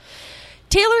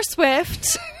 Taylor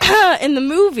Swift in the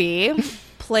movie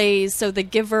plays, so the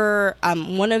Giver,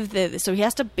 so he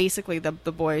has to basically, the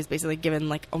boy is basically given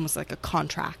like almost like a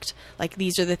contract. Like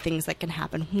these are the things that can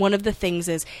happen. One of the things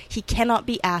is he cannot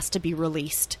be asked to be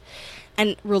released.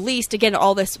 And released, again,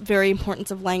 all this very importance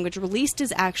of language, released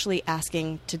is actually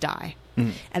asking to die.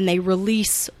 Mm. And they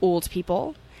release old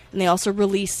people. And they also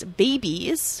release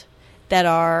babies that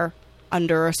are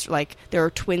under, like, there are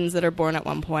twins that are born at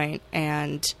one point,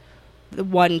 and the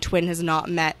one twin has not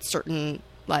met certain,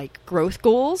 like, growth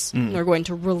goals. And they're going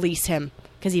to release him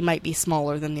because he might be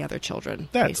smaller than the other children.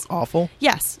 That's awful.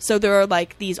 Yes. So there are,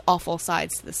 like, these awful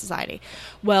sides to the society.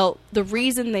 Well, the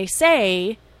reason they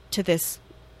say to this,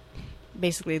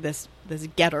 basically this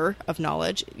getter of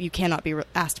knowledge, you cannot be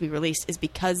asked to be released, is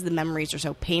because the memories are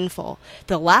so painful.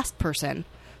 The last person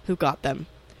who got them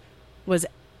was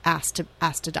asked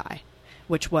to die,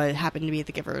 which happened to be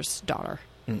the Giver's daughter.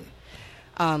 Is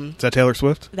that Taylor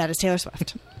Swift? That is Taylor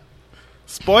Swift.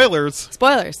 Spoilers.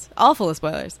 All full of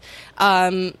spoilers.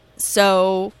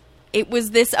 So it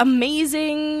was this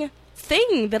amazing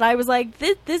thing that I was like,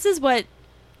 this is what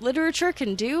literature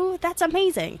can do. That's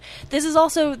amazing. This is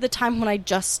also the time when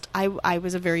I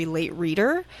was a very late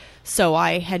reader, so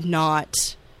I had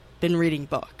not been reading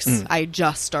books. I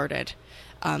just started.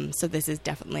 So this is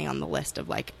definitely on the list of,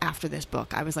 like, after this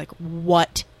book, I was like,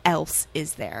 what else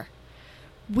is there?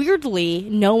 Weirdly,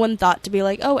 no one thought to be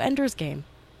like, oh, Ender's Game.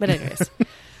 But anyways.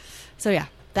 So yeah,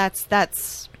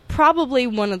 that's probably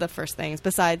one of the first things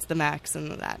besides the Max,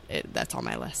 and that's on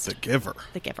my list.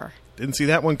 The Giver. Didn't see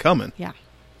that one coming. Yeah.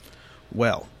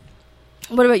 Well.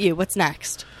 What about you? What's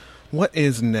next? What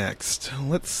is next?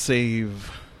 Let's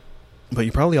save. But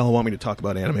you probably all want me to talk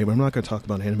about anime, but I'm not going to talk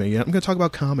about anime yet. I'm going to talk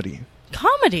about comedy.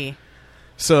 Comedy?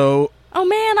 So. Oh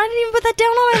man, I didn't even put that down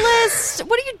on my list.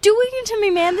 What are you doing to me,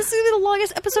 man? This is going to be the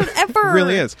longest episode ever. It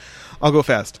really is. I'll go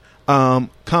fast.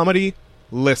 Comedy,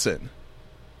 listen.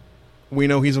 We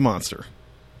know he's a monster.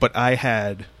 But I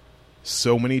had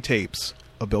so many tapes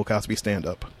of Bill Cosby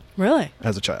stand-up. Really?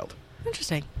 As a child.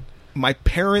 Interesting. My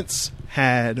parents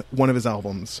had one of his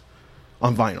albums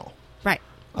on vinyl. Right.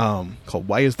 Called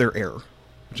Why Is There Air?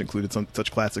 Which included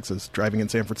such classics as Driving in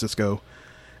San Francisco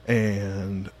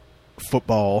and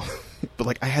Football. But,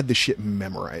 like, I had this shit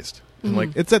memorized. And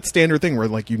like, it's that standard thing where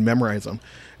like you memorize them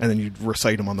and then you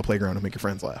recite them on the playground and make your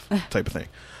friends laugh type of thing.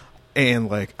 And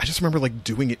like, I just remember like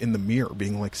doing it in the mirror,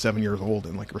 being like 7 years old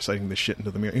and like reciting this shit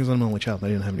into the mirror. He was an only child and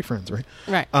I didn't have any friends, right?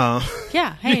 Right.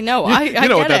 Yeah. Hey, no, I you know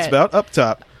get what that's it. about. Up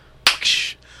top.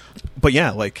 But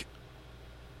yeah, like,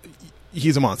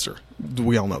 he's a monster.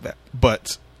 We all know that.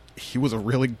 But he was a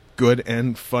really good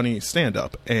and funny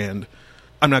stand-up. And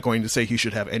I'm not going to say he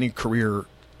should have any career,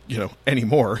 you know,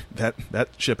 anymore. That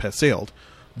ship has sailed.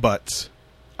 But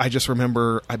I just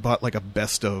remember I bought like a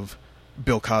best of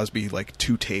Bill Cosby, like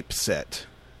 2-tape set.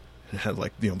 It had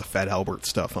like, you know, the Fat Albert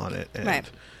stuff on it. And, Right.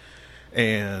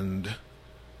 and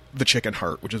The Chicken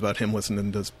Heart, which is about him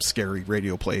listening to scary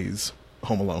radio plays,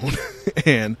 Home Alone.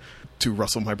 And To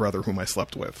Russell, My Brother, Whom I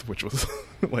Slept With, which was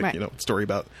like, Right. you know, story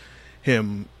about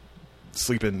him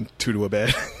sleeping two to a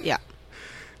bed. Yeah.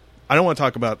 I don't want to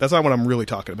talk about, that's not what I'm really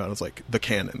talking about. It's like the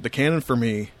canon. The canon for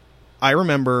me, I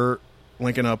remember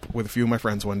linking up with a few of my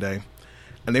friends one day,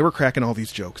 and they were cracking all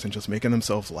these jokes and just making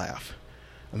themselves laugh.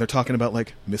 And they're talking about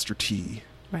like Mr. T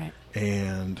Right.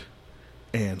 and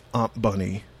Aunt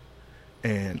Bunny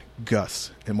and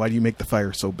Gus. And why do you make the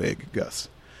fire so big, Gus?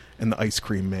 And the Ice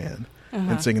Cream Man.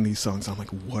 And singing these songs. I'm like,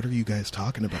 what are you guys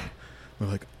talking about? They're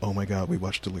like, oh my God, we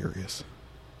watched Delirious.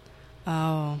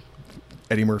 Oh.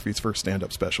 Eddie Murphy's first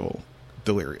stand-up special,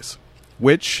 Delirious.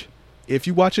 Which, if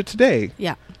you watch it today,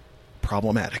 Yeah.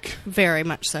 problematic. Very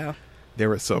much so. There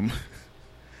was some...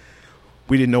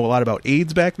 We didn't know a lot about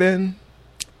AIDS back then.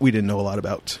 We didn't know a lot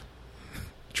about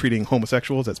treating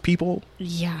homosexuals as people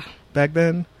Yeah. back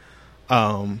then.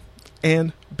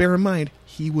 And bear in mind,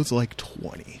 he was like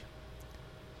 20.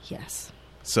 Yes.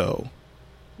 So,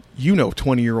 you know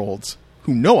 20-year-olds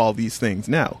who know all these things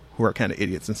now, who are kind of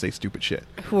idiots and say stupid shit.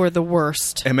 Who are the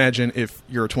worst. Imagine if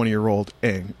you're a 20-year-old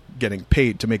and getting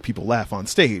paid to make people laugh on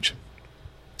stage.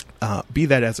 Be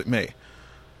that as it may.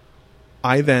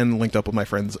 I then linked up with my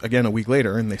friends again a week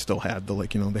later, and they still had the,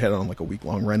 like, you know, they had it on like a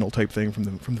week-long rental type thing from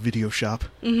the video shop.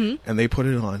 Mm-hmm. And they put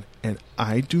it on, and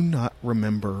I do not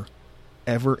remember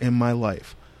ever in my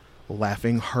life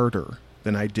laughing harder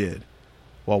than I did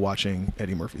while watching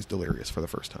Eddie Murphy's Delirious for the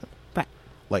first time. Right.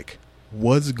 Like,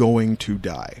 was going to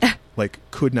die. Like,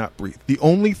 could not breathe. The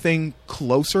only thing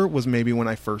closer was maybe when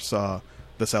I first saw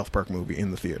the South Park movie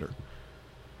in the theater.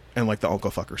 And, like, the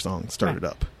Uncle Fucker song started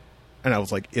up. And I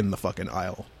was, like, in the fucking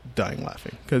aisle dying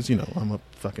laughing. Because, you know, I'm a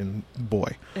fucking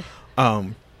boy.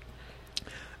 And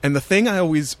the thing I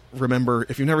always remember,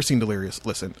 if you've never seen Delirious,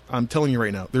 listen, I'm telling you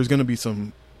right now, there's going to be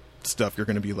some stuff you're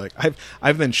going to be like...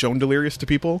 I've then shown Delirious to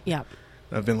people. Yeah.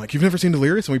 I've been like, you've never seen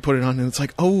Delirious? And we put it on, and it's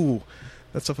like, oh...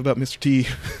 That stuff about Mr. T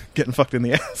getting fucked in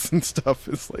the ass and stuff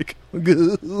is like,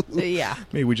 Yeah.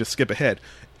 maybe we just skip ahead.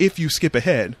 If you skip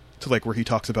ahead to like where he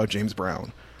talks about James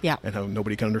Brown, Yeah. and how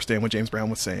nobody can understand what James Brown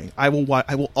was saying, I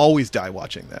will always die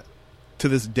watching that. To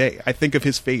this day, I think of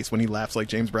his face when he laughs like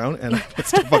James Brown, and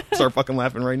I start fucking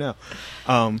laughing right now.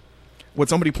 What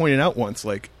somebody pointed out once,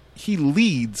 like, he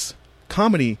leads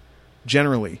comedy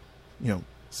generally, you know,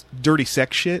 dirty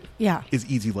sex shit Yeah. is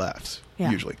easy laughs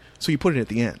Yeah. usually. So you put it at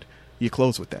the end. You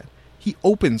close with that. He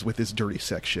opens with his dirty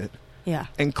sex shit Yeah.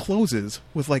 and closes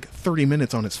with like 30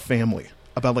 minutes on his family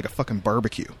about like a fucking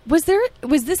barbecue. Was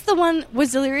Delirious the one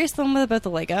about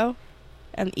the Lego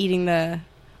and eating the...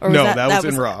 Or No, that was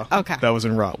in Raw. Okay. That was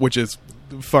in Raw, which is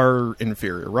far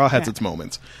inferior. Raw has Yeah. its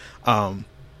moments.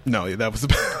 No, that was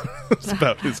about, it was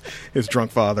about his drunk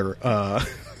father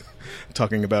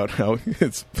talking about how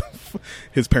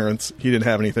his parents, he didn't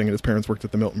have anything, and his parents worked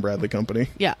at the Milton Bradley Company.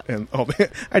 Yeah. And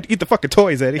I'd eat the fucking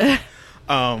toys, Eddie.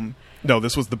 No,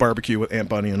 this was the barbecue with Aunt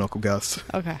Bunny and Uncle Gus.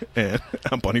 Okay. And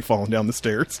Aunt Bunny falling down the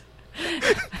stairs.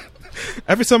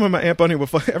 Every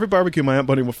barbecue, my Aunt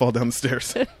Bunny would fall down the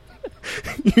stairs.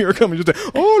 You hear her coming, just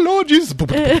say, "Oh Lord Jesus,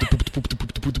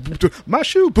 my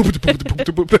shoe!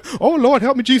 Oh Lord,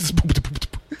 help me, Jesus!"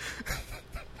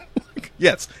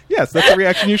 Yes, that's the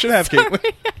reaction you should have, Caitlin.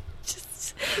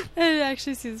 It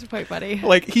actually seems quite funny.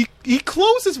 Like he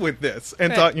closes with this and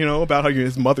Right. thought, you know, about how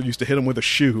his mother used to hit him with a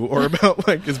shoe, or about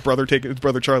like his brother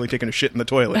Charlie taking a shit in the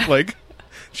toilet, like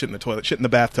shit in the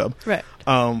bathtub. Right.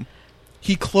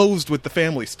 He closed with the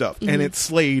family stuff, and it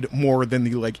slayed more than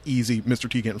the like easy Mr.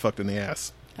 T getting fucked in the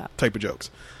ass type of jokes.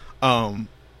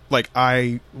 Like,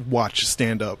 I watch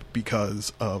stand up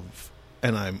because of,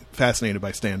 and I'm fascinated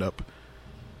by stand up.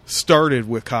 Started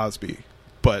with Cosby,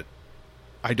 but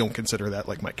I don't consider that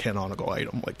like my canonical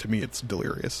item. Like, to me, it's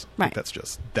Delirious. Right. Like,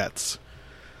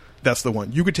 that's the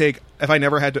one. You could take, if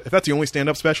that's the only stand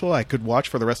up special I could watch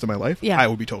for the rest of my life, Yeah. I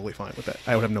would be totally fine with that.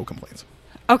 I would have no complaints.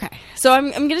 Okay, so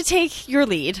I'm going to take your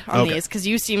lead on Okay. these because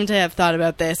you seem to have thought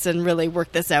about this and really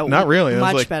worked this out. Not really. It was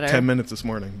much like better. 10 minutes this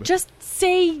morning. But. Just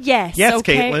say yes. Yes,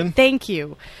 okay? Caitlin. Thank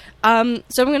you. So I'm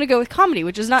going to go with comedy,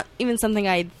 which is not even something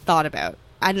I thought about.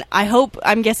 And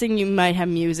I'm guessing you might have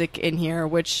music in here,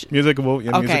 which... Music will be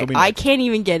Okay, next. I can't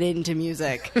even get into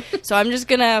music. So I'm just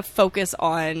going to focus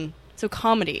on... So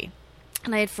comedy.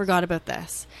 And I had forgot about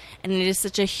this. And it is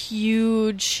such a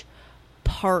huge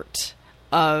part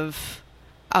of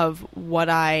what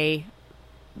I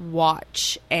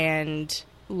watch and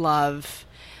love.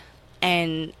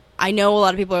 And I know a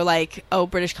lot of people are like, oh,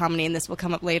 British comedy, and this will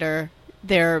come up later.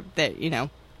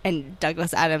 And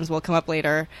Douglas Adams will come up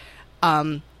later.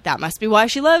 That must be why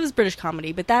she loves British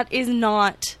comedy. But that is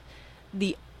not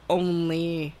the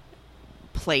only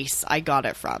place I got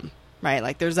it from, right?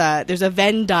 Like there's a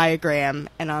Venn diagram,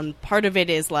 and part of it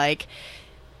is like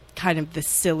kind of the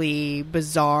silly,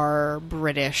 bizarre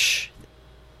British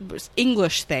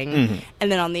English thing, Mm-hmm.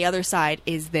 and then on the other side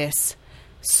is this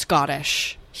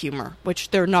Scottish humor, which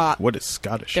they're not. What is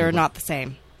Scottish? They're humor? not the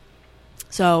same.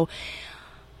 So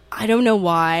I don't know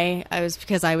why.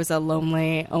 Because I was a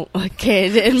lonely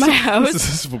kid in my house.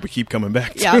 This is what we keep coming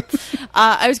back to. Yeah.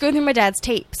 I was going through my dad's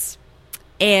tapes,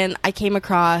 and I came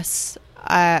across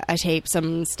a tape,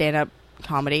 some stand-up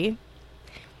comedy,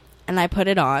 and I put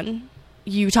it on.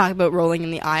 You talk about rolling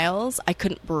in the aisles. I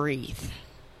couldn't breathe.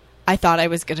 I thought I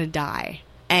was going to die.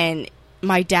 And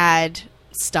my dad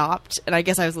stopped, and I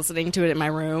guess I was listening to it in my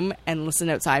room and listened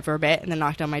outside for a bit, and then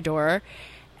knocked on my door.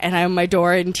 And I'm at my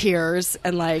door in tears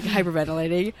and, like,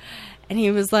 hyperventilating. And he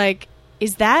was like,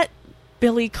 is that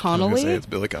Billy I was Connolly? gonna say it's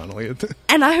Billy Connolly.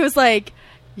 And I was like,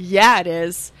 yeah, it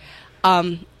is.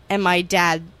 And my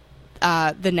dad,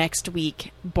 the next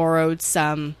week, borrowed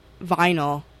some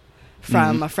vinyl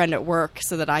from a friend at work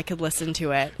so that I could listen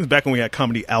to it. It was back when we had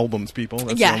comedy albums, people.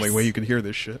 That's Yes. the only way you could hear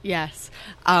this shit. Yes.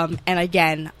 And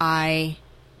again, I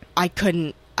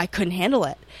couldn't handle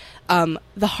it.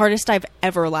 The hardest I've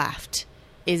ever laughed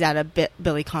is at a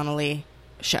Billy Connolly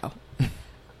show.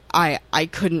 I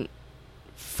couldn't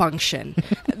function.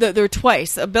 There were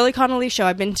twice. A Billy Connolly show,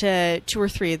 I've been to 2 or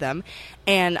 3 of them,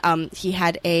 and he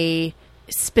had a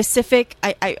specific,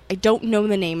 I don't know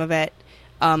the name of it,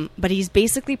 but he's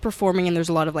basically performing, and there's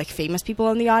a lot of like famous people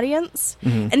in the audience.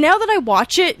 Mm-hmm. And now that I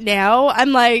watch it now,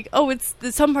 I'm like, oh,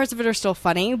 some parts of it are still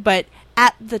funny, but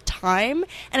at the time,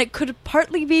 and it could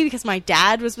partly be because my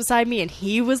dad was beside me and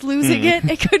he was losing it,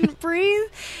 I couldn't breathe,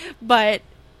 but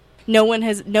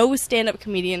no stand-up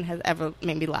comedian has ever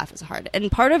made me laugh as hard.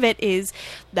 And part of it is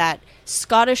that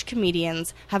Scottish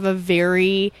comedians have a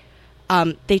very,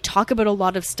 they talk about a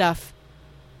lot of stuff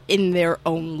in their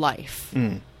own life,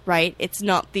 right? It's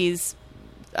not these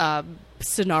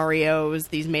scenarios,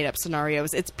 these made-up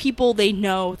scenarios. It's people they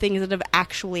know, things that have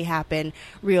actually happened,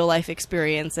 real-life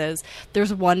experiences.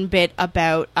 There's one bit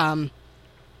about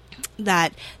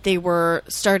that they were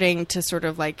starting to sort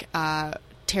of like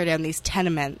tear down these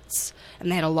tenements,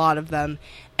 and they had a lot of them,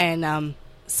 and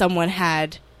someone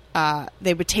had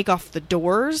they would take off the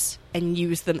doors and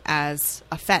use them as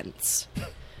a fence,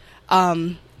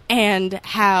 and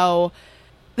how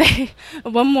at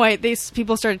one point these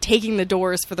people started taking the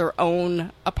doors for their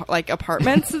own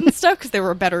apartments and stuff because they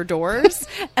were better doors,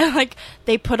 and like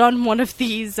they put on one of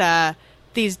these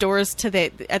doors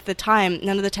at the time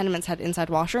none of the tenements had inside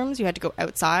washrooms. You had to go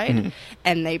outside,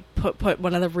 and they put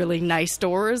one of the really nice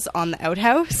doors on the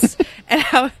outhouse, and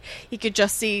how you could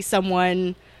just see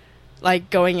someone like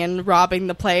going in, robbing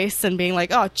the place, and being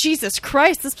like, oh Jesus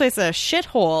Christ, this place is a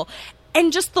shithole.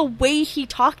 And just the way he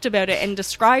talked about it and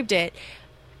described it,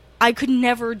 I could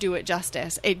never do it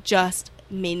justice. It just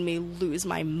made me lose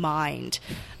my mind.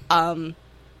 And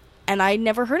I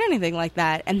never heard anything like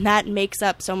that. And that makes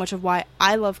up so much of why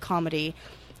I love comedy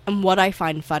and what I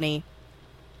find funny.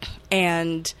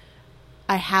 And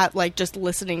I have, like, just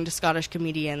listening to Scottish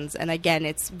comedians. And again,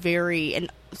 it's and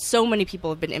so many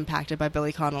people have been impacted by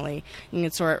Billy Connolly. You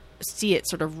can see it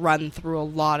sort of run through a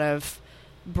lot of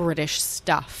British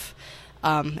stuff.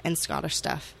 And Scottish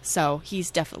stuff. So he's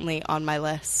definitely on my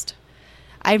list.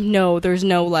 There's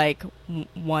no like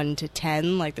 1 to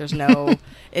 10. Like there's no,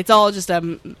 it's all just a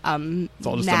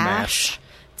mash.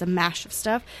 It's a mash of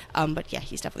stuff. But yeah,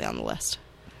 he's definitely on the list.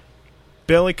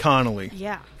 Billy Connolly.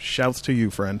 Yeah. Shouts to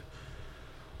you, friend.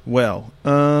 Well,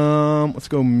 let's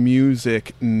go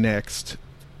music next.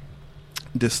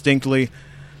 Distinctly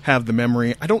have the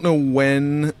memory. I don't know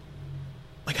when.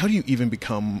 Like, how do you even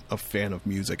become a fan of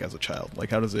music as a child? Like,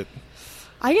 how does it...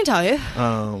 I can tell you.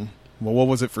 Well, what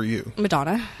was it for you?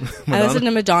 Madonna. I listened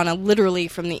to Madonna literally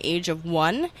from the age of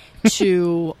 1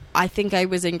 to I think I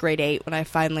was in grade 8 when I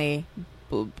finally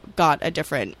got a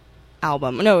different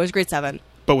album. No, it was grade 7.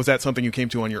 But was that something you came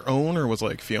to on your own, or was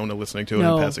like Fiona listening to it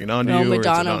No. and passing it on to No, you, or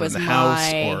Madonna is it was in the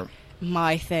house, or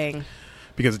my thing.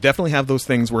 because definitely have those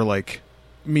things where like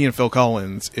me and Phil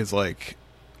Collins is like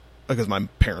because my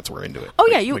parents were into it. Oh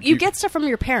Like- yeah, you, like you get stuff from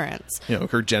your parents. you know,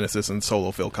 heard Genesis and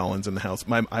solo Phil Collins in the house.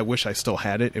 I wish I still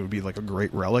had it. It would be like a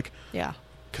great relic. Yeah.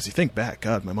 Because you think back,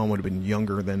 God, my mom would have been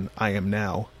younger than I am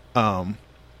now. But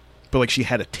like she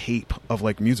had a tape of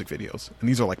like music videos, and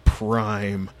these are like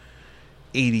prime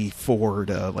 84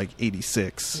 to like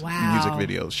 86 Wow. music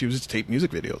videos. She was just tape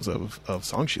music videos of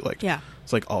songs she liked. Yeah.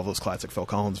 It's like all those classic Phil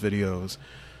Collins videos,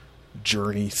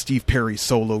 Journey, Steve Perry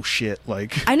solo shit.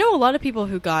 Like I know a lot of people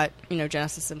who got,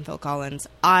 Genesis and Phil Collins.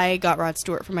 I got Rod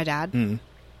Stewart from my dad, and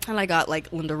I got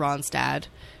like Linda Ronstadt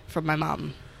from my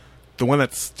mom. the one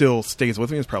that still stays with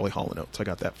me is probably Hall & Oates. I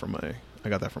got that from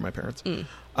my parents.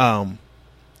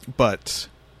 But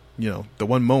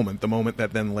the moment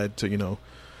that then led to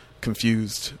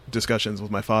confused discussions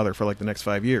with my father for like the next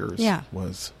 5 years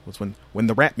was when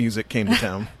the rap music came to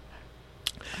town.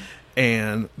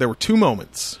 And there were two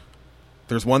moments.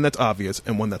 There's one that's obvious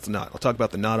and one that's not. I'll talk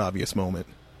about the not obvious moment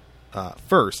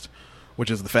first, which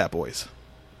is the Fat Boys.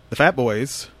 The Fat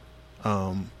Boys,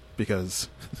 because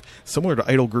similar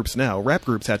to idol groups now, rap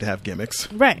groups had to have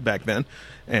gimmicks Right. back then.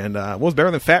 And what was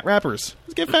better than fat rappers?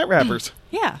 Let's get fat rappers.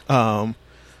 Yeah.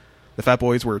 The Fat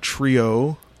Boys were a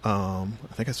trio. I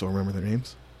think I still remember their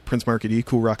names. Prince Marky D,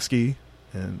 Cool Rock Ski,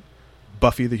 and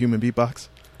Buffy the Human Beatbox.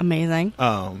 Amazing.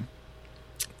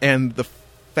 And the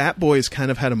Fat Boys kind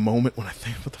of had a moment when I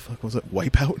think, what the fuck was it?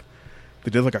 Wipeout?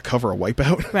 They did like a cover of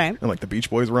Wipeout. Right. And like the Beach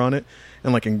Boys were on it.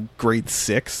 And like in grade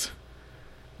 6,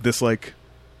 this like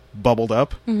bubbled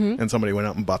up. And somebody went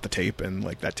out and bought the tape. And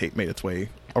like that tape made its way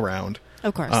around.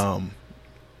 Of course. And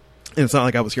it's not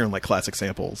like I was hearing like classic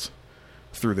samples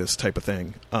through this type of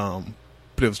thing. But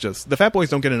it was just, the Fat Boys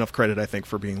don't get enough credit, I think,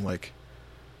 for being like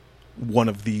one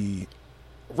of the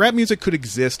rap music could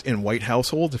exist in white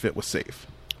households if it was safe.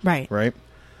 right. Right?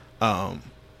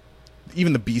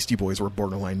 Even the Beastie Boys were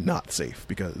borderline not safe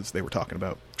because they were talking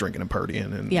about drinking and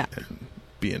partying and, Yeah. and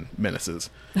being menaces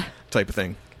type of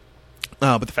thing.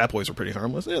 But the Fat Boys were pretty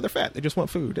harmless. Yeah, they're fat. They just want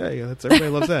food. Hey, everybody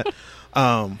loves that.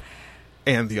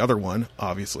 And the other one,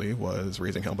 obviously, was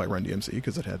Raising Hell by Run DMC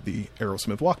because it had the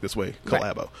Aerosmith Walk This Way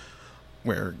collabo. Right.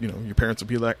 Where, your parents would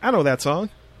be like, I know that song.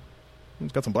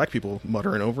 It's got some black people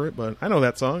muttering over it, but I know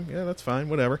that song. Yeah, that's fine.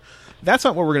 Whatever. That's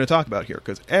not what we're going to talk about here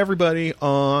because everybody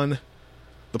on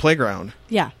the playground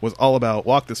Yeah. was all about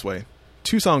Walk This Way.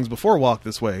 2 songs before Walk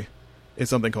This Way is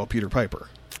something called Peter Piper,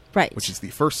 Right. which is the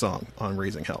first song on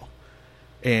Raising Hell.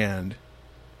 And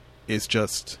it's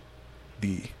just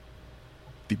the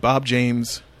Bob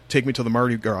James Take Me to the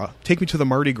Mardi Gras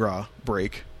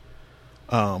break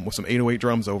with some 808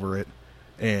 drums over it,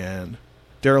 and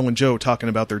Daryl and Joe talking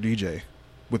about their DJ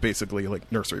with basically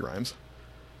like nursery rhymes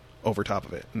over top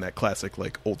of it, and that classic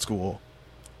like old school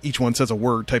each one says a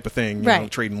word type of thing, Right.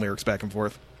 trading lyrics back and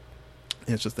forth.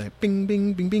 And it's just that bing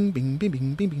bing bing bing bing bing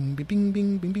bing bing bing bing bing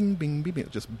bing bing bing bing bing,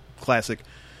 just classic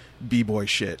b-boy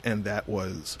shit. And that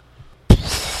was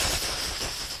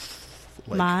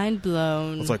like, Mind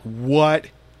blown. it's like, what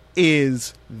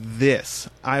is this?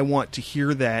 I want to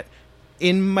hear that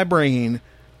in my brain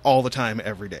all the time,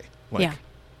 every day. Like, Yeah.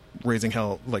 Raising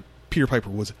Hell, like, Peter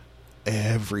Piper was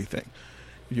everything.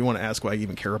 If you want to ask why I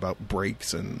even care about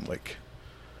breaks and, like,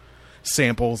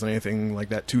 samples and anything like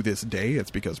that to this day,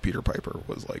 it's because Peter Piper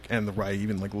was, like, and why I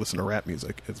even, like, listen to rap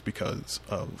music, it's because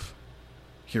of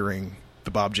hearing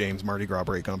the Bob James Mardi Gras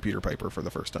break on Peter Piper for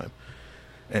the first time.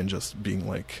 And just being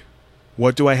like,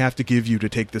 what do I have to give you to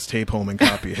take this tape home and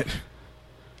copy it?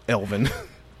 Elvin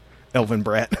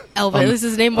Brat. Elvin. At least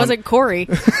his name wasn't Corey.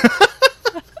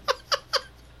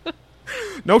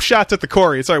 No shots at the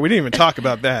Corey. Sorry, we didn't even talk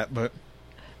about that, but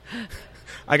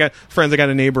I got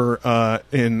a neighbor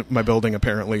in my building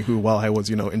apparently who, while I was,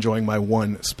 enjoying my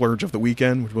one splurge of the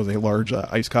weekend, which was a large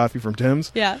iced coffee from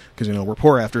Tim's. Yeah. Because, we're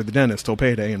poor after the dentist till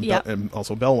payday, and, Yep. and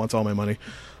also Belle wants all my money.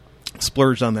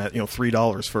 Splurged on that,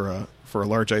 $3 for a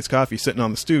large iced coffee, sitting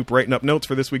on the stoop, writing up notes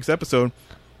for this week's episode.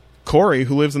 Corey,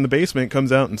 who lives in the basement,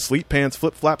 comes out in sleep pants,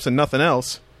 flip-flops, and nothing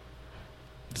else.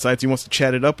 Decides he wants to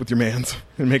chat it up with your mans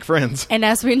and make friends. And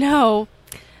as we know,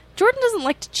 Jordan doesn't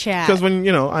like to chat. Because when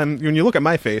you look at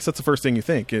my face, that's the first thing you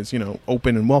think is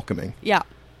open and welcoming. Yeah.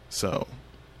 So,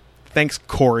 thanks,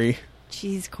 Corey.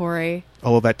 Jeez, Corey.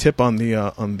 Although that tip on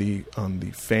the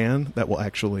fan that will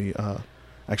actually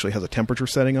has a temperature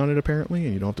setting on it apparently,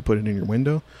 and you don't have to put it in your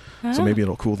window. So Oh. maybe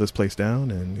it'll cool this place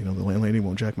down, and the landlady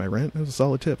won't jack my rent. It was a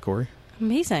solid tip, Corey.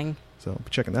 Amazing. So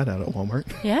checking that out at Walmart.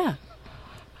 Yeah.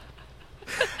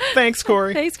 Thanks,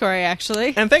 Corey. Thanks, Corey,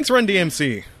 actually. And thanks, Run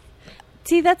DMC.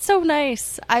 See, that's so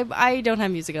nice. I don't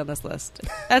have music on this list.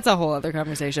 That's a whole other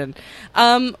conversation.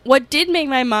 What did make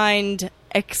my mind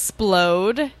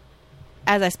explode,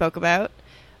 as I spoke about,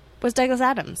 was Douglas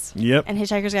Adams. Yep. And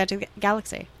Hitchhiker's Guide to the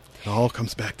Galaxy. It all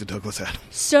comes back to Douglas Adams.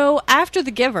 So after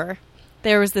The Giver,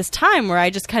 there was this time where I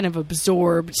just kind of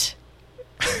absorbed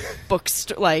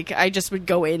books. Like, I just would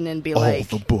go in and be All like...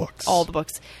 the books. All the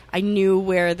books. I knew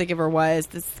where The Giver was.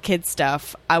 This kid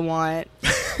stuff. I want...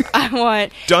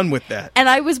 Done with that. And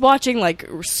I was watching, like,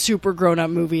 super grown-up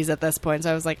movies at this point.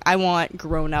 So I was like, I want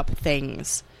grown-up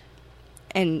things.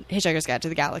 And Hitchhiker's Guide to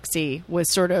the Galaxy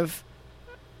was sort of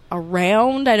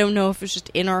around. I don't know if it was just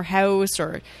in our house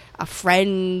or a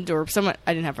friend or someone.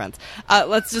 I didn't have friends.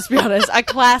 Let's just be honest. A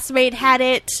classmate had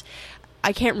it.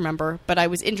 I can't remember, but I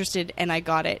was interested and I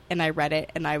got it and I read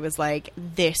it and I was like,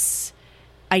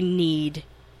 I need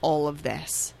all of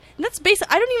this. And that's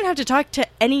basically, I don't even have to talk to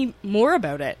any more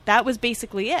about it. That was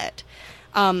basically it.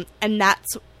 And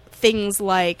that's things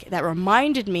like, that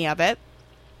reminded me of it,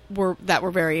 that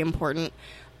were very important.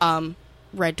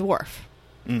 Red Dwarf,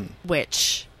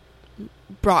 which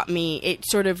brought me, it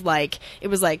sort of like, it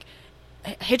was like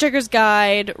Hitchhiker's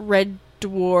Guide, Red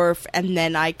Dwarf, and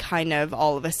then I kind of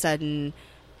all of a sudden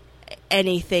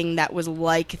anything that was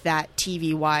like that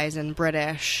TV wise and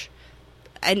British,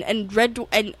 and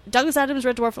Douglas Adams'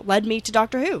 Red Dwarf led me to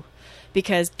Doctor Who,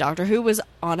 because Doctor Who was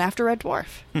on after Red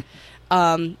Dwarf.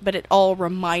 But it all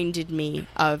reminded me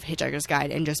of Hitchhiker's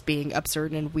Guide and just being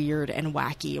absurd and weird and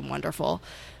wacky and wonderful.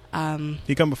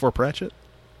 He come before Pratchett?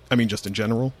 I mean, just in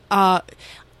general?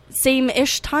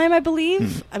 Same-ish time, I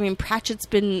believe. I mean, Pratchett's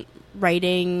been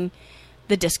writing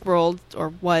the Discworld,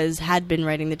 or had been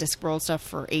writing the Discworld stuff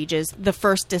for ages. The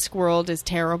first Discworld is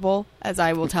terrible, as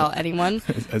I will tell anyone.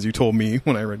 As you told me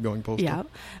when I read Going Postal. Yeah.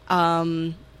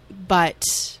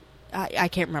 But I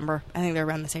can't remember. I think they're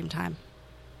around the same time.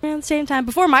 Around the same time.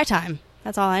 Before my time.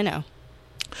 That's all I know.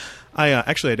 I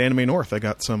actually, at Anime North, I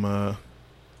got some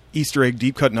Easter egg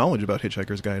deep cut knowledge about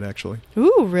Hitchhiker's Guide, actually.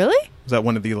 Ooh, really? Was that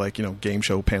one of the, like, game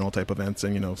show panel type events,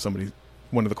 and,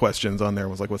 one of the questions on there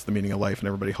was like, what's the meaning of life? And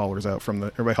everybody hollers out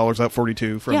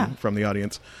 42 from the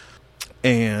audience.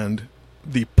 And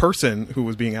the person who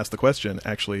was being asked the question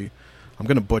actually, I'm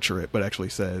going to butcher it, but actually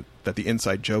said that the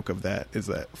inside joke of that is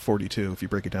that 42, if you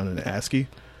break it down into ASCII,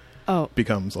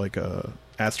 becomes like a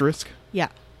asterisk. Yeah.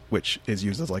 Which is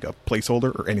used as like a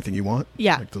placeholder or anything you want.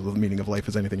 Yeah. Like the meaning of life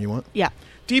is anything you want. Yeah.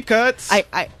 Deep cuts. I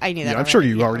knew that. Yeah, I'm sure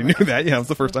you already knew that. Yeah, it was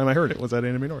the first time I heard it. Was at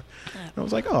Anime North. And I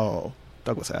was like, oh,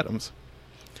 Douglas Adams.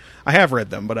 I have read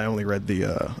them, but I only read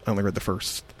the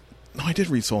first. No, I did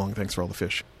read So Long, Thanks for All the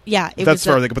Fish. Yeah, that's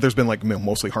far. But there's been like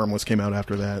Mostly Harmless came out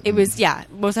after that. It was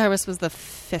Mostly Harmless was the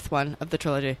fifth one of the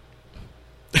trilogy.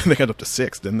 They got up to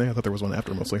 6, didn't they? I thought there was one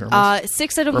after Mostly Harmless.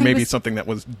 6, I don't or think. Or maybe something that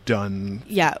was done.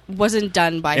 Yeah, wasn't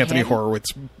done by Anthony him. Horowitz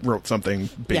wrote something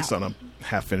based on a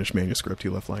half-finished manuscript he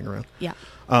left lying around. Yeah.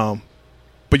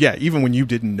 But yeah, even when you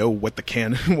didn't know what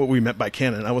what we meant by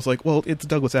canon, I was like, well, it's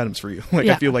Douglas Adams for you. Like,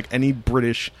 I feel like any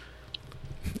British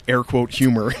air quote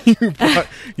humor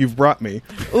you've brought me.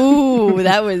 Ooh,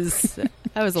 that was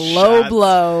a low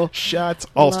blow. Shots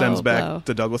all stems back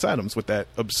to Douglas Adams with that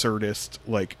absurdist,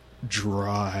 like,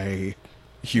 dry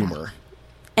humor.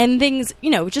 And things,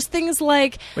 just things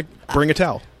like Bring a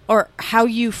Towel. Or How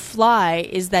You Fly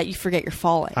is that you forget you're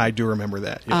falling. I do remember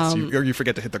that. Yes, or you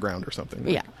forget to hit the ground or something.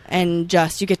 Yeah, and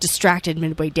just you get distracted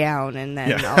midway down, and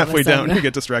then halfway down you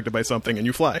get distracted by something and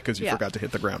you fly because you forgot to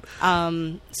hit the ground.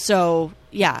 So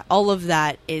yeah, all of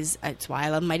that it's why I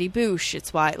love Mighty Boosh.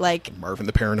 It's why Marvin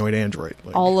the Paranoid Android.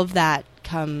 All of that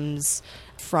comes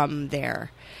from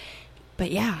there. But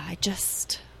yeah, I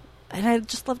just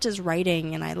loved his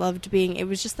writing, and I loved it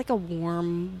was just like a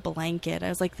warm blanket. I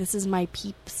was like, this is my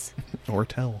peeps. Or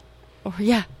towel. Or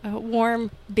yeah, a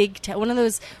warm, big towel. One of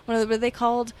those, what are they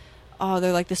called? Oh,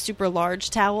 they're like the super large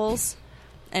towels.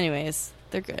 Anyways,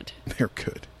 they're good. They're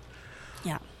good.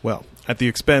 Yeah. Well, at the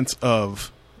expense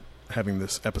of having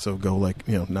this episode go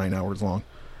 9 hours long,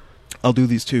 I'll do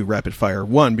these two rapid fire.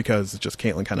 One, because just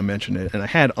Caitlin kind of mentioned it, and I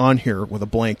had on here with a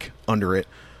blank under it,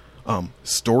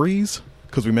 stories.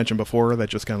 Because we mentioned before that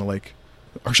just kind of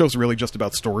our show's really just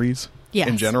about stories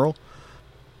in general.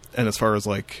 And as far as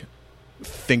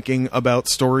thinking about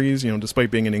stories, despite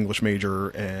being an English major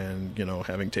and,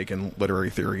 having taken literary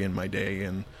theory in my day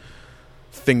and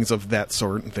things of that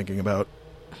sort, and thinking about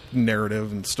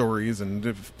narrative and stories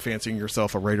and fancying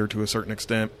yourself a writer to a certain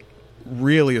extent,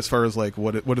 really as far as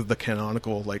what is the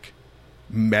canonical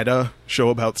meta show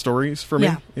about stories for me?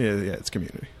 Yeah, it's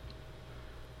Community.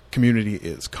 Community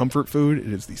is comfort food.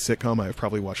 It is the sitcom I've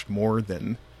probably watched more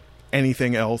than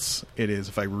anything else it is,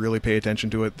 if I really pay attention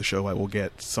to it, the show, I will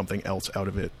get something else out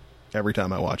of it every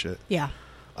time I watch it. Yeah.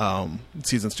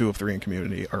 Seasons 2 of 3 in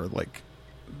Community are like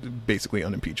basically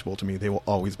unimpeachable to me. They will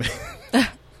always be.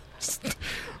 Just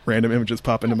random images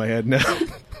pop into my head now.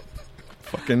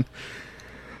 Fucking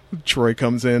Troy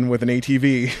comes in with an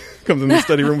ATV, comes in the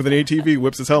study room with an ATV,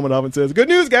 whips his helmet off and says, "Good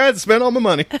news, guys, I spent all my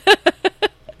money."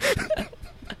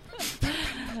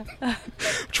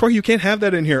 Troy, you can't have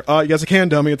that in here. Yes, I can,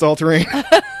 dummy. It's all terrain.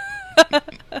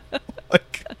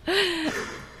 Like,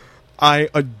 I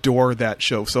adore that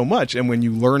show so much. And when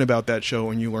you learn about that show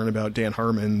and you learn about Dan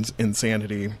Harmon's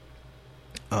insanity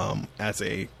as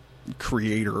a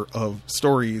creator of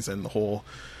stories and the whole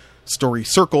story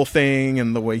circle thing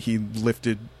and the way he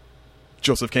lifted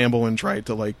Joseph Campbell and tried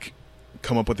to like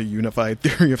come up with a unified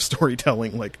theory of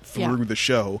storytelling like through the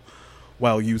show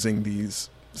while using these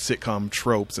sitcom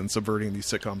tropes and subverting these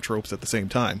sitcom tropes at the same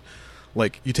time.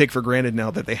 Like, you take for granted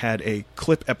now that they had a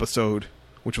clip episode,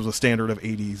 which was a standard of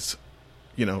 80s,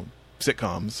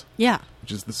 sitcoms. Yeah.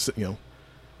 Which is the,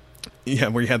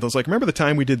 where you had those, like, remember the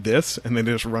time we did this? And then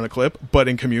they just run a clip. But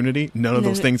in Community, none of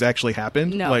those things actually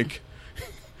happened. No. Like,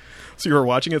 so you were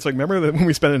watching it, it's like, remember that when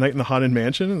we spent a night in the Haunted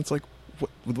Mansion? And it's like,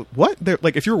 what?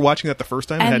 Like, if you were watching that the first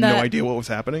time and had no idea what was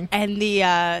happening. And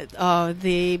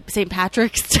the St.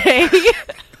 Patrick's Day.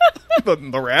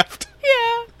 the raft.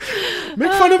 Yeah.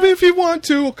 Make fun of me if you want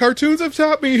to. Cartoons have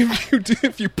taught me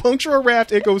if you puncture a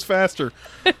raft, it goes faster.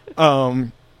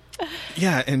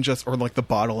 Yeah, and just, or like the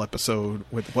bottle episode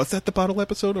with, was that the bottle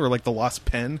episode or like the Lost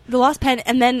Pen? The Lost Pen,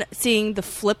 and then seeing the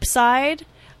flip side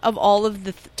of all of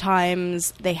the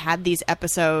times they had these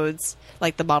episodes,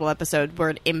 like the bottle episode where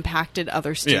it impacted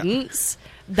other students. Yeah.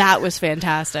 That was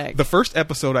fantastic. The first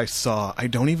episode I saw, I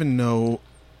don't even know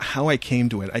how I came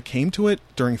to it. I came to it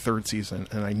during 3rd season,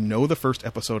 and I know the first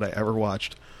episode I ever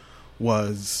watched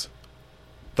was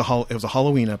it was a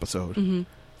Halloween episode,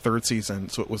 3rd season.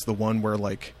 So it was the one where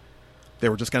like they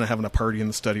were just kind of having a party in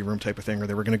the study room type of thing, or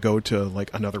they were going to go to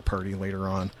like another party later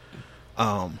on.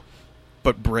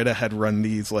 But Britta had run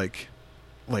these like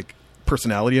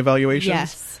personality evaluations.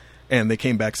 Yes. And they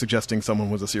came back suggesting someone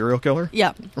was a serial killer.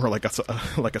 Yep. Or like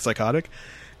a psychotic.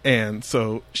 And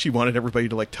so she wanted everybody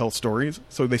to like tell stories.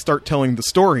 So they start telling the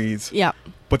stories. Yep.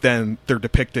 But then they're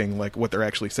depicting like what they're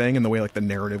actually saying and the way like the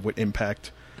narrative would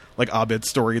impact. Like Abed's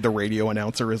story, the radio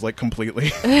announcer is like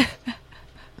completely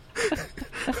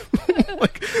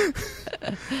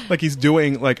like he's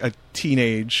doing like a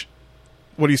teenage,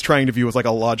 what he's trying to view as like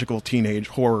a logical teenage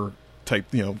horror type,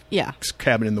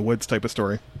 cabin in the woods type of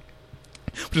story.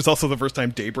 Which is also the first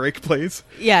time Daybreak plays.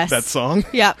 Yes. That song.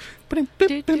 Yeah. Which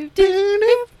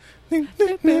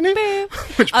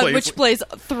plays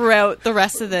throughout the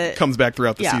rest of the... Comes back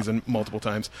throughout the season multiple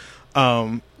times.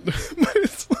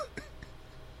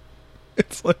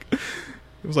 It's like...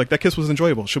 It was like, that kiss was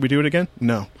enjoyable. Should we do it again?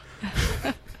 No.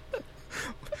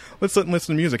 Let's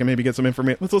listen to music and maybe get some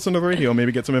information. Let's listen to the radio and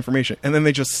maybe get some information. And then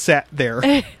they just sat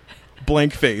there,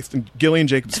 blank-faced. And Gillian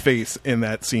Jacobs' face in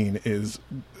that scene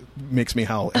makes me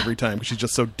howl every time because she's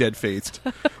just so dead-faced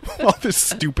while this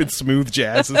stupid smooth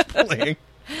jazz is playing.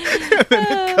 And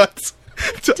then it cuts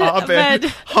to Abed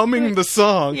humming the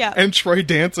song and Troy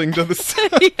dancing to the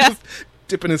side, just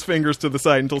dipping his fingers to the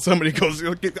side until somebody goes,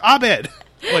 Abed!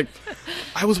 Like,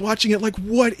 I was watching it like,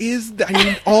 what is that? I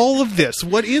mean, all of this.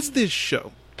 What is this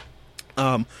show?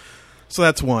 So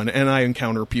that's one. And I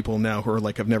encounter people now who are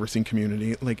like, I've never seen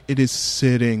Community. Like, it is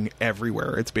sitting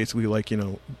everywhere. It's basically like,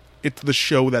 it's the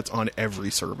show that's on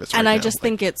every service right and I now. just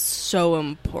think it's so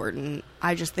important.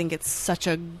 I just think it's such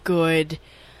a good...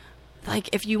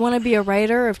 Like, if you want to be a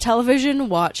writer of television,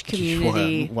 watch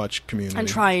Community. Watch Community. And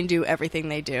try and do everything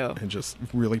they do. And just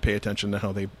really pay attention to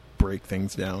how they break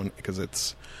things down, because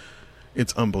it's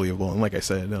unbelievable. And like I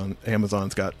said,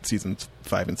 Amazon's got seasons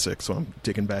 5 and 6, so I'm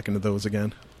digging back into those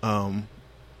again.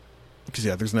 Because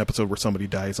there's an episode where somebody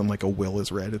dies and like a will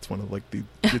is read. It's one of like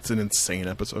it's an insane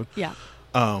episode. Yeah.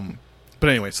 But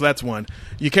anyway, so that's one.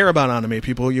 You care about anime,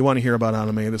 people. You want to hear about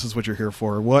anime. This is what you're here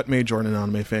for. What made Jordan an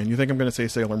anime fan? You think I'm going to say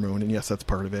Sailor Moon, and yes, that's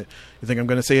part of it. You think I'm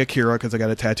going to say Akira because I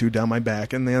got a tattoo down my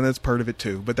back, and then that's part of it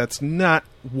too. But that's not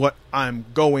what I'm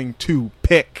going to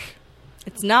pick.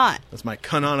 It's not. That's my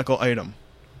canonical item.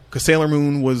 Because Sailor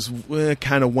Moon was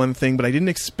kind of one thing, but I didn't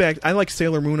expect... I like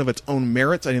Sailor Moon of its own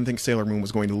merits. I didn't think Sailor Moon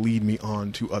was going to lead me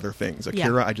on to other things.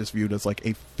 Akira, I just viewed as like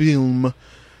a film...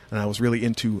 And I was really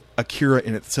into Akira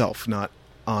in itself, not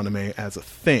anime as a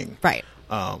thing. Right.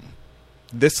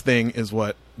 This thing is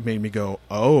what made me go,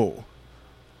 oh,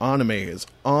 anime is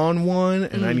on one,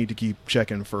 and I need to keep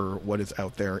checking for what is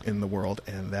out there in the world,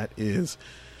 and that is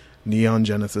Neon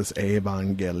Genesis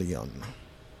Evangelion.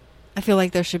 I feel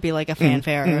like there should be like a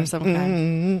fanfare or some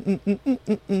kind.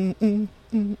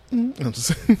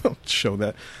 I'll show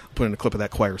that. I'll put in a clip of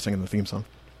that choir singing the theme song.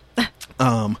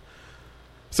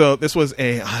 So this was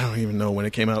I don't even know when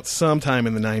it came out, sometime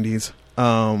in the 90s.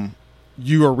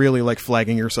 You are really like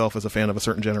flagging yourself as a fan of a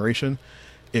certain generation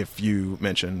if you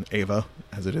mention Ava,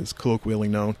 as it is colloquially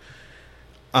known,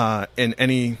 in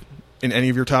any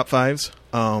of your top fives.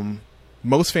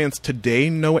 Most fans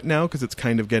today know it now because it's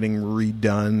kind of getting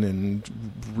redone and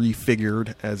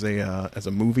refigured as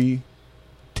a movie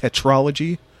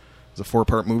tetralogy. It's a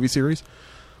 4-part movie series.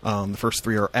 The first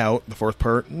 3 are out. The 4th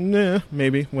part,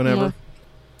 maybe, whenever.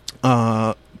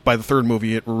 Yeah. By the 3rd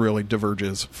movie, it really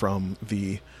diverges from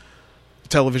the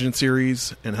television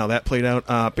series and how that played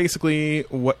out. Basically,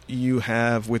 what you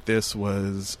have with this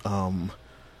was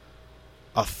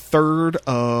a third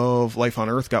of life on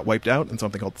Earth got wiped out in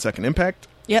something called the Second Impact.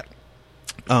 Yep.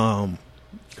 Come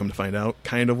to find out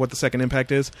kind of what the Second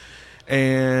Impact is.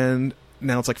 And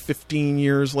now it's like 15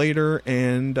 years later,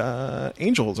 and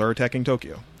angels are attacking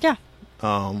Tokyo. Yeah.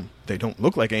 They don't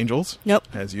look like angels. Nope.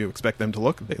 As you expect them to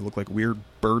look. They look like weird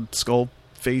bird skull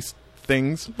face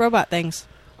things. Robot things.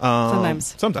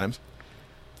 Sometimes.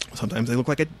 Sometimes they look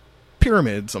like a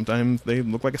pyramid. Sometimes they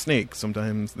look like a snake.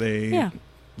 Sometimes they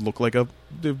look like a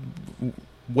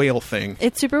whale thing.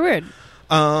 It's super weird.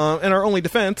 And our only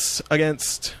defense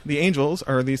against the angels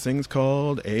are these things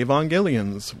called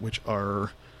Evangelions, which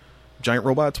are giant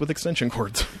robots with extension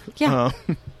cords. Yeah.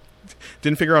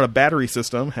 Didn't figure out a battery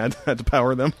system. Had to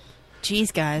power them.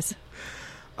 Jeez, guys.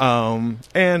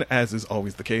 And as is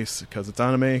always the case, because it's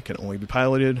anime, can only be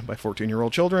piloted by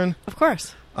 14-year-old children. Of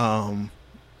course.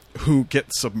 Who get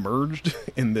submerged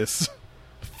in this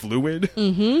fluid.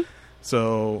 Mm-hmm.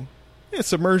 So,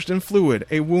 submerged in fluid,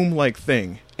 a womb-like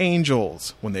thing.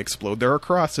 Angels. When they explode, there are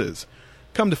crosses.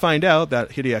 Come to find out that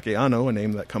Hideaki Anno, a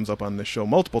name that comes up on this show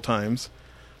multiple times,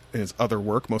 in his other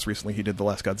work, most recently he did the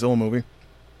last Godzilla movie,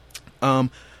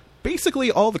 basically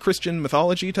all the Christian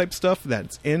mythology type stuff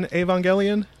that's in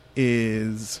Evangelion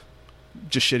is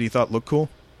just shit he thought looked cool.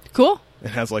 Cool. It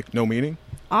has, like, no meaning.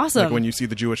 Awesome. Like when you see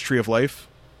the Jewish Tree of Life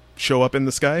show up in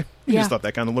the sky, you just thought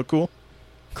that kind of looked cool.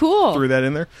 Cool. Threw that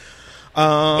in there.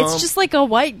 It's just like a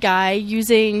white guy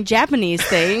using Japanese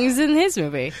things in his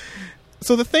movie.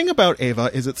 So the thing about Eva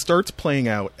is it starts playing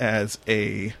out as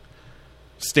a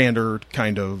standard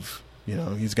kind of,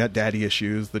 he's got daddy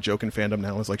issues. The joke in fandom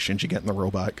now is like Shinji getting the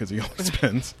robot because he always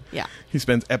spends. Yeah. He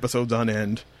spends episodes on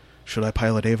end. Should I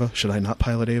pilot Eva? Should I not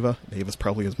pilot Eva? Eva's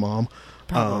probably his mom.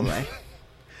 Probably.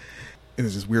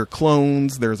 There's these weird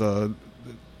clones. There's a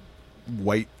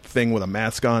white thing with a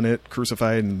mask on it,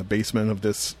 crucified in the basement of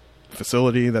this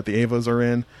facility that the Evas are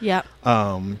in. Yep.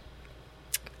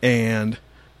 And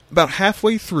about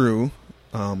halfway through,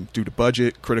 due to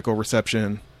budget, critical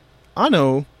reception,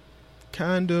 Anno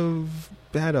kind of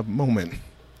had a moment.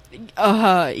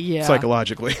 Yeah.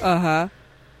 Psychologically.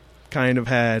 Kind of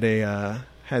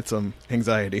had some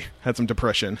anxiety, had some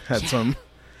depression, had some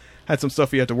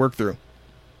stuff he had to work through.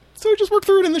 So he just worked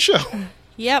through it in the show.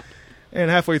 Yep. And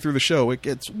halfway through the show, it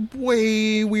gets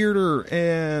way weirder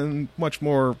and much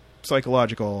more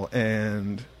psychological.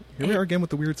 And here we are again with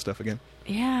the weird stuff again.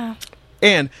 Yeah.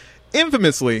 And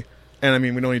infamously, and I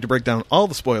mean, we don't need to break down all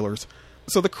the spoilers.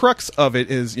 So the crux of it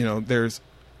is,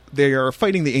 they are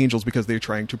fighting the angels because they're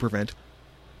trying to prevent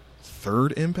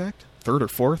third or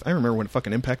fourth. I don't remember when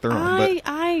fucking impact they're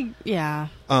on. Yeah.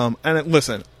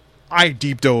 Listen, I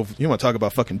deep dove. You want to talk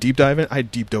about fucking deep diving? I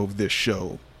deep dove this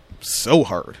show so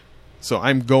hard. So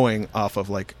I'm going off of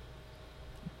like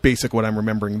basic what I'm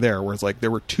remembering there, whereas like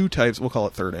there were 2 types. We'll call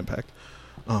it third impact.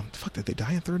 Fuck, did they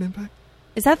die in third impact?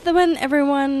 Is that the one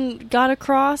everyone got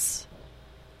across?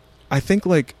 I think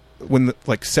like when the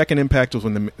second impact was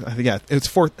when it's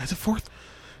fourth. Is it fourth?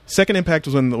 Second impact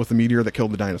was with the meteor that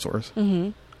killed the dinosaurs.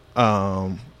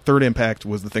 Mm-hmm. Third impact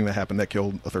was the thing that happened that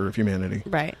killed a third of humanity.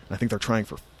 Right. And I think they're trying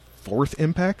for fourth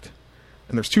impact.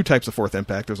 And there's 2 types of fourth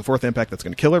impact. There's a fourth impact that's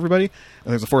going to kill everybody,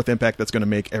 and there's a fourth impact that's going to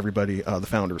make everybody the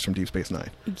founders from Deep Space Nine.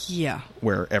 Yeah.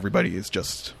 Where everybody is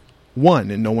just one,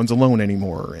 and no one's alone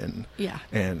anymore. And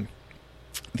and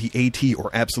the AT, or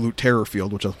absolute terror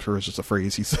field, which I'm sure is just a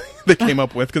phrase they came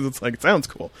up with because it's like, it sounds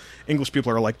cool. English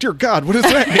people are like, dear God, what does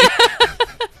that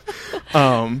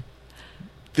mean?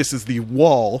 This is the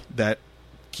wall that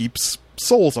keeps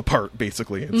souls apart,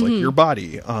 basically. It's like your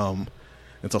body.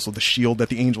 It's also the shield that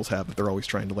the angels have that they're always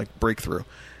trying to like break through.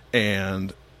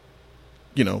 And,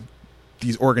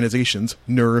 these organizations,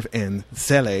 Nerve and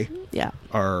Zele,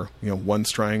 are,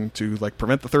 one's trying to like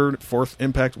prevent the third, fourth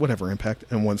impact, whatever impact,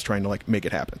 and one's trying to like make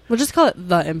it happen. We'll just call it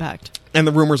the impact. And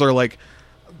the rumors are like,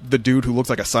 the dude who looks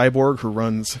like a cyborg who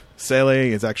runs Sele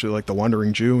is actually like the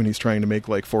Wandering Jew, and he's trying to make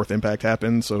like Fourth Impact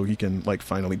happen so he can like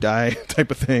finally die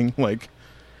type of thing. Like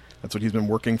that's what he's been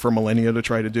working for millennia to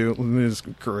try to do. It's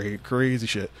crazy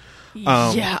shit.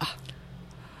 Yeah.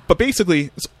 But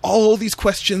basically, it's all these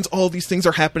questions, all these things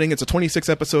are happening. It's a 26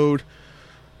 episode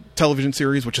television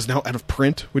series, which is now out of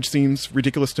print, which seems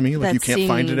ridiculous to me. Like, you can't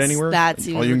find it anywhere. That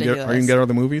seems ridiculous. All you can get are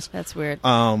the movies. That's weird.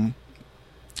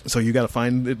 So you got to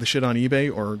find the shit on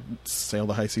eBay or sail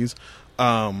the high seas.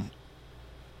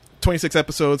 26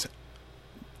 episodes.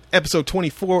 Episode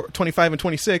 24, 25, and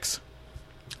 26.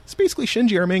 It's basically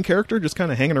Shinji, our main character, just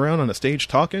kind of hanging around on a stage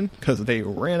talking because they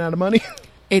ran out of money.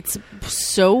 It's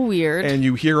so weird. And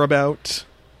you hear about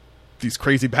these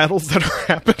crazy battles that are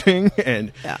happening,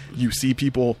 and you see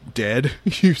people dead.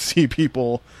 You see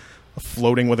people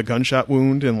floating with a gunshot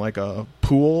wound in like a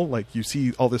pool. Like, you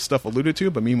see all this stuff alluded to,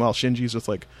 but meanwhile Shinji's just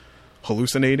like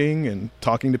hallucinating and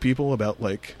talking to people about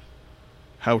like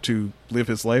how to live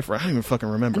his life. Or I don't even fucking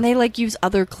remember. And they like use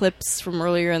other clips from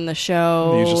earlier in the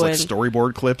show. They use just like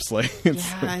storyboard clips. Like, it's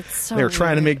so they're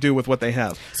trying to make do with what they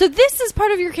have. So this is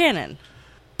part of your canon.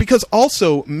 Because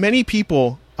also many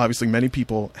people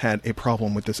had a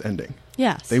problem with this ending.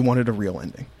 Yes. They wanted a real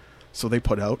ending. So they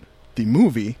put out the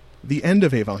movie, The End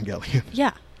of Evangelion.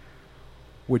 Yeah.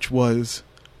 Which was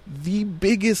the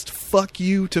biggest fuck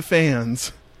you to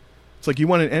fans. It's like, you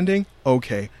want an ending?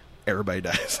 Okay. Everybody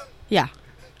dies. Yeah.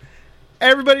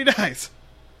 Everybody dies.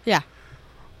 Yeah.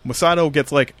 Masato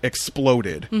gets like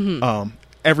exploded. Mm-hmm.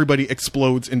 Everybody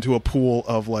explodes into a pool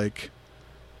of like,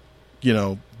 you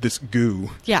know, this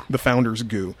goo. Yeah. The founder's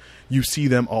goo. You see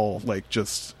them all like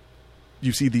just,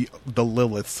 you see the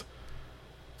Liliths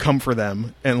come for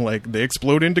them, and like they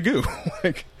explode into goo.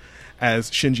 Like,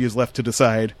 as Shinji is left to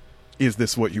decide, is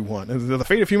this what you want? And the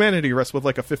fate of humanity rests with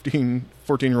like a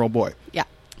 14-year-old boy. Yeah.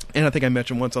 And I think I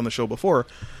mentioned once on the show before,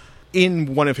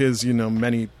 in one of his, you know,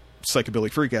 many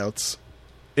psychobilly freakouts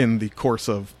in the course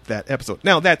of that episode.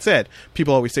 Now, that said,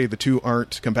 people always say the two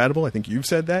aren't compatible. I think you've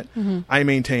said that. Mm-hmm. I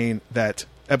maintain that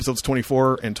episodes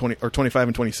 24 and 25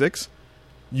 and 26,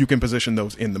 you can position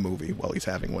those in the movie while he's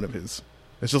having one of his.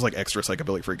 It's just like extra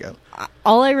psychobilly freakout.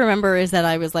 All I remember is that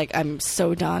I was like, I'm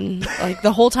so done. Like,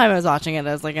 the whole time I was watching it,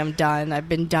 I was like, I'm done. I've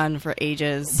been done for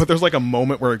ages. But there's like a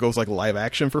moment where it goes like live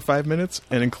action for 5 minutes,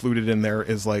 and included in there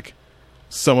is like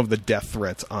some of the death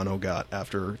threats Anno got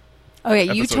after. Oh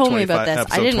yeah, you told me about this.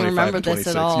 I didn't remember this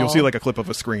at all. You'll see like a clip of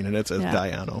a screen, and it says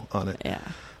Diano on it.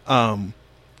 Yeah.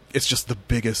 It's just the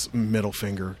biggest middle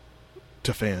finger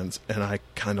to fans, and I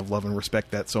kind of love and respect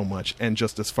that so much. And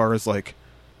just as far as like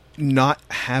not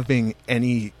having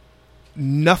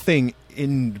nothing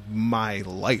in my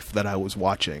life that I was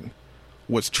watching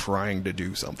was trying to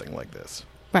do something like this.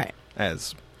 Right.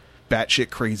 As batshit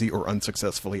crazy or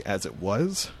unsuccessfully as it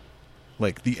was,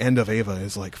 like, the end of Eva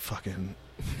is like fucking.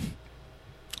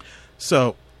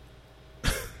 So,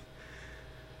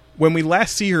 when we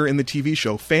last see her in the TV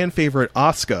show, fan favorite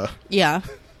Asuka. Yeah.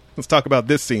 Let's talk about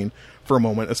this scene for a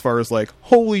moment, as far as like,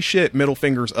 holy shit, middle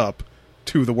fingers up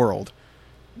to the world.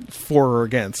 For or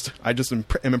against. I just am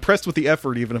impressed with the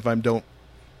effort, even if I don't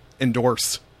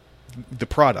endorse the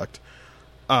product.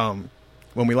 When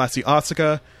we last see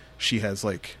Asuka, she has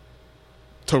like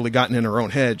totally gotten in her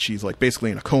own head. She's like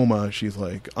basically in a coma. She's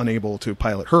like unable to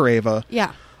pilot her Eva.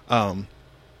 Yeah.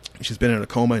 She's been in a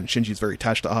coma, and Shinji's very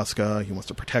attached to Asuka. He wants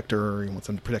to protect her. He wants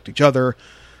them to protect each other,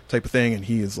 type of thing. And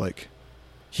he is like,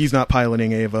 he's not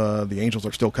piloting Eva. The angels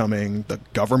are still coming. The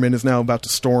government is now about to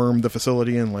storm the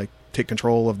facility and like take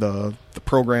control of the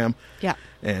program. Yeah.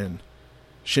 And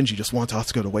Shinji just wants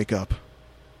Asuka to wake up.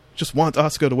 Just wants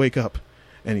Asuka to wake up.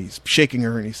 And he's shaking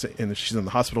her, and she's in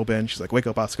the hospital bed. She's like, wake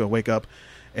up, Asuka, wake up.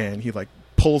 And he like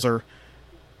pulls her.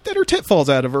 Then her tit falls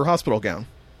out of her hospital gown.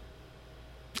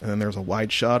 And then there's a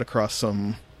wide shot across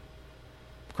some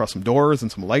doors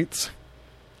and some lights.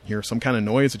 You hear some kind of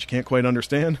noise that you can't quite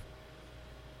understand.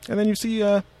 And then you see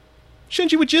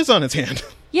Shinji with jizz on his hand.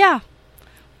 Yeah.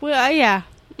 Well, yeah.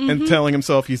 Mm-hmm. And telling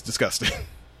himself he's disgusting.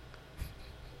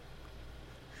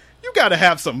 You gotta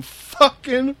have some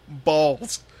fucking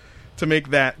balls to make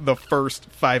that the first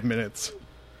 5 minutes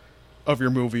of your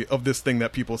movie, of this thing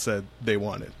that people said they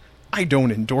wanted. I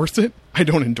don't endorse it. I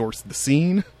don't endorse the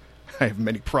scene. I have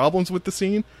many problems with the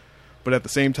scene. But at the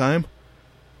same time,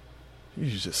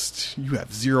 you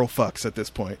have zero fucks at this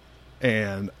point.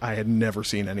 And I had never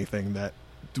seen anything that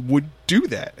would do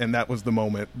that. And that was the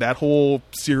moment. That whole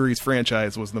series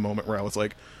franchise was the moment where I was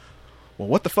like, well,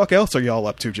 what the fuck else are y'all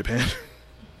up to, Japan?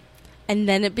 And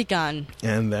then it begun.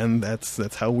 And then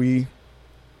that's how we,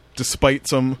 despite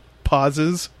some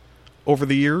pauses over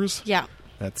the years, yeah,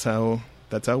 that's how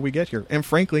That's how we get here. And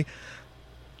frankly,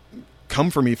 come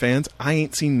for me, fans. I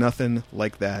ain't seen nothing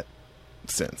like that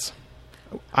since.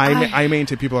 I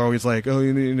maintain people are always like, oh,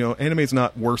 you know, anime's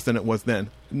not worse than it was then.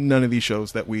 None of these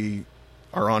shows that we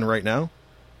are on right now,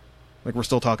 like, we're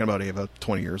still talking about Ava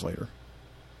 20 years later.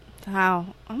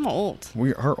 Wow, I'm old.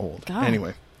 We are old. God.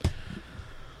 Anyway,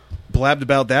 blabbed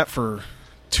about that for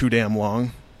too damn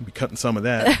long. We'll be cutting some of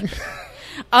that.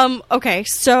 Okay,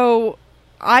 so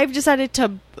I've decided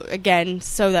to, again,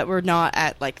 so that we're not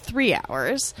at like 3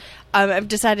 hours, I've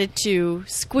decided to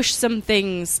squish some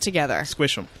things together.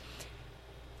 Squish them.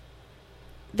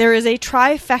 There is a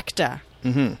trifecta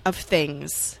Mm-hmm. of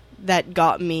things that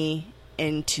got me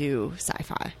into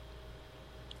sci-fi.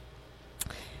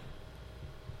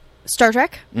 Star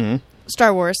Trek, Mm-hmm.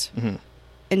 Star Wars, Mm-hmm.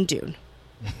 and Dune.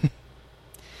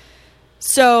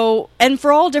 So, and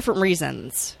for all different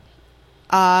reasons.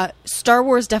 Star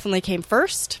Wars definitely came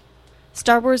first.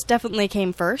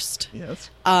 Yes.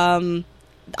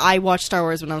 I watched Star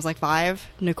Wars when I was like 5.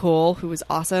 Nicole, who was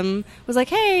awesome, was like,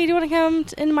 hey, do you want to come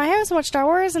into my house and watch Star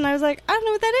Wars? And I was like, I don't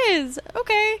know what that is.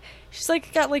 Okay. She's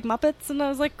like, got like Muppets. And I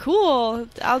was like, cool.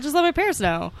 I'll just let my parents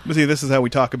know. But see, this is how we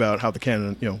talk about how the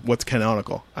canon, you know, what's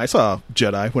canonical. I saw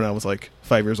Jedi when I was like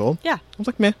 5 years old. Yeah. I was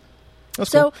like, meh.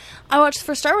 That's So cool. I watched the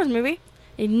first Star Wars movie.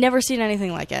 I'd never seen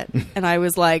anything like it. And I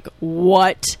was like,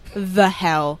 what the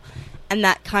hell? And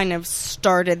that kind of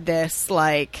started this,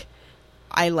 like,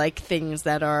 I like things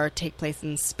that take place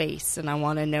in space, and I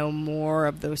want to know more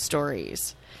of those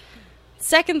stories.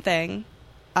 Second thing,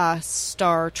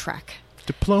 Star Trek.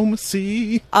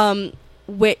 Diplomacy.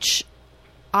 Which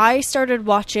I started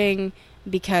watching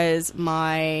because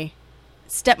my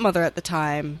stepmother at the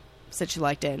time said she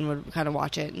liked it and would kind of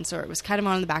watch it, and so it was kind of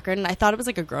on in the background, and I thought it was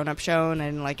like a grown-up show, and I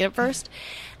didn't like it at first.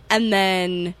 And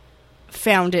then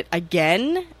found it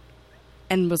again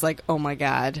and was like, oh my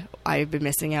god, I've been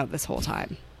missing out this whole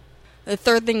time. The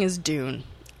third thing is Dune.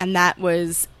 And that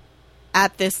was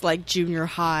at this like junior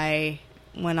high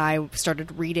when I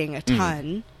started reading a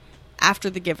ton after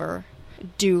The Giver,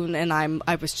 Dune, and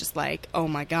I was just like, oh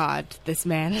my god, this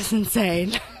man is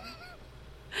insane.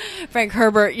 Frank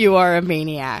Herbert, you are a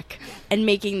maniac. And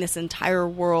making this entire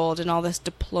world and all this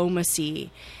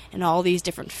diplomacy and all these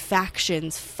different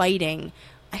factions fighting,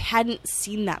 I hadn't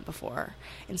seen that before.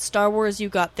 In Star Wars, you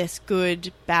got this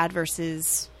good, bad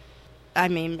versus,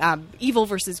 evil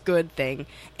versus good thing.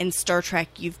 In Star Trek,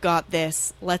 you've got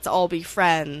this, let's all be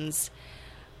friends.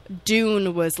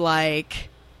 Dune was like,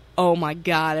 oh my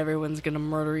god, everyone's gonna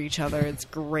murder each other. It's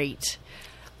great.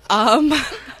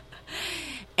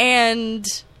 And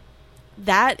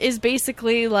that is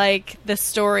basically like the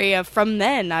story of from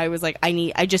then. I was like,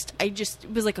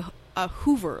 it was like a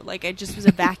Hoover. Like, I just was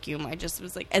a vacuum. I just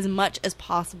was like, as much as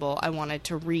possible, I wanted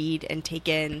to read and take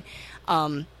in,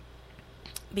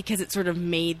 because it sort of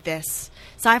made this.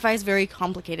 Sci-fi is very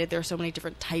complicated. There are so many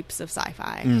different types of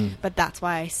sci-fi, but that's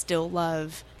why I still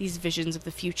love these visions of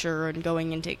the future and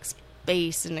going into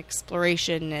space and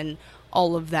exploration, and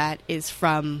all of that is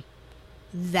from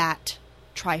that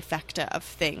trifecta of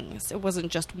things. It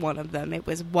wasn't just one of them. It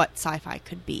was what sci-fi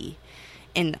could be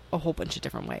in a whole bunch of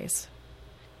different ways.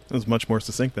 It was much more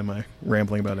succinct than my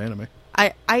rambling about anime.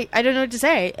 I don't know what to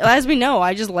say. As we know,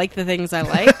 I just like the things I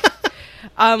like.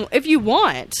 If you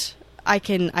want, I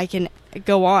can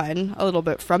go on a little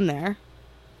bit from there.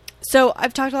 So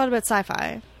I've talked a lot about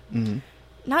sci-fi. Mm-hmm.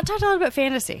 Not talked a lot about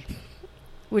fantasy,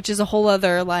 which is a whole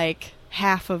other like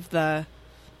half of the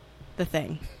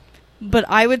thing. But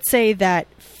I would say that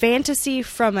fantasy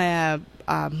from a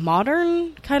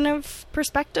modern kind of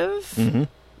perspective,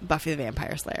 Buffy the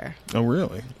Vampire Slayer. Oh,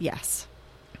 really? Yes.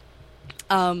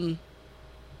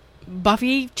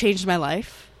 Buffy changed my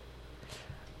life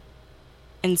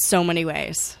in so many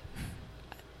ways.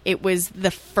 It was the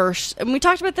first, and we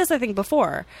talked about this, I think,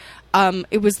 before.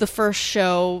 It was the first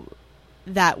show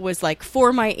that was like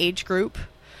for my age group.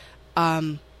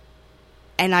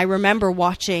 And I remember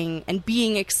watching and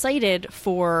being excited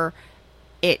for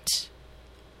it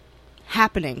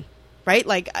happening, right?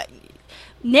 Like,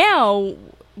 now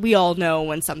we all know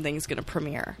when something's going to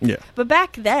premiere. Yeah. But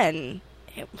back then,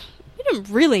 we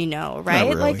didn't really know, right?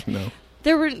 Not really, like, no.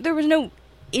 There was no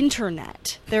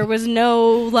internet. There was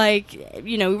no, like,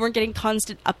 we weren't getting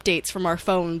constant updates from our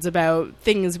phones about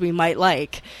things we might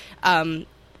like.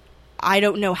 I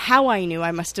don't know how I knew. I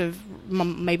must have,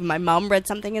 maybe my mom read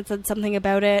something and said something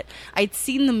about it. I'd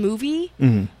seen the movie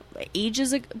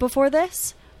ages before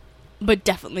this, but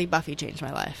definitely Buffy changed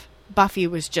my life. Buffy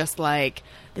was just like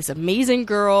this amazing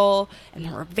girl, and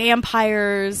there were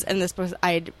vampires, and this was,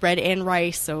 I had read Anne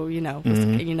Rice, so,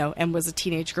 and was a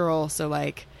teenage girl, so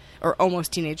like, or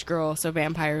almost teenage girl, so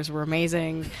vampires were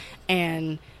amazing.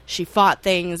 And she fought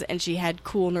things, and she had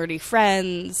cool, nerdy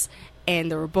friends,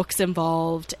 and there were books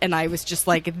involved, and I was just,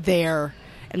 like, there.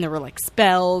 And there were, like,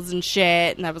 spells and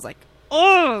shit, and I was like,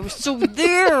 oh, I was so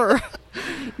there.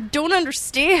 Don't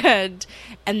understand.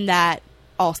 And that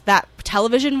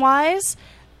television-wise,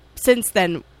 since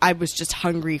then, I was just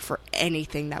hungry for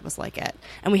anything that was like it.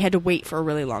 And we had to wait for a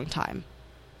really long time.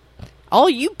 All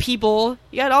you people,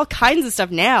 you got all kinds of stuff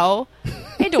now. You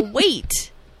had to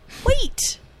wait.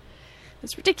 Wait.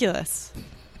 It's ridiculous.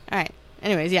 All right.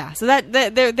 Anyways, yeah. So that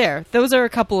they're there. Those are a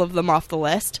couple of them off the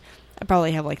list. I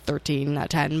probably have like 13,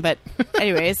 not 10. But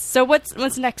anyways, so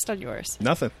what's next on yours?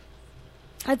 Nothing.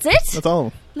 That's it? That's all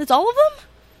of them. That's all of them?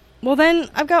 Well, then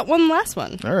I've got one last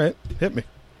one. All right. Hit me.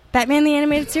 Batman the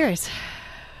Animated Series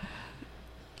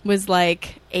was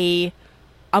like a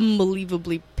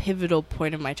unbelievably pivotal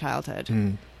point of my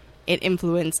childhood. It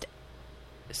influenced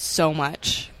so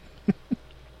much.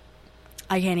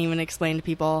 I can't even explain to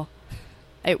people.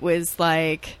 It was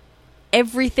like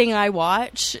everything I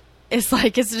watch is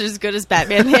like it's as good as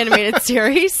Batman the Animated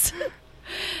Series.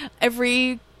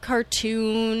 Every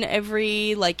cartoon,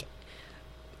 every like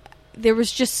there was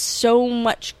just so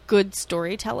much good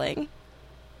storytelling.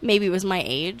 Maybe it was my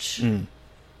age,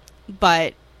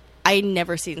 but I'd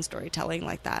never seen storytelling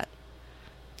like that.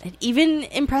 It even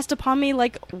impressed upon me,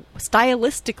 like,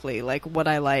 stylistically, like, what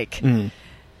I like. And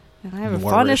I have a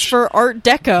fondness for Art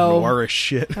Deco. Noirish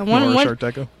shit. Noirish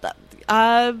Art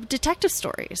Deco. Detective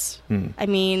stories. I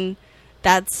mean,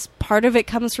 that's part of it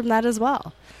comes from that as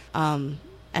well. And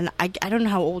I don't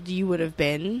know how old you would have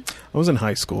been. I was in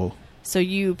high school. So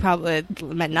you probably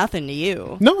meant nothing to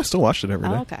you. No, I still watched it every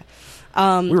day. Oh, okay.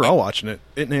 We were all watching it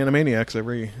in Animaniacs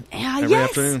every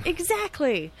afternoon.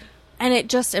 Exactly. And it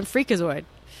just, and Freakazoid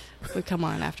would come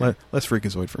on after. Less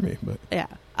Freakazoid for me, but yeah.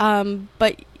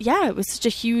 But yeah, it was such a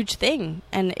huge thing,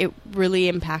 and it really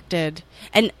impacted.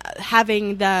 And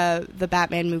having the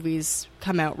Batman movies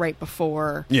come out right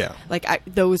before, like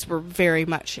those were very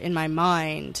much in my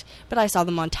mind. But I saw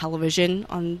them on television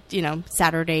on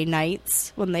Saturday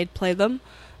nights when they'd play them.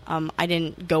 I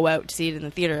didn't go out to see it in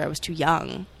the theater. I was too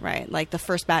young, right? Like, the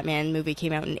first Batman movie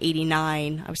came out in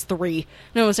 1989. I was 3.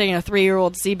 No one was taking a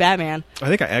 3-year-old to see Batman. I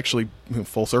think I actually,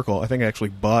 full circle, I think I actually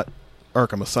bought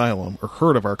Arkham Asylum, or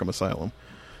heard of Arkham Asylum,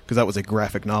 because that was a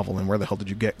graphic novel, and where the hell did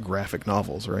you get graphic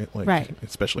novels, right? Like, right.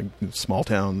 Especially in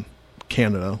small-town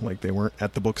Canada, like, they weren't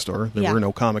at the bookstore. There were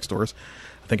no comic stores.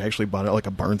 I think I actually bought it, like,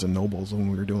 a Barnes & Nobles when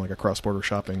we were doing, like, a cross-border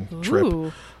shopping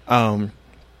trip.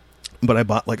 But I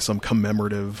bought, like, some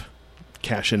commemorative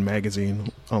cash-in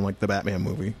magazine on, like, the Batman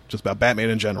movie, just about Batman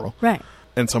in general. Right.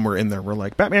 And somewhere in there were,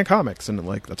 like, Batman comics, and,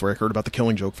 like, that's where I heard about The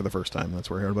Killing Joke for the first time. That's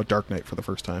where I heard about Dark Knight for the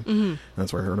first time. And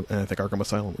that's where I heard, and I think Arkham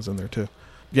Asylum was in there, too.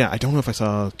 Yeah, I don't know if I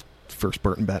saw first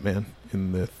Burton Batman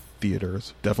in the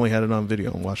theaters. Definitely had it on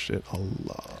video and watched it a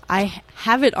lot. I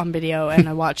have it on video, and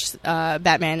I watched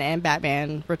Batman and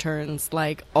Batman Returns,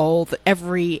 like,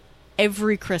 every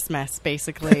Christmas,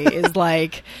 basically, is,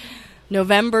 like...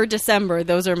 November, December,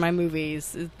 those are my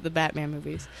movies, the Batman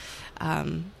movies.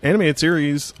 Animated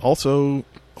series also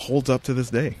holds up to this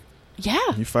day.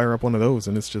 Yeah. You fire up one of those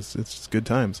and it's just good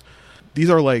times. These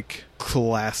are like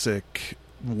classic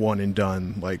one and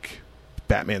done, like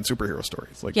Batman superhero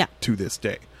stories, like to this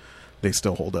day. They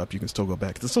still hold up. You can still go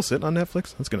back. Is it still sitting on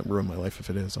Netflix? That's going to ruin my life if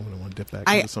it is. I'm going to want to dip back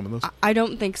into some of those. I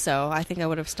don't think so. I think I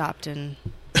would have stopped and...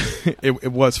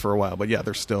 it was for a while, but yeah,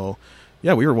 they're still...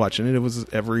 Yeah, we were watching it. It was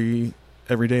every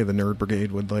day the Nerd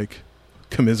Brigade would, like,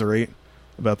 commiserate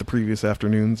about the previous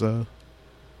afternoon's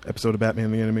episode of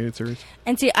Batman the Animated Series.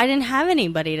 And see, I didn't have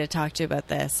anybody to talk to about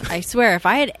this. I swear, if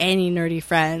I had any nerdy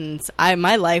friends,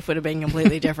 my life would have been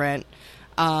completely different.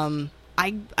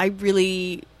 I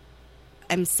really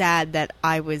am sad that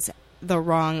I was the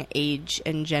wrong age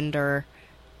and gender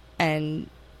and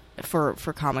for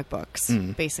comic books,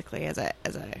 basically, as a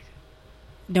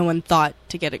no one thought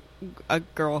to get a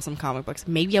girl some comic books.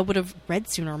 Maybe I would have read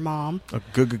sooner, Mom. A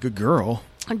good girl.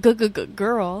 A good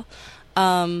girl.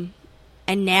 And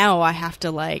now I have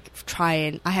to, like,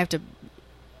 I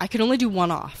can only do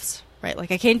one-offs, right?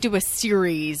 Like, I can't do a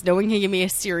series. No one can give me a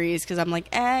series because I'm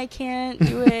like, I can't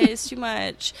do it. It's too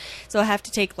much. So I have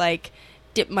to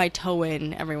dip my toe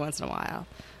in every once in a while.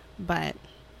 But,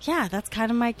 yeah, that's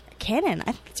kind of my canon.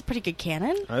 I think it's a pretty good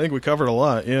canon. I think we covered a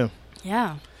lot, yeah.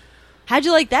 Yeah. How'd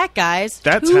you like that, guys?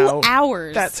 That's 2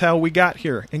 hours. That's how we got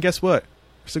here. And guess what?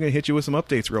 We're still going to hit you with some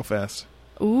updates real fast.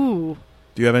 Ooh.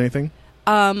 Do you have anything?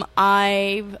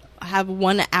 I have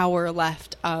 1 hour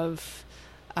left of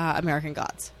American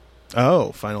Gods.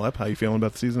 Oh, final ep. How you feeling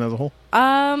about the season as a whole?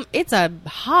 It's a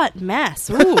hot mess.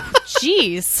 Ooh,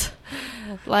 jeez.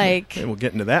 Like, Okay, we'll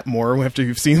get into that more after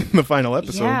you've seen the final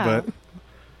episode, Yeah. but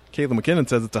Caitlin McKinnon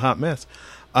says it's a hot mess.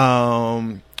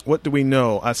 What do we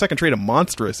know? Second Trade of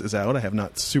Monstrous is out. I have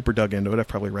not super dug into it. I've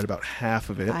probably read about half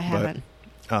of it. I haven't.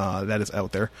 But that is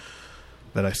out there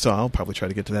that I saw. I'll probably try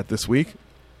to get to that this week.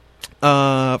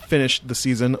 Finished the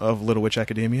season of Little Witch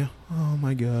Academia. Oh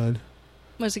my god.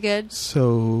 Was it good?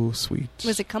 So sweet.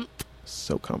 Was it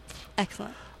So comf.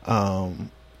 excellent?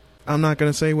 I'm not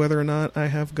going to say whether or not I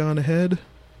have gone ahead,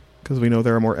 because we know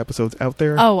there are more episodes out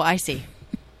there Oh, I see.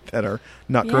 that are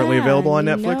not currently available on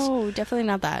Netflix. No, definitely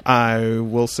not that. I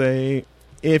will say,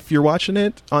 if you're watching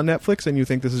it on Netflix and you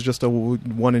think this is just a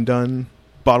one and done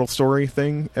bottle story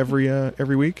thing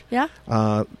every week, Yeah?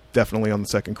 definitely on the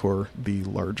second core, the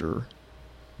larger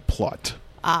plot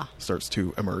starts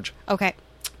to emerge. Okay.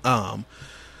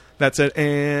 That's it.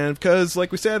 And because,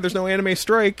 like we said, there's no anime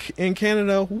strike in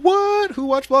Canada. What? Who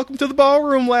watched Welcome to the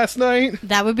Ballroom last night?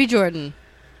 That would be Jordan.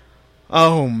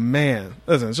 Oh, man.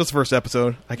 Listen, it's just the first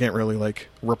episode. I can't really,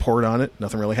 report on it.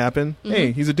 Nothing really happened. Mm-hmm.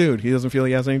 Hey, he's a dude. He doesn't feel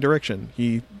he has any direction.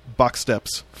 He box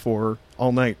steps for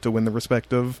all night to win the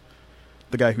respect of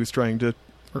the guy who's trying to,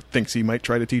 or thinks he might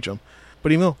try to teach him.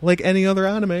 But even like any other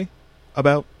anime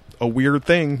about a weird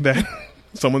thing that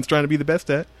someone's trying to be the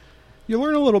best at, you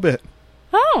learn a little bit.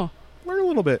 Oh. Learn a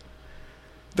little bit.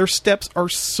 Their steps are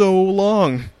so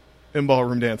long in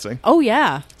ballroom dancing. Oh,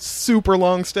 yeah. Super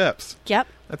long steps. Yep.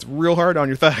 That's real hard on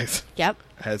your thighs, Yep.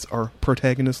 as our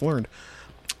protagonist learned.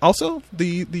 Also,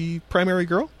 the primary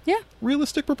girl, Yeah.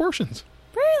 realistic proportions.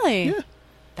 Really? Yeah.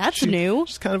 That's new.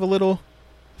 She's kind of a little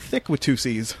thick with two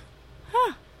C's.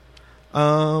 Huh.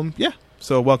 Yeah.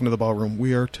 So welcome to the ballroom.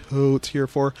 We are totes here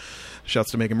for.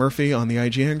 Shouts to Megan Murphy on the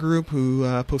IGN group, who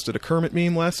posted a Kermit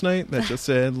meme last night that just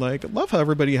said, I love how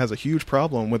everybody has a huge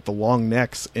problem with the long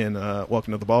necks in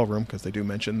Welcome to the Ballroom, because they do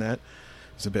mention that.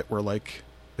 There's a bit where,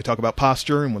 they talk about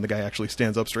posture, and when the guy actually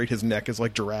stands up straight, his neck is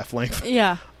like giraffe length.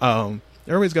 Yeah.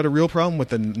 Everybody's got a real problem with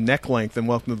the neck length in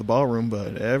Welcome to the Ballroom,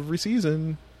 but every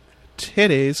season,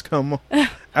 titties come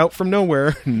out from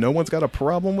nowhere. No one's got a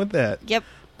problem with that. Yep.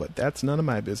 But that's none of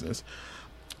my business.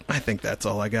 I think that's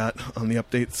all I got on the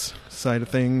updates side of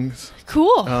things.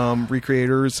 Cool.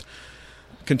 Recreators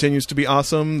continues to be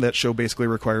awesome. That show basically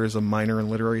requires a minor in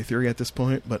literary theory at this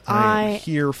point, but I am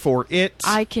here for it.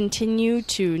 I continue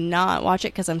to not watch it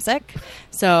because I'm sick,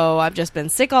 so I've just been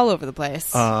sick all over the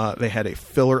place. They had a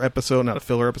filler episode, not a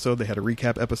filler episode, they had a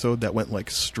recap episode that went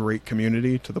straight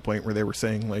community, to the point where they were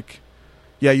saying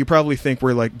yeah, you probably think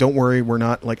we're don't worry, we're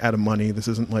not out of money. This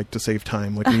isn't to save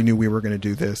time. We knew we were going to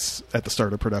do this at the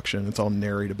start of production. It's all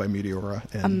narrated by Meteora.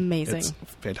 And amazing. It's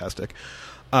fantastic.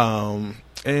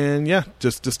 And yeah,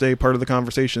 just to stay part of the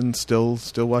conversation, still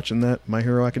watching that My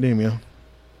Hero Academia.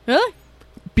 Really?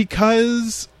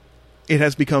 Because it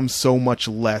has become so much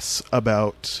less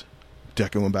about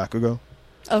Deku and Bakugo.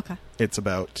 Okay. It's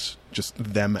about just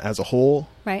them as a whole.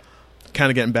 Right. Kind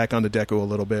of getting back onto Deku a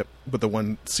little bit, but the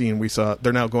one scene we saw,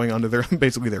 they're now going on to their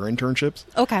basically their internships.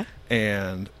 Okay.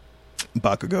 And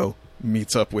Bakugo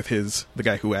meets up with the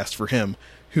guy who asked for him,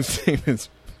 whose name is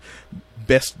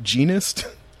Best Jeanist.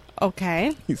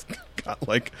 Okay. He's got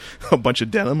a bunch of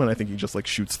denim, and I think he just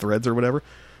shoots threads or whatever.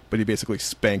 But he basically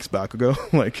spanks Bakugo.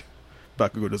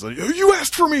 Bakugo does you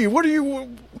asked for me.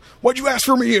 Why'd you ask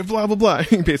for me? Blah blah blah.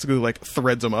 He basically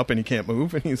threads him up, and he can't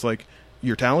move. And he's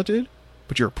you're talented,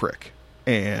 but you're a prick.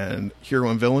 And hero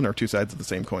and villain are two sides of the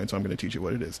same coin, so I'm going to teach you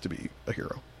what it is to be a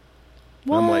hero.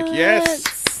 What? I'm yes!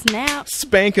 Snap.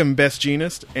 Spank him, Best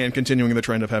Jeanist, and continuing the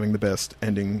trend of having the best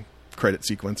ending credit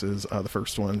sequences. The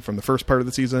first one from the first part of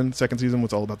the season. Second season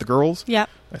was all about the girls. Yep.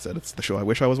 I said it's the show I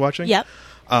wish I was watching. Yep.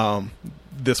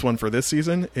 This one for this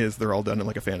season is they're all done in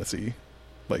a fantasy,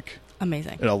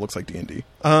 amazing. It all looks like D&D.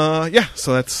 Yeah,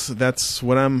 so that's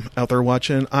what I'm out there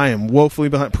watching. I am woefully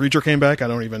behind. Preacher came back. I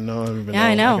don't even know.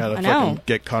 I know. I gotta I fucking know.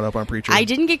 get caught up on Preacher. I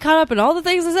didn't get caught up in all the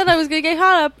things I said I was going to get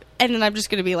caught up, and then I'm just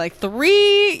going to be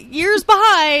 3 years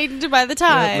behind by the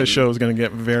time. The show is going to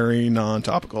get very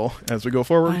non-topical as we go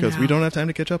forward, because we don't have time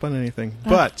to catch up on anything.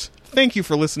 But thank you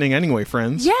for listening anyway,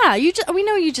 friends. Yeah, we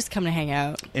know you just come to hang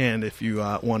out. And if you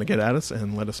want to get at us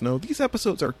and let us know, these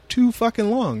episodes are too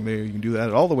fucking long. You can do that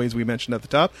at all the ways we mentioned at the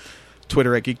top.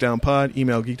 Twitter at GeekdownPod,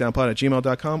 email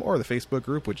geekdownpod@gmail.com, or the Facebook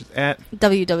group, which is at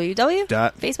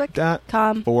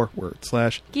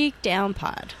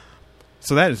www.facebook.com/geekdownpod.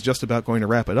 So that is just about going to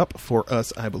wrap it up for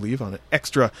us, I believe, on an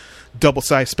extra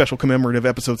double-sized special commemorative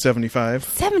episode 75.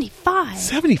 75?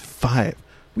 75.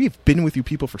 We've been with you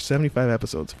people for 75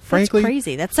 episodes. Frankly, that's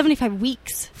crazy. That's 75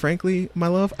 weeks. Frankly, my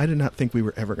love, I did not think we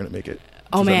were ever going to make it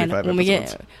Oh man, 75 when we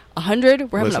episodes. get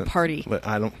 100, we're having Listen, a party.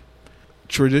 I don't.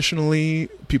 Traditionally,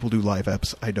 people do live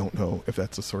eps. I don't know if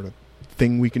that's a sort of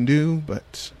thing we can do,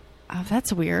 but Oh,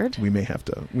 that's weird. we may have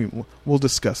to. We'll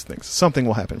discuss things. Something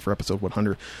will happen for episode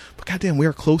 100. But goddamn, we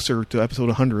are closer to episode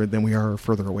 100 than we are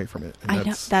further away from it. And I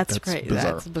know. That's great.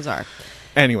 Bizarre. That's bizarre.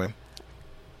 Anyway,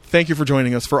 thank you for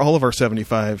joining us for all of our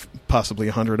 75, possibly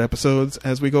 100 episodes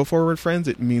as we go forward, friends.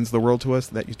 It means the world to us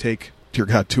that you take, dear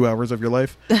God, 2 hours of your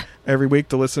life every week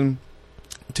to listen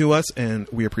to us, and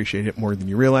we appreciate it more than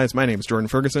you realize. My name is Jordan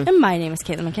Ferguson. And my name is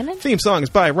Caitlin McKinnon. Theme song is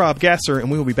by Rob Gasser, and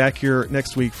we will be back here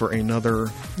next week for another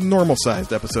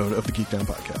normal-sized episode of the Geek Down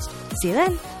Podcast. See you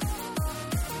then.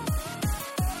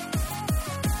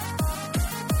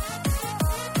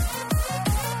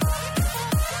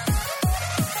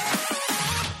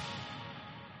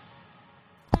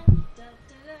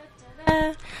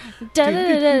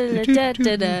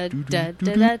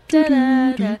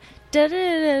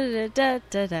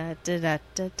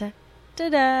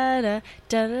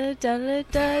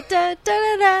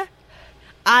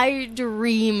 I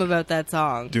dream about that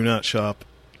song. Do not shop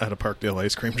at a Parkdale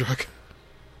ice cream truck.